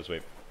first trailers,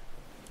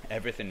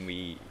 everything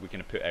we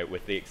kind of put out,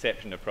 with the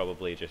exception of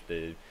probably just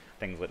the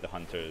things like the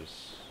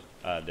hunters,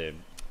 the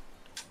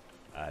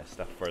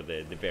stuff for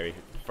the very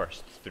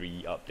first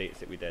 3 updates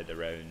that we did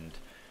around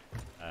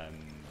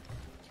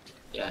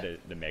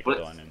the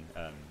Megalodon and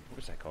what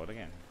was that called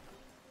again?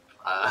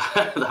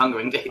 The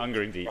Hungering Deep.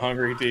 Hungering Deep.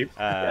 Hungering Deep.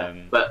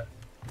 But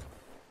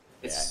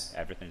it's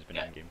everything's been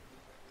in game.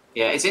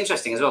 Yeah, it's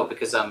interesting as well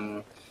because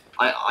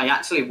I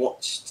actually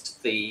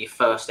watched the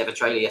first ever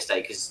trailer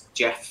yesterday because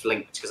Jeff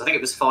linked, because I think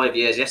it was 5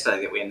 years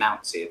yesterday that we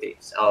announced Sea of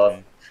Thieves,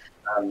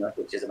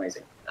 which is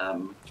amazing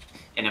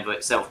in and of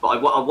itself. But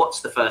I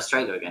watched the first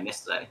trailer again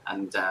yesterday,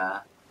 and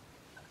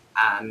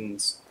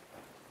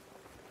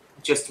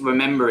just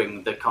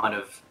remembering the kind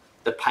of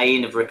the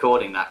pain of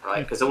recording that,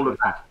 right? Because all of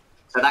that,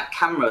 so that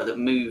camera that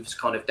moves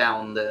kind of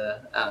down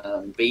the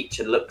beach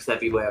and looks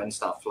everywhere and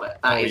stuff,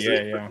 like that is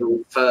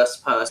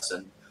first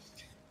person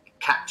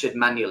captured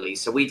manually.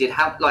 So we did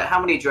how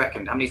many do you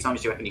reckon? How many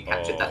times do you reckon you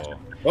captured that?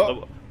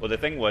 Well, the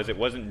thing was, it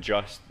wasn't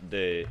just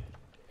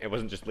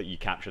like you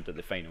captured at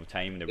the final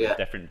time. There were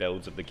different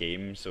builds of the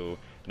game. So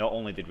not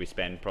only did we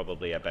spend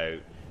probably about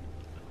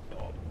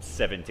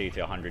 70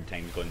 to 100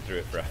 times going through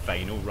it for a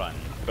final run,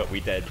 but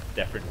we did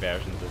different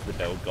versions as the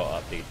build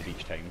got updated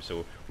each time.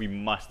 So we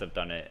must have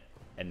done it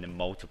in the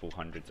multiple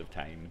hundreds of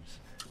times.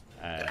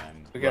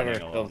 We got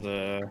ourselves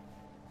a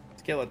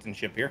skeleton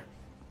ship here.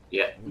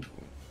 Yeah.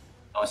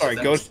 Oh, sorry,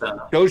 ghost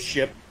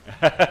ship.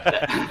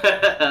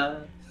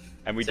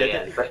 And we did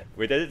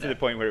it to the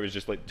point where it was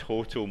just like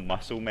total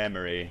muscle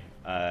memory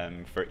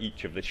for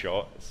each of the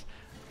shots,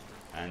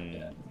 and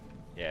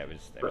it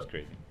was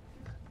crazy.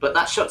 But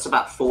that shot's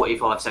about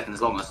 45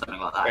 seconds long or something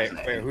like that, isn't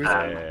it? Wait, who's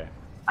that?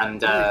 And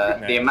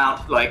the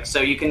amount, like, so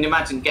you can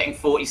imagine getting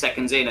 40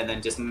 seconds in and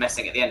then just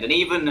messing at the end. And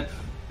even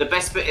the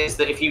best bit is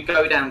that if you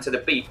go down to the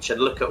beach and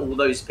look at all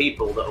those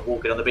people that are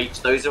walking on the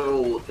beach, those are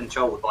all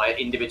controlled by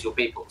individual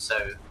people. So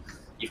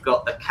you've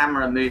got the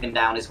camera moving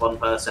down as one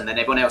person, then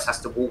everyone else has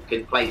to walk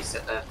in place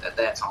at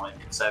their time.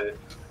 So,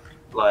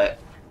 like,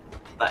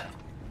 that,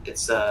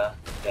 it's, that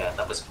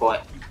was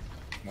quite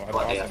the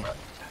effort.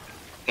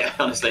 Yeah,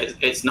 honestly,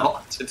 it's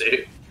not to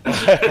do.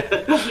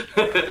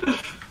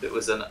 It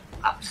was an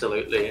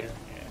absolutely... It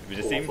was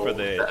the same for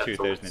the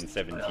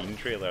 2017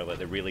 trailer, like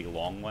the really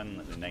long one,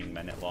 like the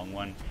 9-minute long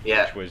one,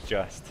 which was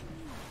just,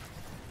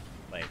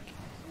 like,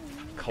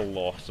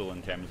 colossal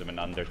in terms of an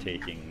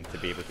undertaking to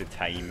be able to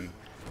time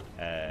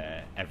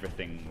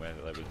everything with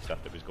the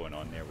stuff that was going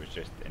on there was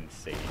just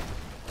insane.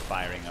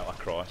 Firing it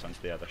across onto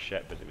the other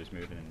ship as it was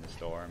moving in the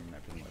storm,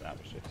 everything like that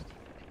was just...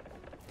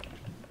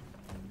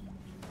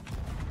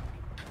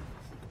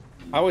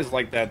 I always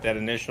liked that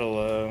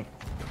initial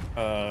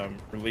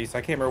release.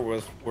 I can't remember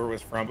where it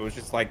was from, but it was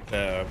just like is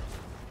that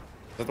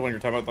the one you're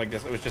talking about? Like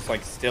this, it was just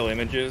like still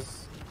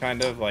images,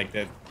 kind of like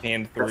that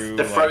panned through.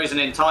 The Frozen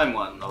in Time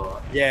one,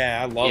 or yeah,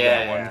 I love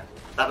that one.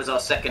 That was our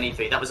second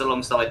EP. That was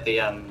alongside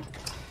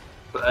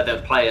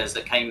the players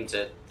that came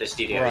to the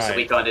studio, so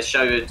we kind of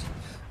showed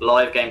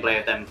live gameplay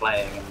of them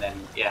playing, and then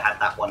had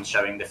that one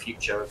showing the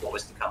future of what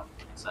was to come.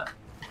 So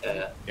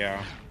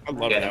yeah, I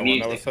love that one.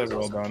 That was so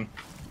well done.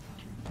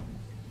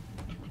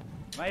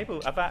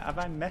 Have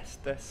I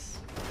missed this?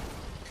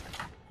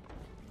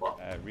 What?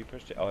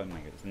 Reaper's... Oh my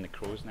god, it's in the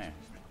crow's nest.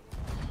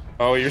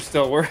 Oh, you're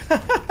still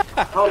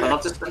Hold on,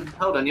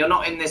 hold on. You're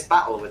not in this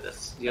battle with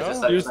us. You're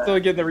just over you're there. still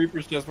getting the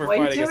Reaper's chest. We're What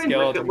are you fighting a doing?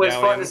 skeleton We're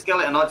fighting a galleon.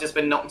 skeleton. I've just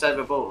been knocked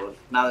overboard.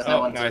 Now there's no Oh,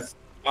 one nice. to.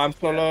 I'm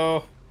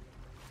solo.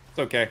 It's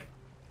okay.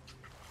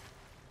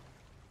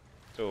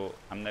 So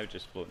I'm now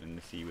just floating in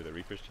the sea with a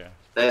Reaper's chest.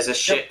 There's a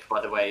ship,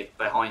 by the way,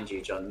 behind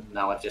you, John.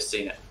 Now I've just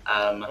seen it.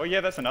 Oh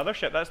yeah, that's another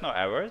ship. That's not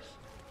ours.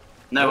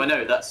 No, I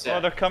know. That's. Oh,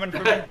 they're coming for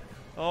me.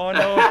 Oh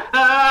no.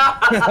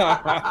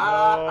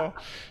 No.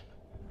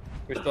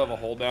 We still have a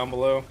hole down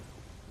below.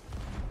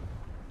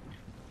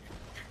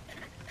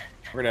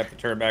 We're gonna have to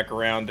turn back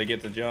around to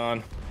get to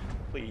John.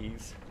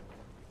 Please.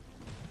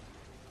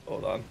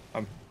 Hold on.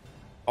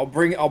 I'll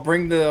bring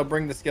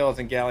the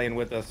skeleton galleon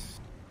with us.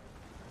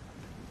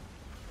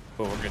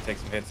 Oh, we're gonna take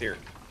some hits here.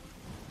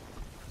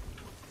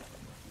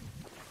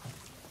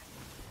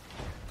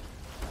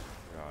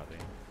 Where are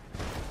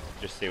they?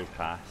 Just sailed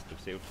past. They've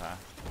sailed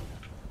past.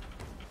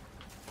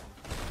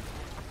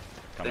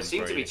 They Coming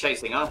seem for to be you.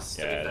 chasing us.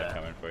 to be Yeah, they're fair.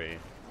 coming for you.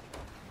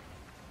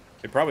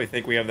 They probably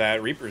think we have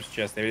that Reaper's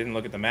chest. They didn't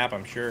look at the map,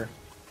 I'm sure.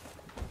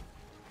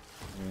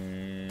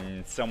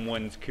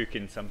 Someone's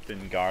cooking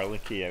something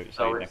garlicky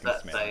outside. Oh, I it's can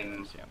that smell same.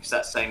 it. Yeah. It's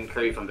that same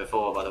crew from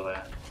before, by the way.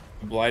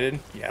 Blighted?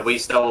 Yeah. We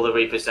stole the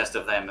Reaper's chest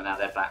of them, and now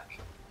they're back.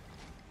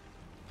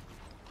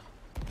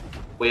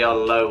 We are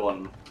low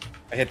on.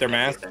 I hit their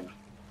mast. everything.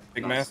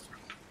 Big Nice. mast.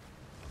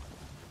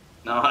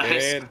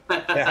 Nice.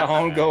 And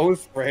down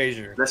goes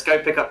Fraser. Let's go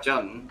pick up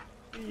John,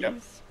 Yep.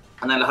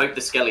 and then I hope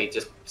the Skelly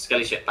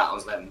ship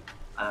battles them.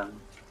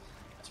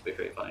 That's be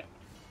pretty funny.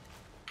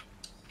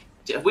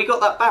 Have we got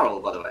that barrel,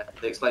 by the way?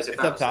 The explosive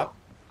It's barrel. up top.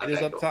 It is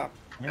Okay, up cool. top.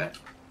 Okay.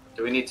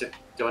 Do I need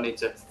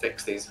to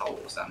fix these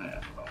holes down here?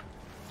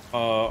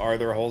 Are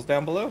there holes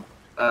down below?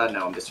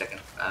 No, I'm just checking.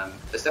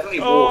 There's definitely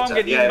Oh, water. I'm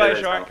getting Yeah, eaten by there a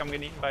is shark. now. I'm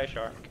getting eaten by a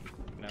shark.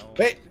 No.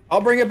 Wait,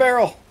 I'll bring a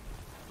barrel.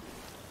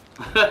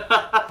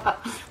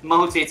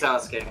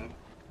 Multitasking.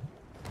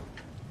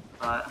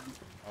 Right.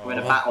 We're in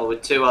a battle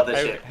with two other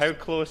ships. How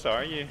close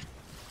are you?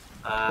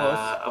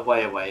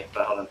 Away,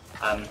 but hold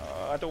on.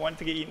 I don't want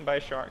to get eaten by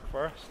a shark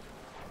first.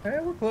 Hey,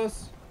 we're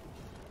close.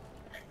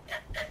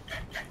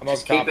 I'm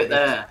Just on top keep it of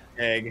this there.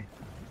 egg.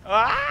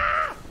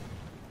 Ah!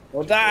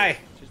 We'll die.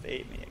 Just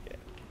ate me again.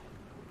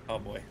 Oh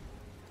boy.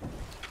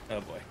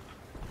 Oh boy.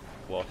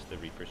 Lost the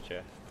Reaper's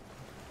chest.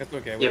 That's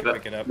okay. Yeah, We'll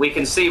pick it but up. we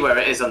can see where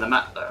it is on the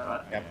map, though,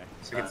 right? Yep,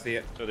 we can see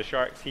it. So the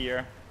shark's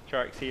here.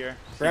 Shark's here.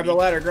 Grab the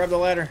ladder. Grab the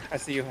ladder. I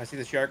see you. I see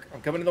the shark.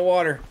 I'm coming in the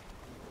water.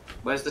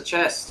 Where's the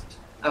chest?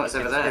 Oh, it's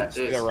over there. It's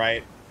to Jeez. the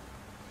right.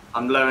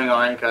 I'm lowering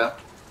our anchor.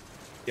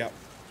 Yep.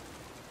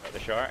 The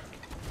shark.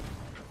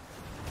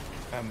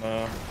 I'm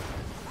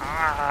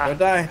Don't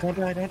die. Don't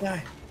die. Don't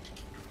die.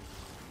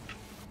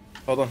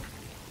 Hold on.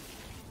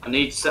 I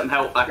need some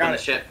help back Got on the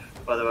it. ship,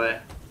 by the way.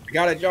 I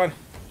got it, John.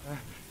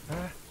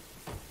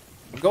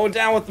 I'm going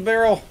down with the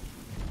barrel.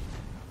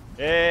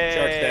 Hey!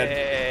 Shark's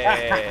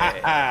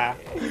dead.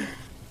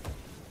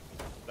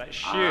 That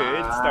should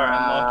start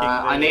unlocking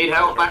the... I need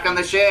help back on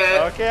the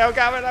ship. Okay, I've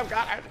got it, I've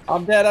got it!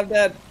 I'm dead. I'm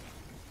dead.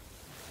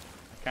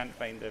 I can't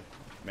find the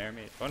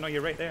mermaid. Oh no,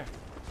 you're right there.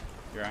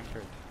 You're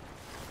anchored.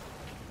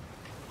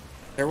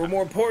 There were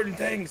more important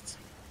things. It's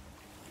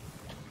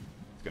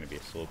going to be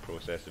a slow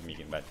process of me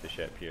getting back to the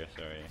ship here,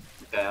 sorry.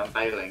 Okay, I'm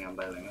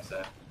bailing,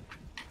 so.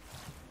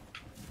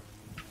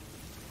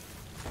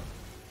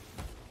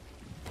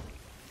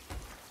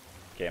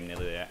 Okay, I'm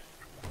nearly there.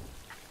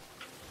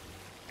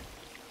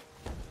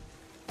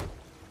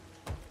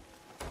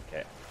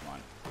 Okay, come on.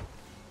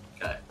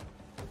 Okay.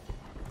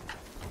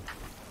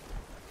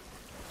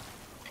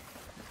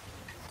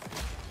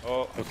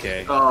 Oh,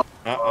 Okay. Oh,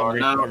 I'm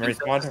no.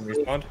 respawned. I'm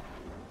respawned.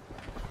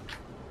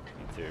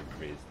 need to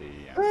raise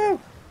the... Woo!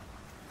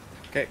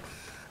 Okay.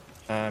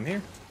 I'm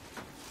here.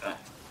 Okay.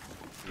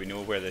 Do we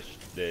know where the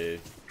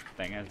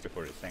thing is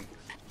before it sinks?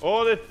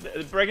 Oh, the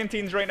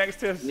brigantine's right next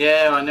to us!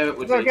 Yeah, I knew it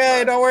would It's be.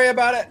 okay. Don't worry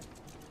about it.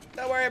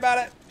 Don't worry about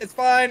it. It's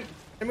fine.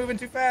 They're moving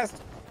too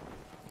fast.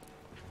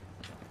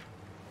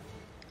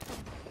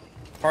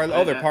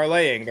 Oh, they're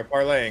parlaying. They're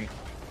parlaying.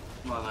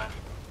 Well,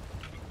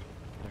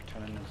 They're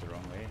turning us the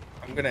wrong way.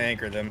 I'm gonna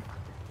anchor them.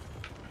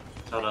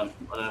 hold on.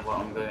 I don't know what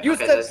I'm doing. You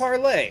Okay, said there's-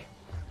 parlay.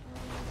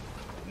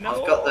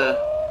 No! I've got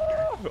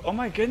the. Oh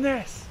my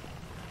goodness!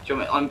 Do you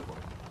want me?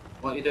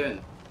 What are you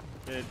doing?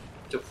 The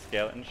Do-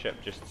 skeleton ship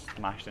just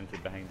smashed into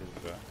behind us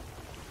as well.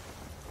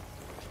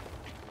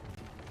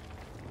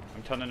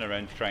 I'm turning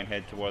around to try and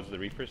head towards the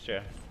Reaper's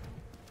chest.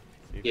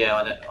 See if- Yeah,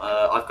 I know.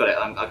 I've got it.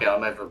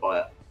 I'm over by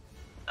it.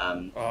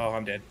 Oh,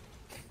 I'm dead.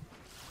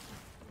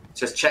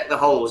 Just check the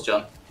holes,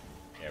 John.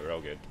 Yeah, we're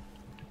all good.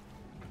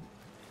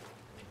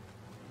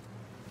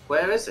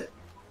 Where is it?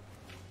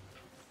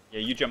 Yeah,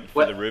 you jumped for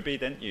What? the ruby,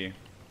 didn't you?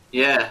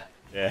 Yeah.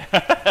 Yeah.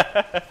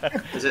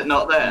 Is it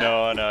not there?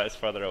 No, no, it's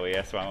further away.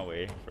 I swam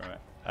away from it.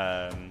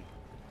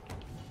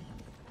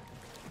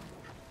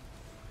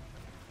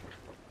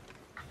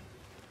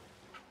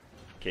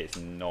 Okay, it's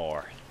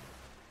north.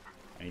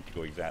 I need to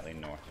go exactly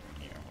north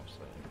from here, most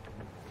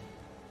likely.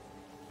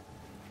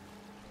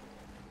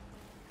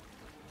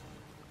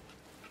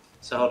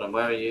 So hold on,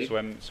 where are you?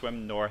 Swim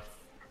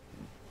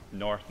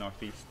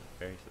northeast.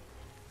 Very.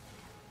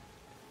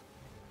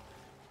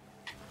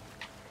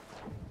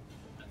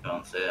 I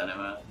can't see it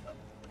anywhere.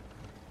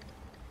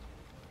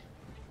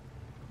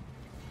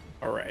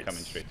 All right.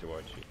 Coming straight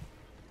towards you.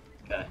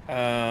 Okay.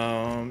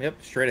 Yep,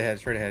 straight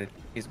ahead.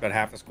 He's about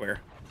half a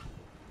square.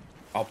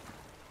 I'll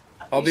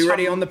be He's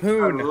ready from on the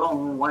poon. A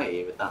long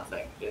way with that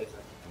thing, dude.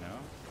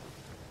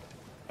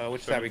 No.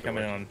 Which side are we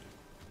coming on?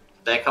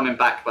 They're coming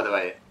back, by the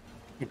way.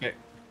 Okay,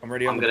 I'm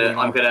ready on I'm the gonna, poon.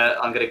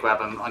 I'm gonna grab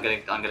them. I'm gonna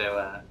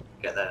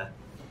get the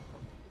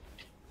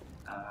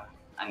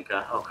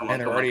anchor. Oh, come on,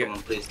 And come they're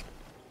on, please.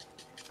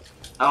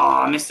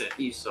 Oh, I missed it.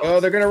 You saw. Oh,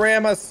 they're gonna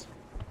ram us.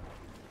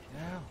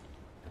 No.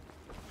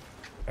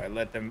 All right,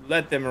 let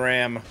them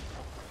ram.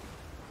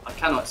 I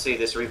cannot see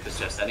this Reaper's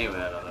chest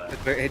anywhere.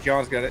 Hey,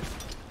 John's got it.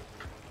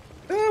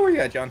 Oh, where you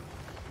at, John?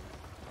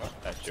 Oh,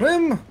 that's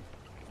Joe.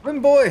 Swim,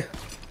 boy.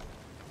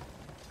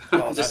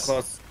 Oh, Just- so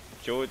close.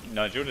 Joe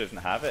doesn't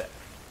have it.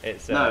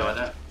 It's No, I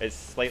don't. It's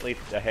slightly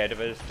ahead of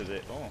us to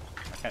the. Oh,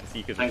 I can't see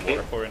because there's Thank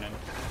water you. pouring in.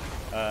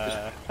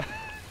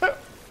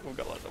 We've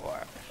got lots of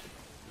water.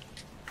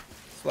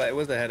 It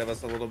was ahead of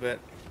us a little bit.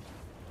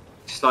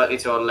 Slightly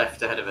to our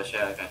left ahead of us,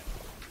 yeah, okay.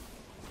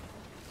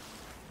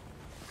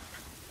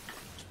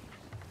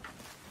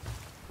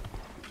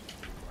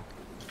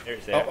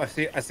 There's Oh,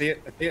 it. I see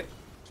it.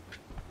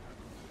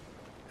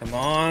 Come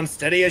on,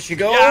 steady as she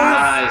goes.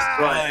 Nice,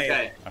 right,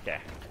 okay. Okay.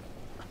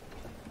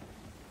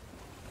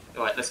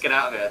 Alright, let's get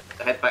out of here.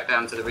 Head back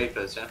down to the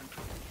Reapers, yeah?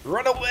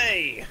 Run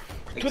away.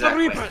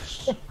 Exactly.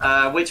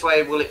 Which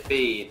way will it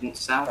be?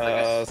 South,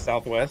 I guess?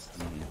 Southwest.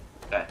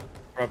 Okay.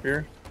 Up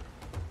here.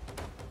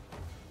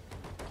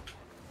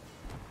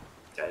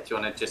 Okay, do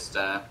you want to just,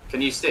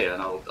 can you steer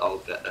and I'll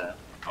get,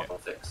 I'll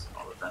fix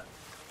all of that.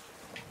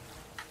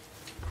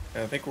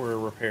 I think we're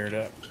repaired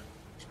up.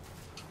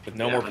 With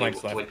no Yeah, more we-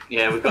 planks left.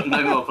 Yeah, we've got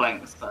no more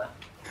planks.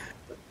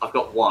 I've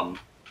got one.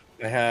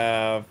 I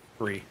have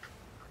 3.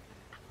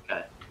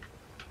 Okay.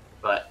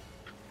 Right.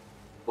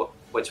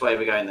 Which way are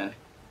we going then?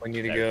 We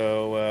need to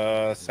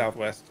go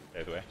southwest.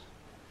 Southwest.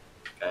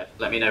 Okay,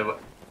 let me know what...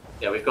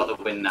 Yeah, we've got the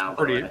wind now.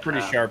 by the way.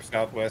 Pretty sharp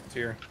southwest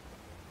here.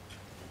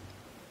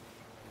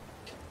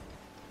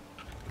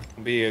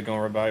 We'll be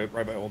going right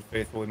by Old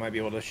Faithful. We might be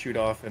able to shoot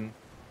off and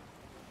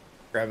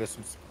grab us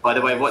some. By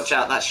the way, watch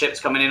out! That ship's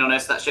coming in on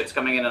us. That ship's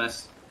coming in on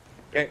us.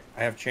 Okay,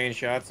 I have chain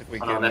shots. If we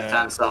On can, our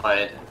left-hand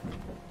side.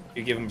 if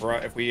you give them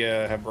if we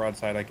have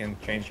broadside, I can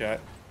chain shot.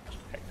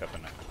 Picked up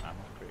enough ammo.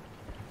 Great.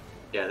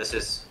 Yeah, this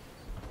is...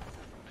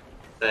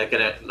 They're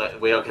gonna...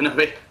 Like, we are gonna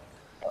be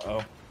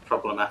Uh-oh.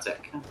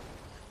 problematic.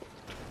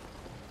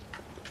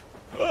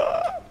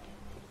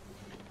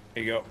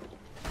 Here you go.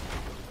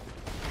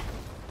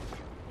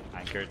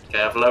 Anchored.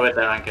 Okay, I've lowered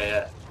their anchor,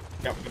 yeah.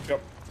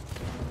 Yep.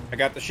 I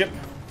got the ship.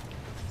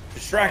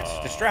 Distract.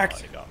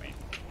 They got me.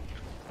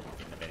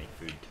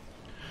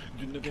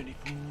 Didn't have any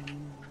food.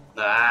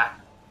 Ah.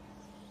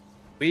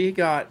 We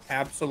got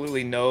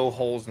absolutely no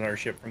holes in our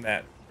ship from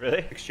that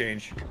Really?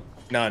 exchange.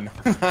 None.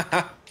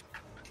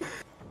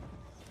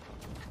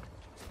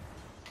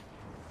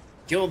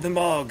 Killed them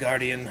all,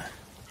 Guardian.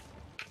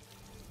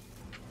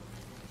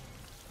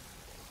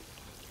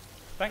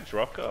 Thanks,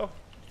 Rocco.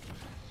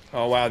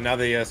 Oh wow, now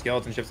the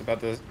skeleton ship's about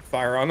to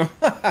fire on them.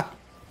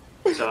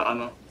 So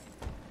I'm...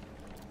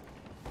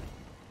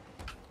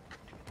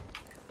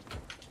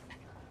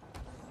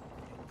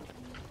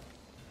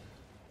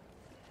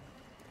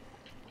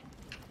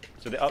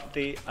 So the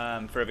update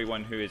for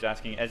everyone who is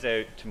asking is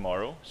out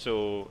tomorrow.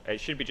 So it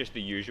should be just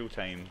the usual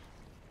time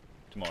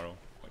tomorrow,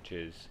 which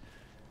is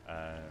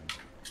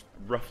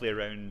roughly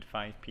around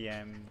 5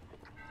 PM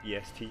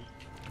EST.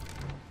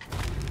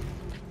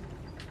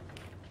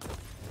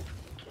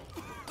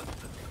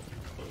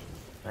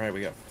 Alright,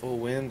 we got full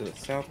wind to the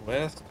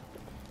southwest.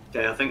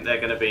 Okay, I think they're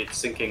going to be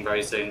sinking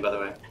very soon, by the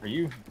way. Are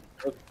you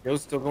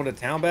still going to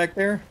town back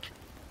there?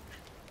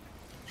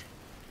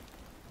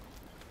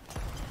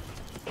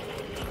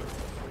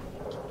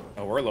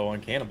 Oh, we're low on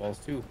cannonballs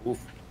too.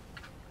 Oof.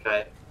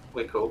 Okay,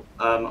 we're cool.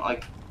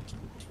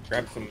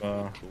 Grab some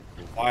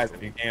supplies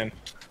if you can.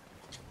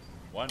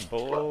 One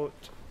boat.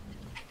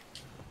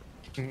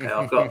 Okay,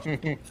 I've got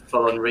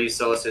full-on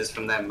resources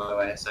from them, by the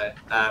way. So,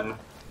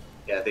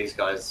 yeah, these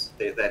guys,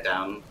 they're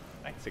down.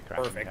 Thanks, a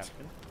cracking Perfect.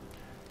 captain.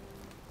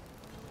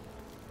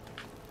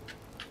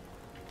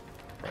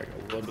 Probably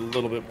go a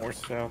little bit more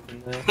south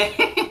than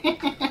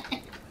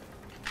that.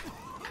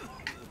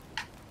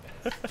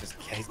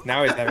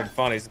 Now he's having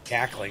fun. He's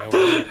cackling over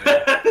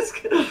there.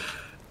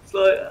 It's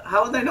like,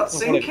 how are they not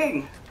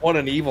sinking? What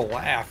an evil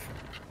laugh.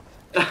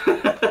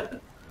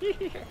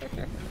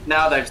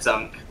 Now they've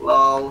sunk.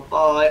 Lol.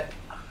 Bye.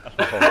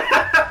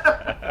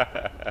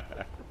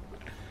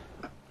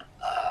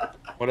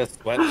 What a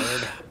sweat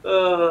nerd.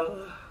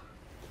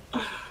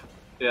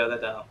 Yeah, they're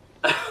down.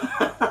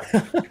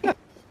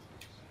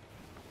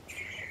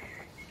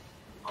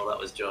 Oh, that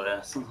was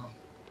joyous.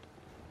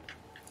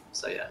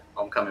 So yeah,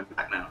 I'm coming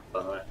back now,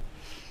 by the way.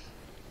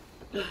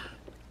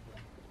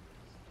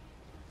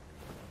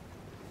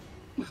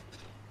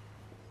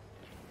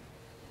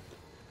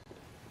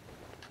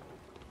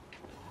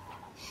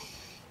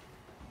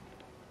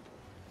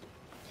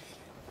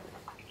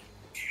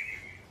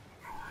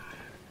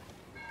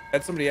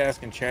 Had somebody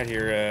ask in chat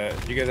here,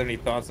 do you guys have any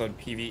thoughts on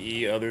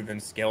PvE other than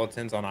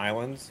skeletons on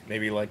islands?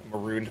 Maybe like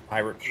marooned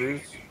pirate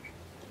crews?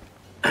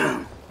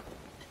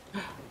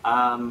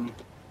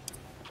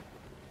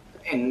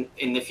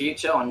 In the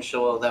future, I'm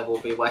sure there will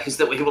be ways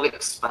that we will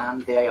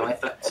expand the AI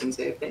effects in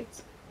Sea of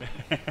Thieves.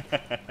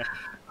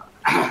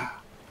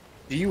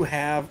 Do you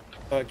have,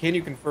 can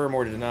you confirm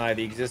or deny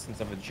the existence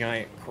of a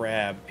giant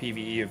crab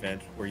PvE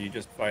event where you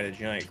just fight a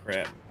giant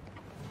crab?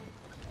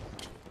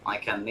 I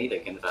can neither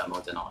confirm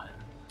or deny it.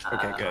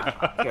 Okay, good.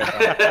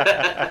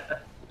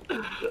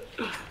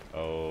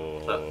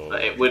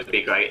 But it would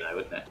be great though,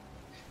 wouldn't it?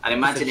 And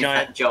imagine if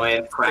that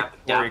giant crab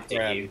dabbed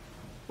at you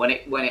when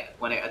it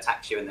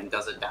attacks you and then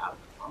does a dab.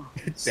 Oh,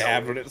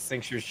 dab when it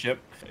sinks your ship.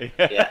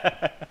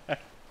 Yeah.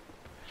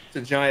 It's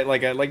a giant,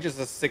 like just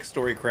a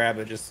 6-story crab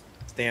that just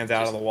stands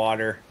out of the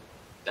water.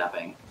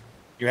 Dabbing.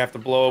 You have to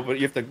blow up, but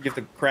you have to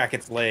crack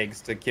its legs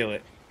to kill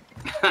it.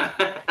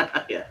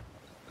 Yeah.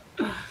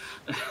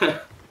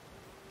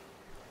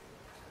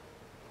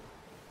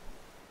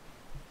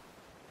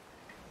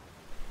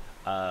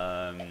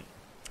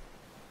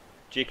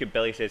 Jacob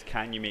Billy says,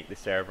 can you make the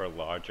server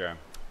larger?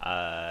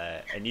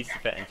 It needs to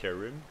fit into a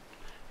room,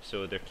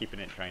 so they're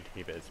trying to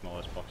keep it as small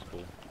as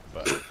possible.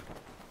 But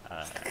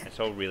it's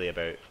all really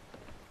about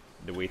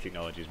the way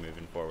technology is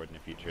moving forward in the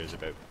future is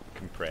about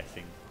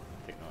compressing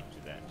technology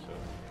down.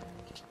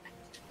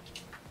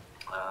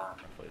 So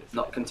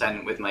not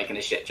content with making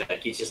a shit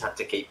joke, you just have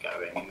to keep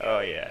going. And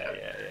oh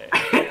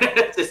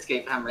yeah. Just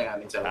keep hammering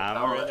home until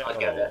I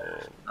get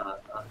it.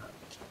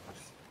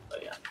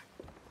 But yeah.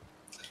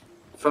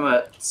 From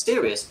a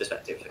serious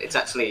perspective, it's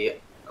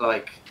actually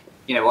like,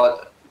 you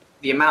know,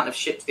 the amount of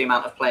ships, the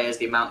amount of players,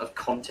 the amount of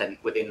content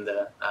within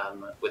the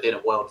within a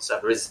world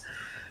server is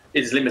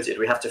limited.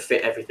 We have to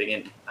fit everything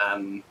in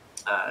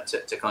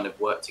to kind of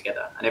work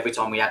together. And every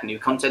time we add new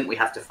content, we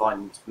have to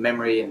find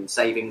memory and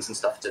savings and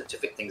stuff to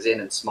fit things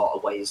in, and smarter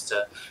ways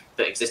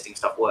that existing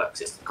stuff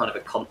works. It's kind of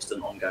a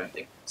constant, ongoing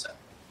thing. So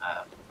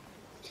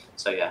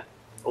yeah,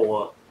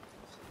 or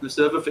the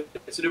server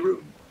fits in a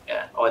room.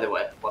 Yeah, either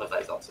way, one of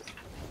those answers.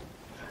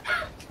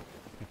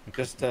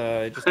 Just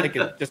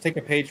take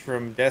a page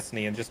from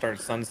Destiny and just start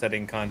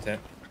sunsetting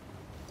content.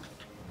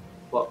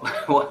 What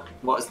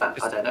is that?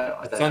 I don't know.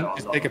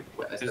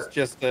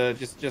 Just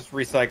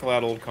recycle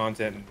out old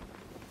content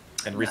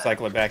and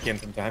recycle it back in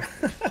sometime.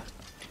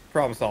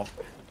 Problem solved.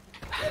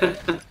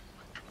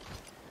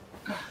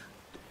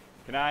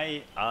 Can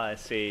I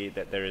say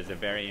that there is a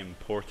very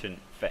important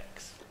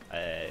fix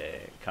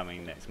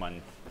coming next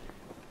month,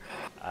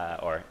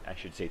 or I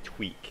should say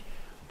tweak,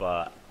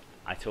 but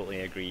I totally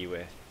agree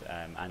with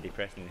Andy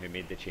Preston, who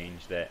made the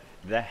change that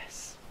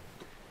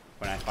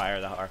when I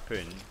fire the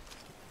harpoon,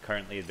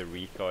 currently the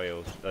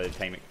recoil, the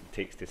time it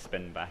takes to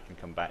spin back and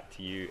come back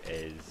to you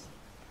is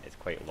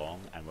quite long,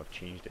 and we've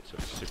changed it so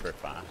it's super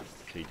fast.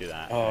 So you do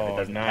that, and if it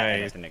doesn't hit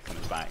anything, it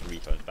comes back,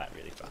 recoils back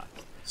really fast.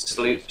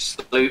 Sloop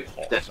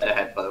dead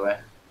ahead, by the way.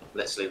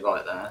 Literally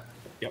right there.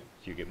 Yep.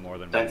 So you get more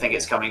than Don't think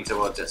it's coming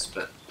towards us,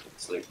 but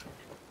sloop.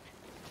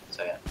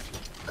 So yeah.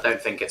 I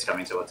don't think it's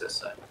coming towards us,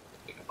 so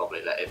we can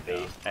probably let it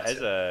be. It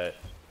is a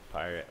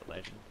pirate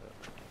legend. So.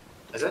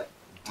 Is it?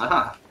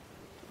 Uh-huh.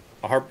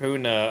 A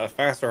harpoon, a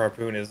faster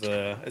harpoon is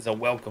a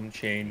welcome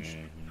change,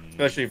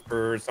 especially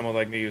for someone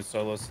like me who's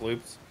solo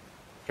sloops,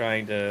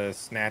 trying to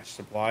snatch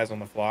supplies on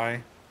the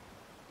fly.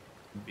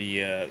 Would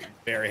be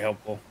very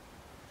helpful.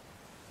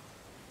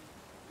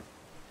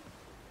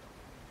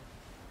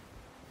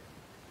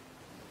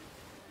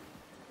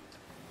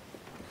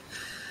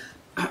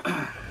 So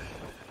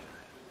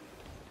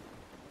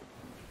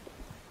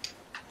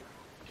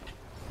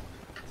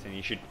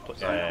you should put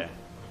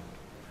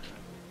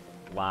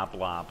blah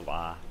blah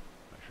blah,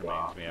 which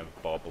reminds me of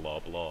blah blah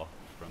blah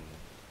from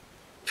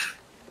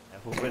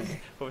what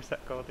was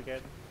that called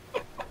again?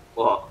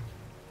 What?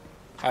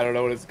 I don't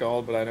know what it's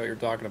called, but I know what you're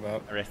talking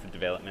about. Arrested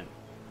Development.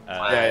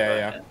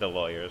 Yeah. The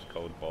lawyer is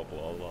called blah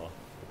blah blah.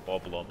 Blah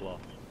blah blah.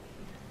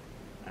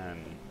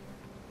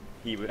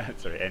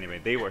 Sorry. Anyway,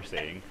 they were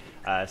saying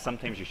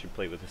sometimes you should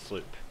play with a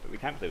sloop, but we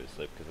can't play with a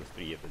sloop because there's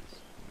 3 of us.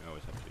 We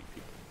always have 3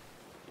 people.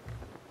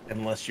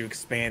 Unless you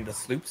expand the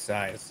sloop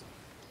size.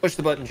 Push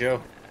the button,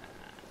 Joe.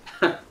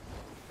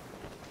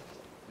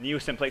 Neo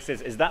Simplex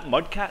says, "Is that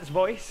MUDCAT's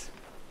voice?"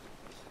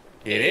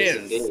 It is.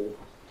 Indeed.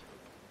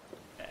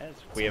 It is.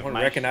 We have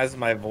Someone recognizes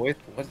my voice.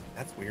 What?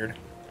 That's weird.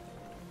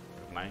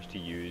 Managed to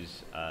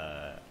use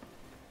a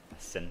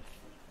synth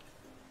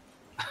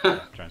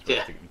transfer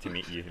Yeah. to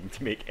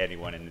make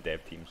anyone in the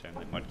dev team sound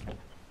like MUDCAT.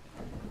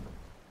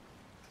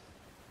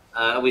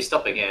 Are we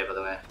stopping here, by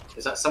the way?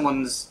 Is that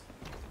someone's...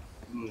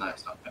 No,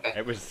 it's not. Okay.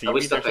 It was Are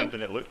we seaweed or stopping?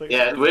 something. It looked like.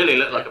 Yeah, it really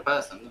looked like a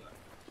person,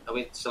 didn't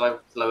it? Shall I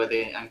lower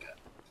the anchor?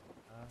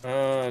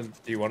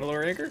 Do you want to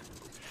lower anchor?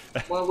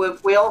 Well,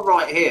 we are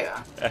right here.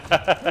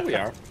 Oh, we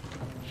are.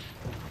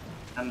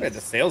 And We had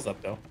the sails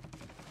up, though.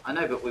 I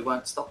know, but we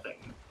weren't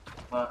stopping.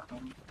 Well,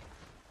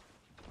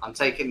 I'm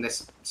taking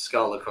this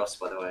skull across,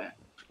 by the way.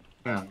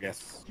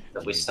 Yes.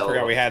 That we stole.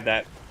 Forgot we had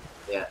that.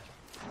 Yeah,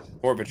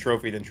 More of a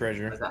trophy than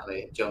treasure.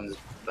 exactly. John's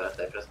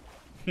birthday present.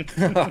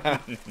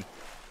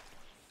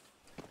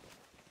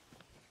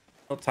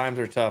 Well, times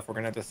are tough. We're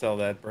gonna have to sell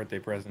that birthday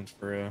present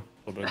for a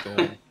little bit of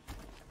gold.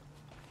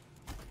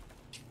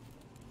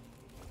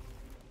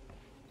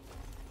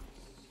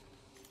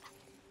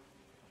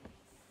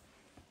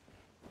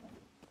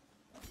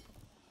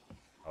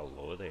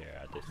 Hello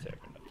there, the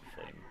servant of the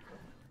flame.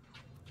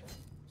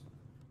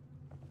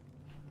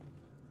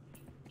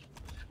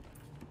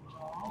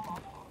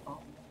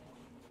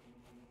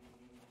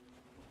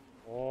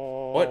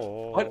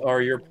 What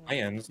are your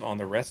plans on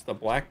the rest of the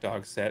Black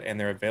Dog set and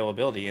their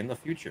availability in the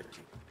future?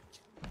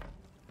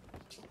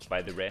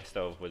 By the rest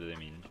of, what do they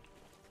mean?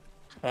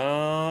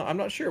 I'm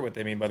not sure what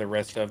they mean by the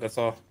rest of. That's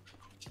all.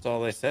 That's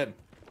all they said.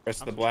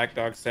 Rest of the Black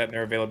Dog set and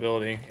their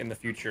availability in the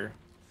future.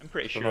 I'm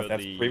pretty I don't sure know if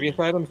that's previous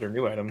items or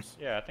new items.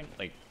 Yeah, I think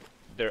like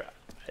there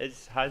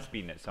has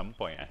been at some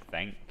point. I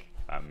think.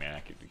 I mean, I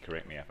could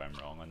correct me if I'm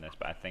wrong on this,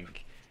 but I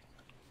think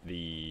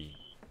the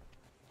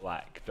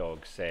Black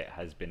Dog set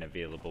has been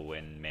available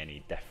in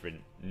many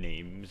different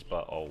names,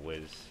 but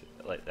always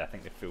like I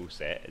think the full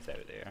set is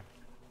out there.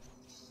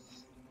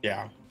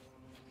 Yeah.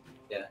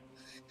 Yeah.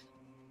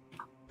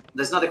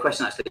 There's another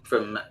question actually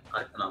from,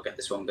 and I'll get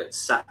this wrong, but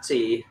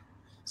Satiriki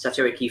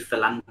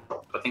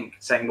Philanthrop, I think,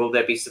 saying, will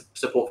there be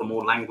support for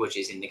more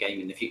languages in the game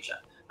in the future?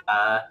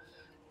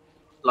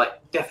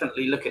 Like,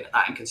 definitely looking at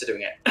that and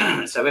considering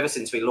it. So ever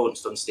since we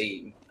launched on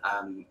Steam,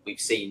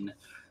 we've seen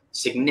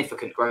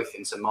significant growth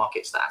in some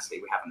markets that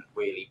actually we haven't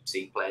really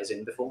seen players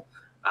in before.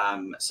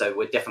 So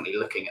we're definitely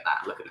looking at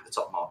that, looking at the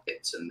top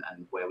markets and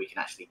where we can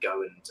actually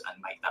go and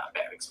make that a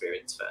better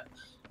experience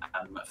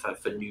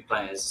for new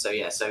players. So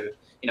yeah, so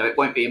it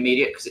won't be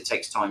immediate because it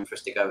takes time for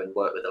us to go and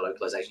work with a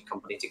localization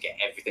company to get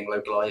everything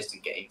localized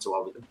and get into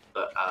our rhythm.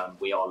 But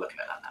we are looking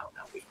at that now.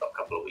 Now we've got a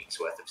couple of weeks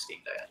worth of Steam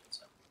data.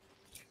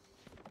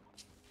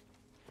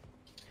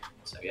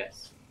 So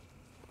yes.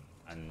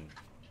 And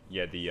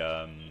yeah, the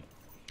oh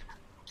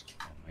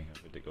my god,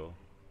 where'd it go?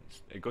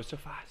 It goes so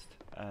fast.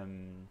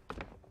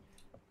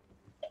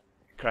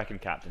 Kraken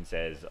Captain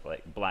says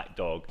like Black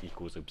Dog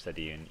equals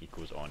Obsidian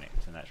equals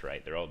Onyx, and that's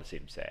right. They're all the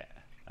same set.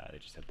 They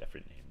just have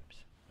different names.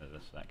 So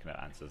that kind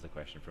of answers the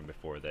question from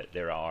before. That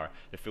the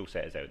full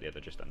set is out there.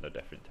 They're just under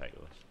different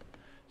titles.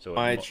 So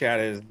my chat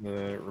is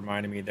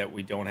reminding me that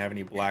we don't have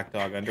any Black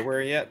Dog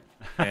underwear yet,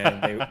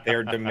 and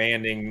they're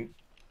demanding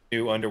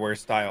new underwear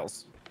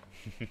styles.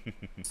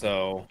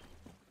 So,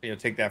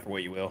 take that for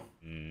what you will.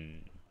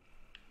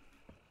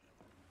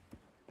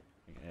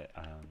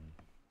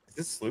 Is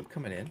this sloop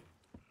coming in?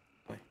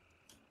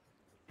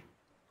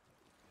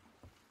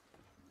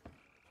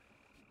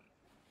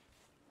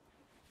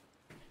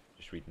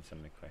 Just reading some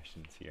of the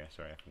questions here.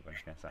 Sorry if I'm going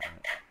to guess that.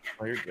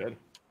 Oh, you're good.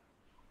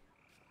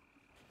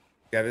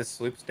 Yeah, this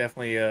sloop's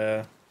definitely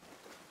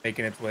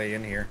making its way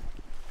in here.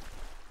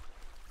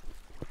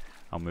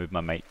 I'll move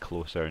my mic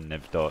closer,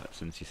 Nivdot,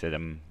 since you said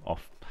I'm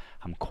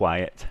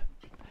quiet.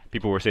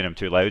 People were saying I'm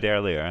too loud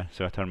earlier,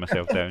 so I turned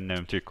myself down. Now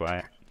I'm too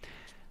quiet.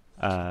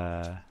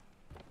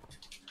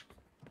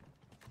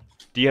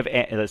 Do you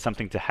have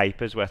something to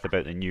hype us with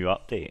about the new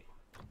update?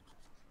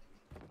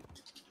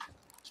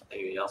 Are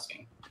you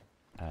asking?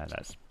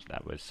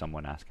 That was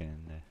someone asking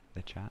in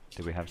the chat.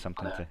 Do we have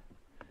something to?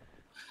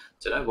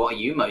 Don't know. What are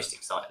you most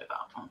excited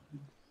about?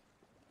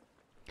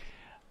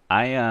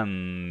 I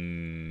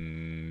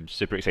am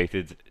super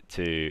excited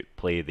to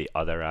play the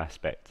other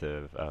aspect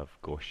of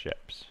ghost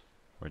ships.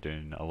 We're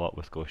doing a lot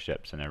with ghost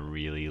ships, and I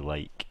really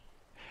like.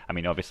 I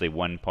mean, obviously,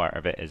 one part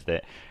of it is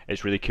that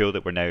it's really cool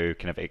that we're now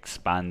kind of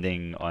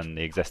expanding on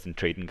the existing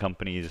trading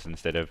companies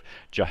instead of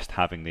just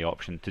having the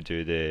option to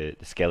do the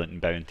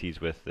skeleton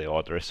bounties with the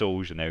Order of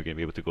Souls. You're now going to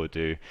be able to go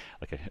do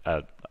like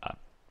a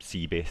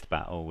sea-based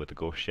battle with the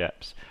ghost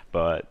ships,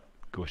 but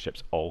ghost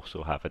ships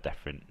also have a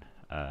different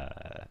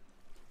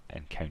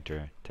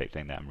encounter type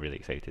thing that I'm really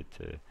excited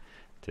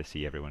to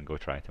see everyone go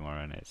try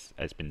tomorrow, and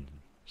it's been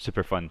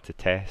super fun to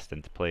test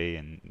and to play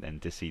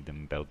and to see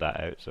them build that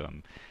out. So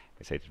I'm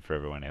excited for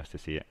everyone else to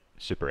see it.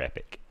 Super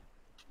epic.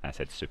 I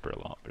said super a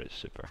lot, but it's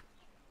super.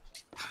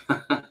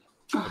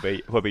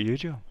 What about you,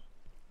 Joe?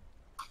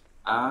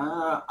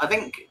 I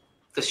think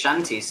the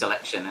shanty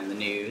selection and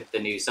the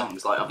new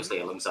songs, like obviously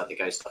alongside the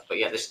ghost stuff, but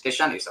yeah, the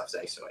shanty stuff's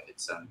ace, right?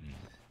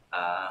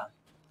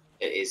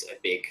 It is a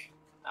big,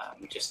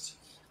 just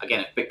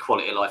again a big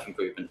quality of life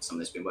improvement. Some of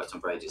this has been worked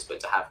on for ages, but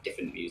to have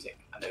different music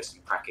and there's some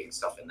cracking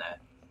stuff in there.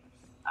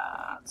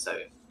 So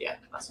yeah,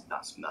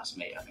 that's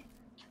me, I think.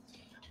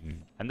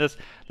 And there's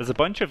a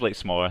bunch of like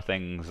smaller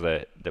things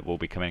that will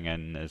be coming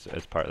in as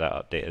part of that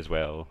update as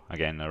well.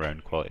 Again,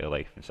 around quality of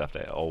life and stuff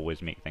that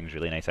always make things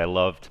really nice. I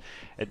loved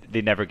it.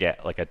 They never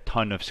get like a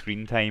ton of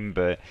screen time,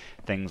 but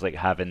things like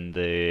having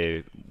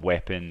the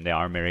weapon, the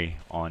armory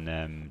on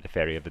the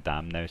ferry of the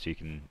dam now, so you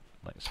can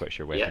like switch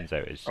your weapons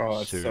out is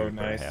super so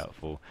nice.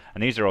 helpful.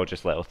 And these are all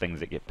just little things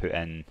that get put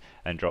in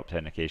and dropped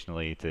in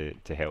occasionally to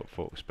help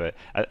folks. But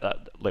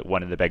like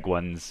one of the big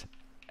ones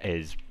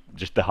is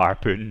just the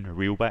harpoon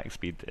wheelback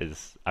speed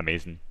is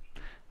amazing,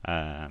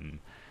 and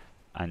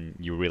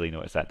you really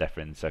notice that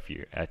difference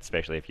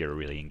especially if you're a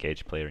really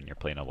engaged player and you're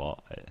playing a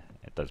lot.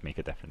 it does make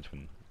a difference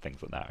when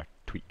things like that are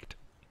tweaked.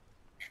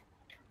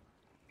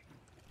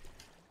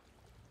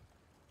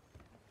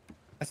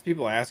 That's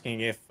people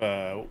asking if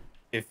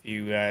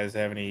you guys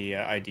have any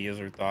ideas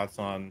or thoughts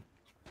on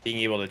being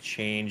able to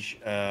change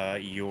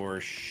your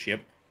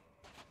ship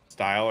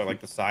style or like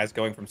the size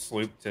going from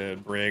sloop to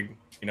brig.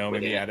 You know,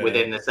 maybe add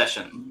within the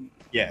session.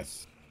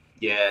 Yes.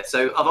 Yeah.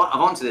 So I've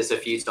answered this a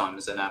few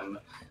times, and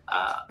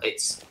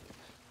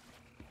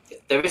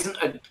there isn't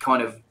a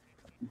kind of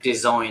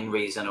design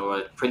reason or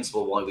a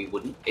principle why we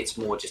wouldn't. It's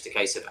more just a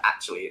case of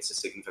actually it's a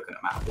significant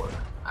amount of work.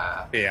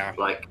 Yeah.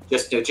 Like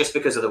just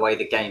because of the way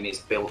the game is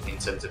built in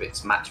terms of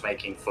its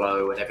matchmaking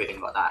flow and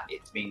everything like that,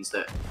 it means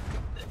that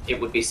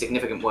it would be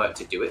significant work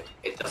to do it.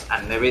 It does,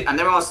 and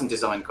there are some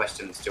design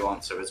questions to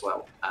answer as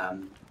well.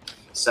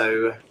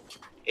 So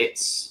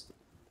it's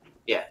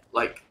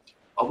like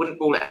I wouldn't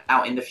rule it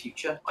out in the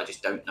future. I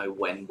just don't know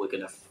when we're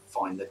going to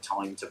find the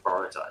time to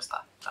prioritize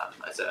that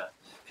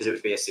because it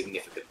would be a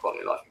significant quality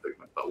of life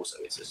improvement, but also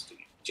it's just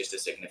a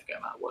significant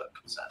amount of work,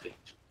 sadly.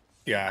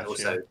 Yeah. And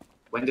also,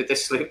 when did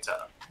this sloop turn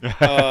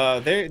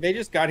up? They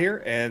just got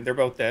here and they're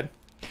both dead.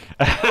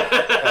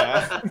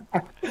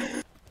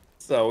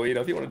 So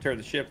if you want to turn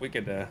the ship, we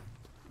could.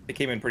 They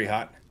came in pretty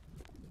hot.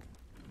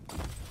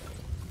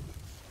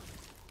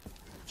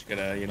 Just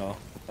gotta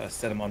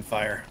set them on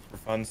fire for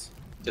funds.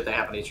 Did they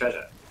have any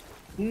treasure?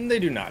 They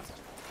do not.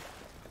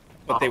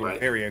 But they were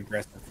very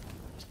aggressive.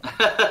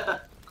 Well,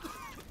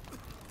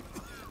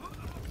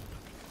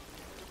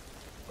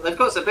 they've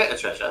got a bit of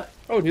treasure.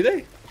 Oh, do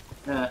they?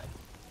 Yeah.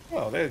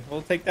 Oh,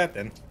 we'll take that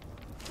then.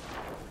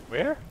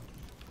 Where?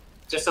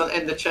 Just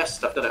in the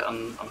chest. I've got it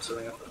on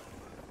something up there.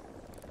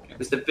 It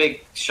was the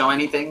big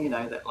shiny thing,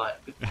 that like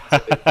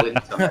has a big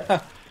glint on it.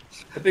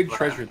 The big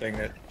treasure thing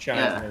that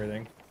shines and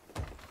everything.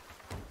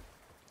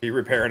 Are you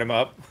repairing them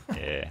up?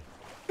 Yeah.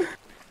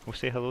 We'll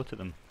say hello to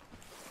them.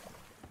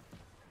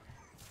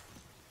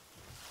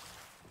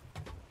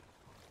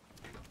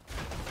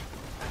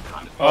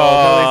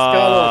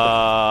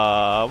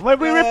 Oh, when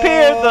we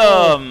repaired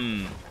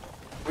them!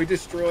 We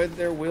destroyed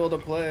their will to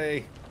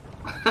play.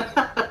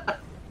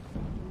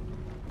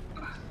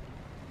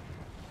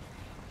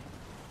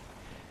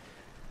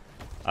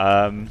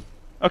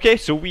 Okay,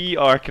 so we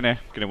are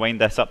gonna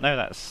wind this up now.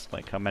 That's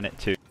like a minute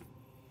two.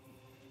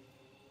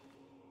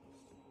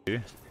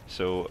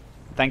 So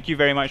thank you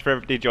very much for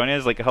everybody joining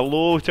us. Like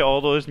hello to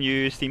all those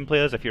new Steam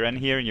players if you're in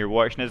here and you're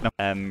watching us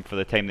for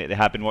the time that they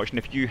have been watching.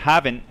 If you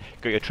haven't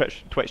got your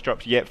Twitch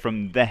drops yet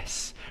from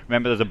this,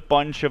 remember there's a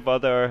bunch of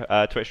other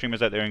Twitch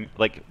streamers out there.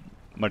 Like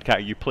MUDCAT, are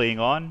you playing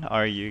on? Or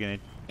are you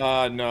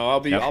gonna? No,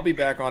 I'll be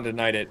back on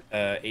tonight at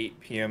 8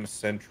 p.m.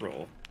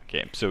 Central.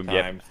 Okay, so time.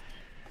 yeah.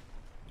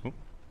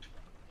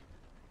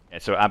 Yeah,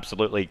 so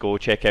absolutely go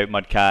check out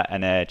MUDCAT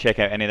and check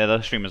out any of the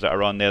other streamers that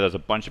are on there. There's a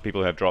bunch of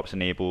people who have drops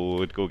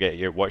enabled. Go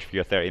watch for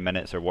your 30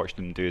 minutes or watch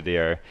them do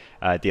their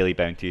daily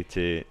bounty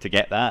to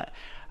get that.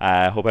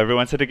 Hope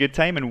everyone's had a good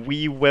time, and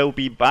we will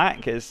be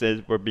back.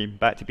 We're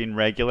back to being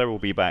regular. We'll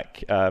be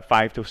back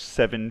 5 to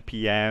 7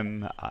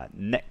 p.m.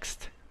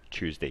 Next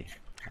Tuesday,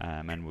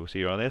 and we'll see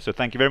you all there. So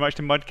thank you very much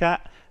to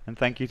MUDCAT, and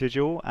thank you to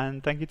Joe,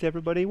 and thank you to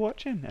everybody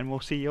watching, and we'll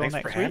see you all next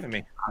week. Thanks for having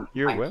me.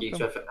 You're welcome. welcome.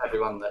 Thank you to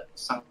everyone that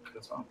sunk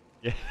as well.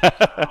 Yeah.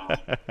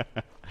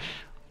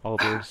 All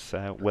those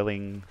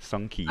willing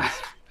sunkies.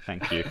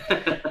 Thank you.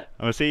 And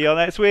we'll see you all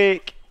next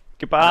week.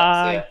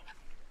 Goodbye.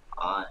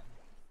 Bye.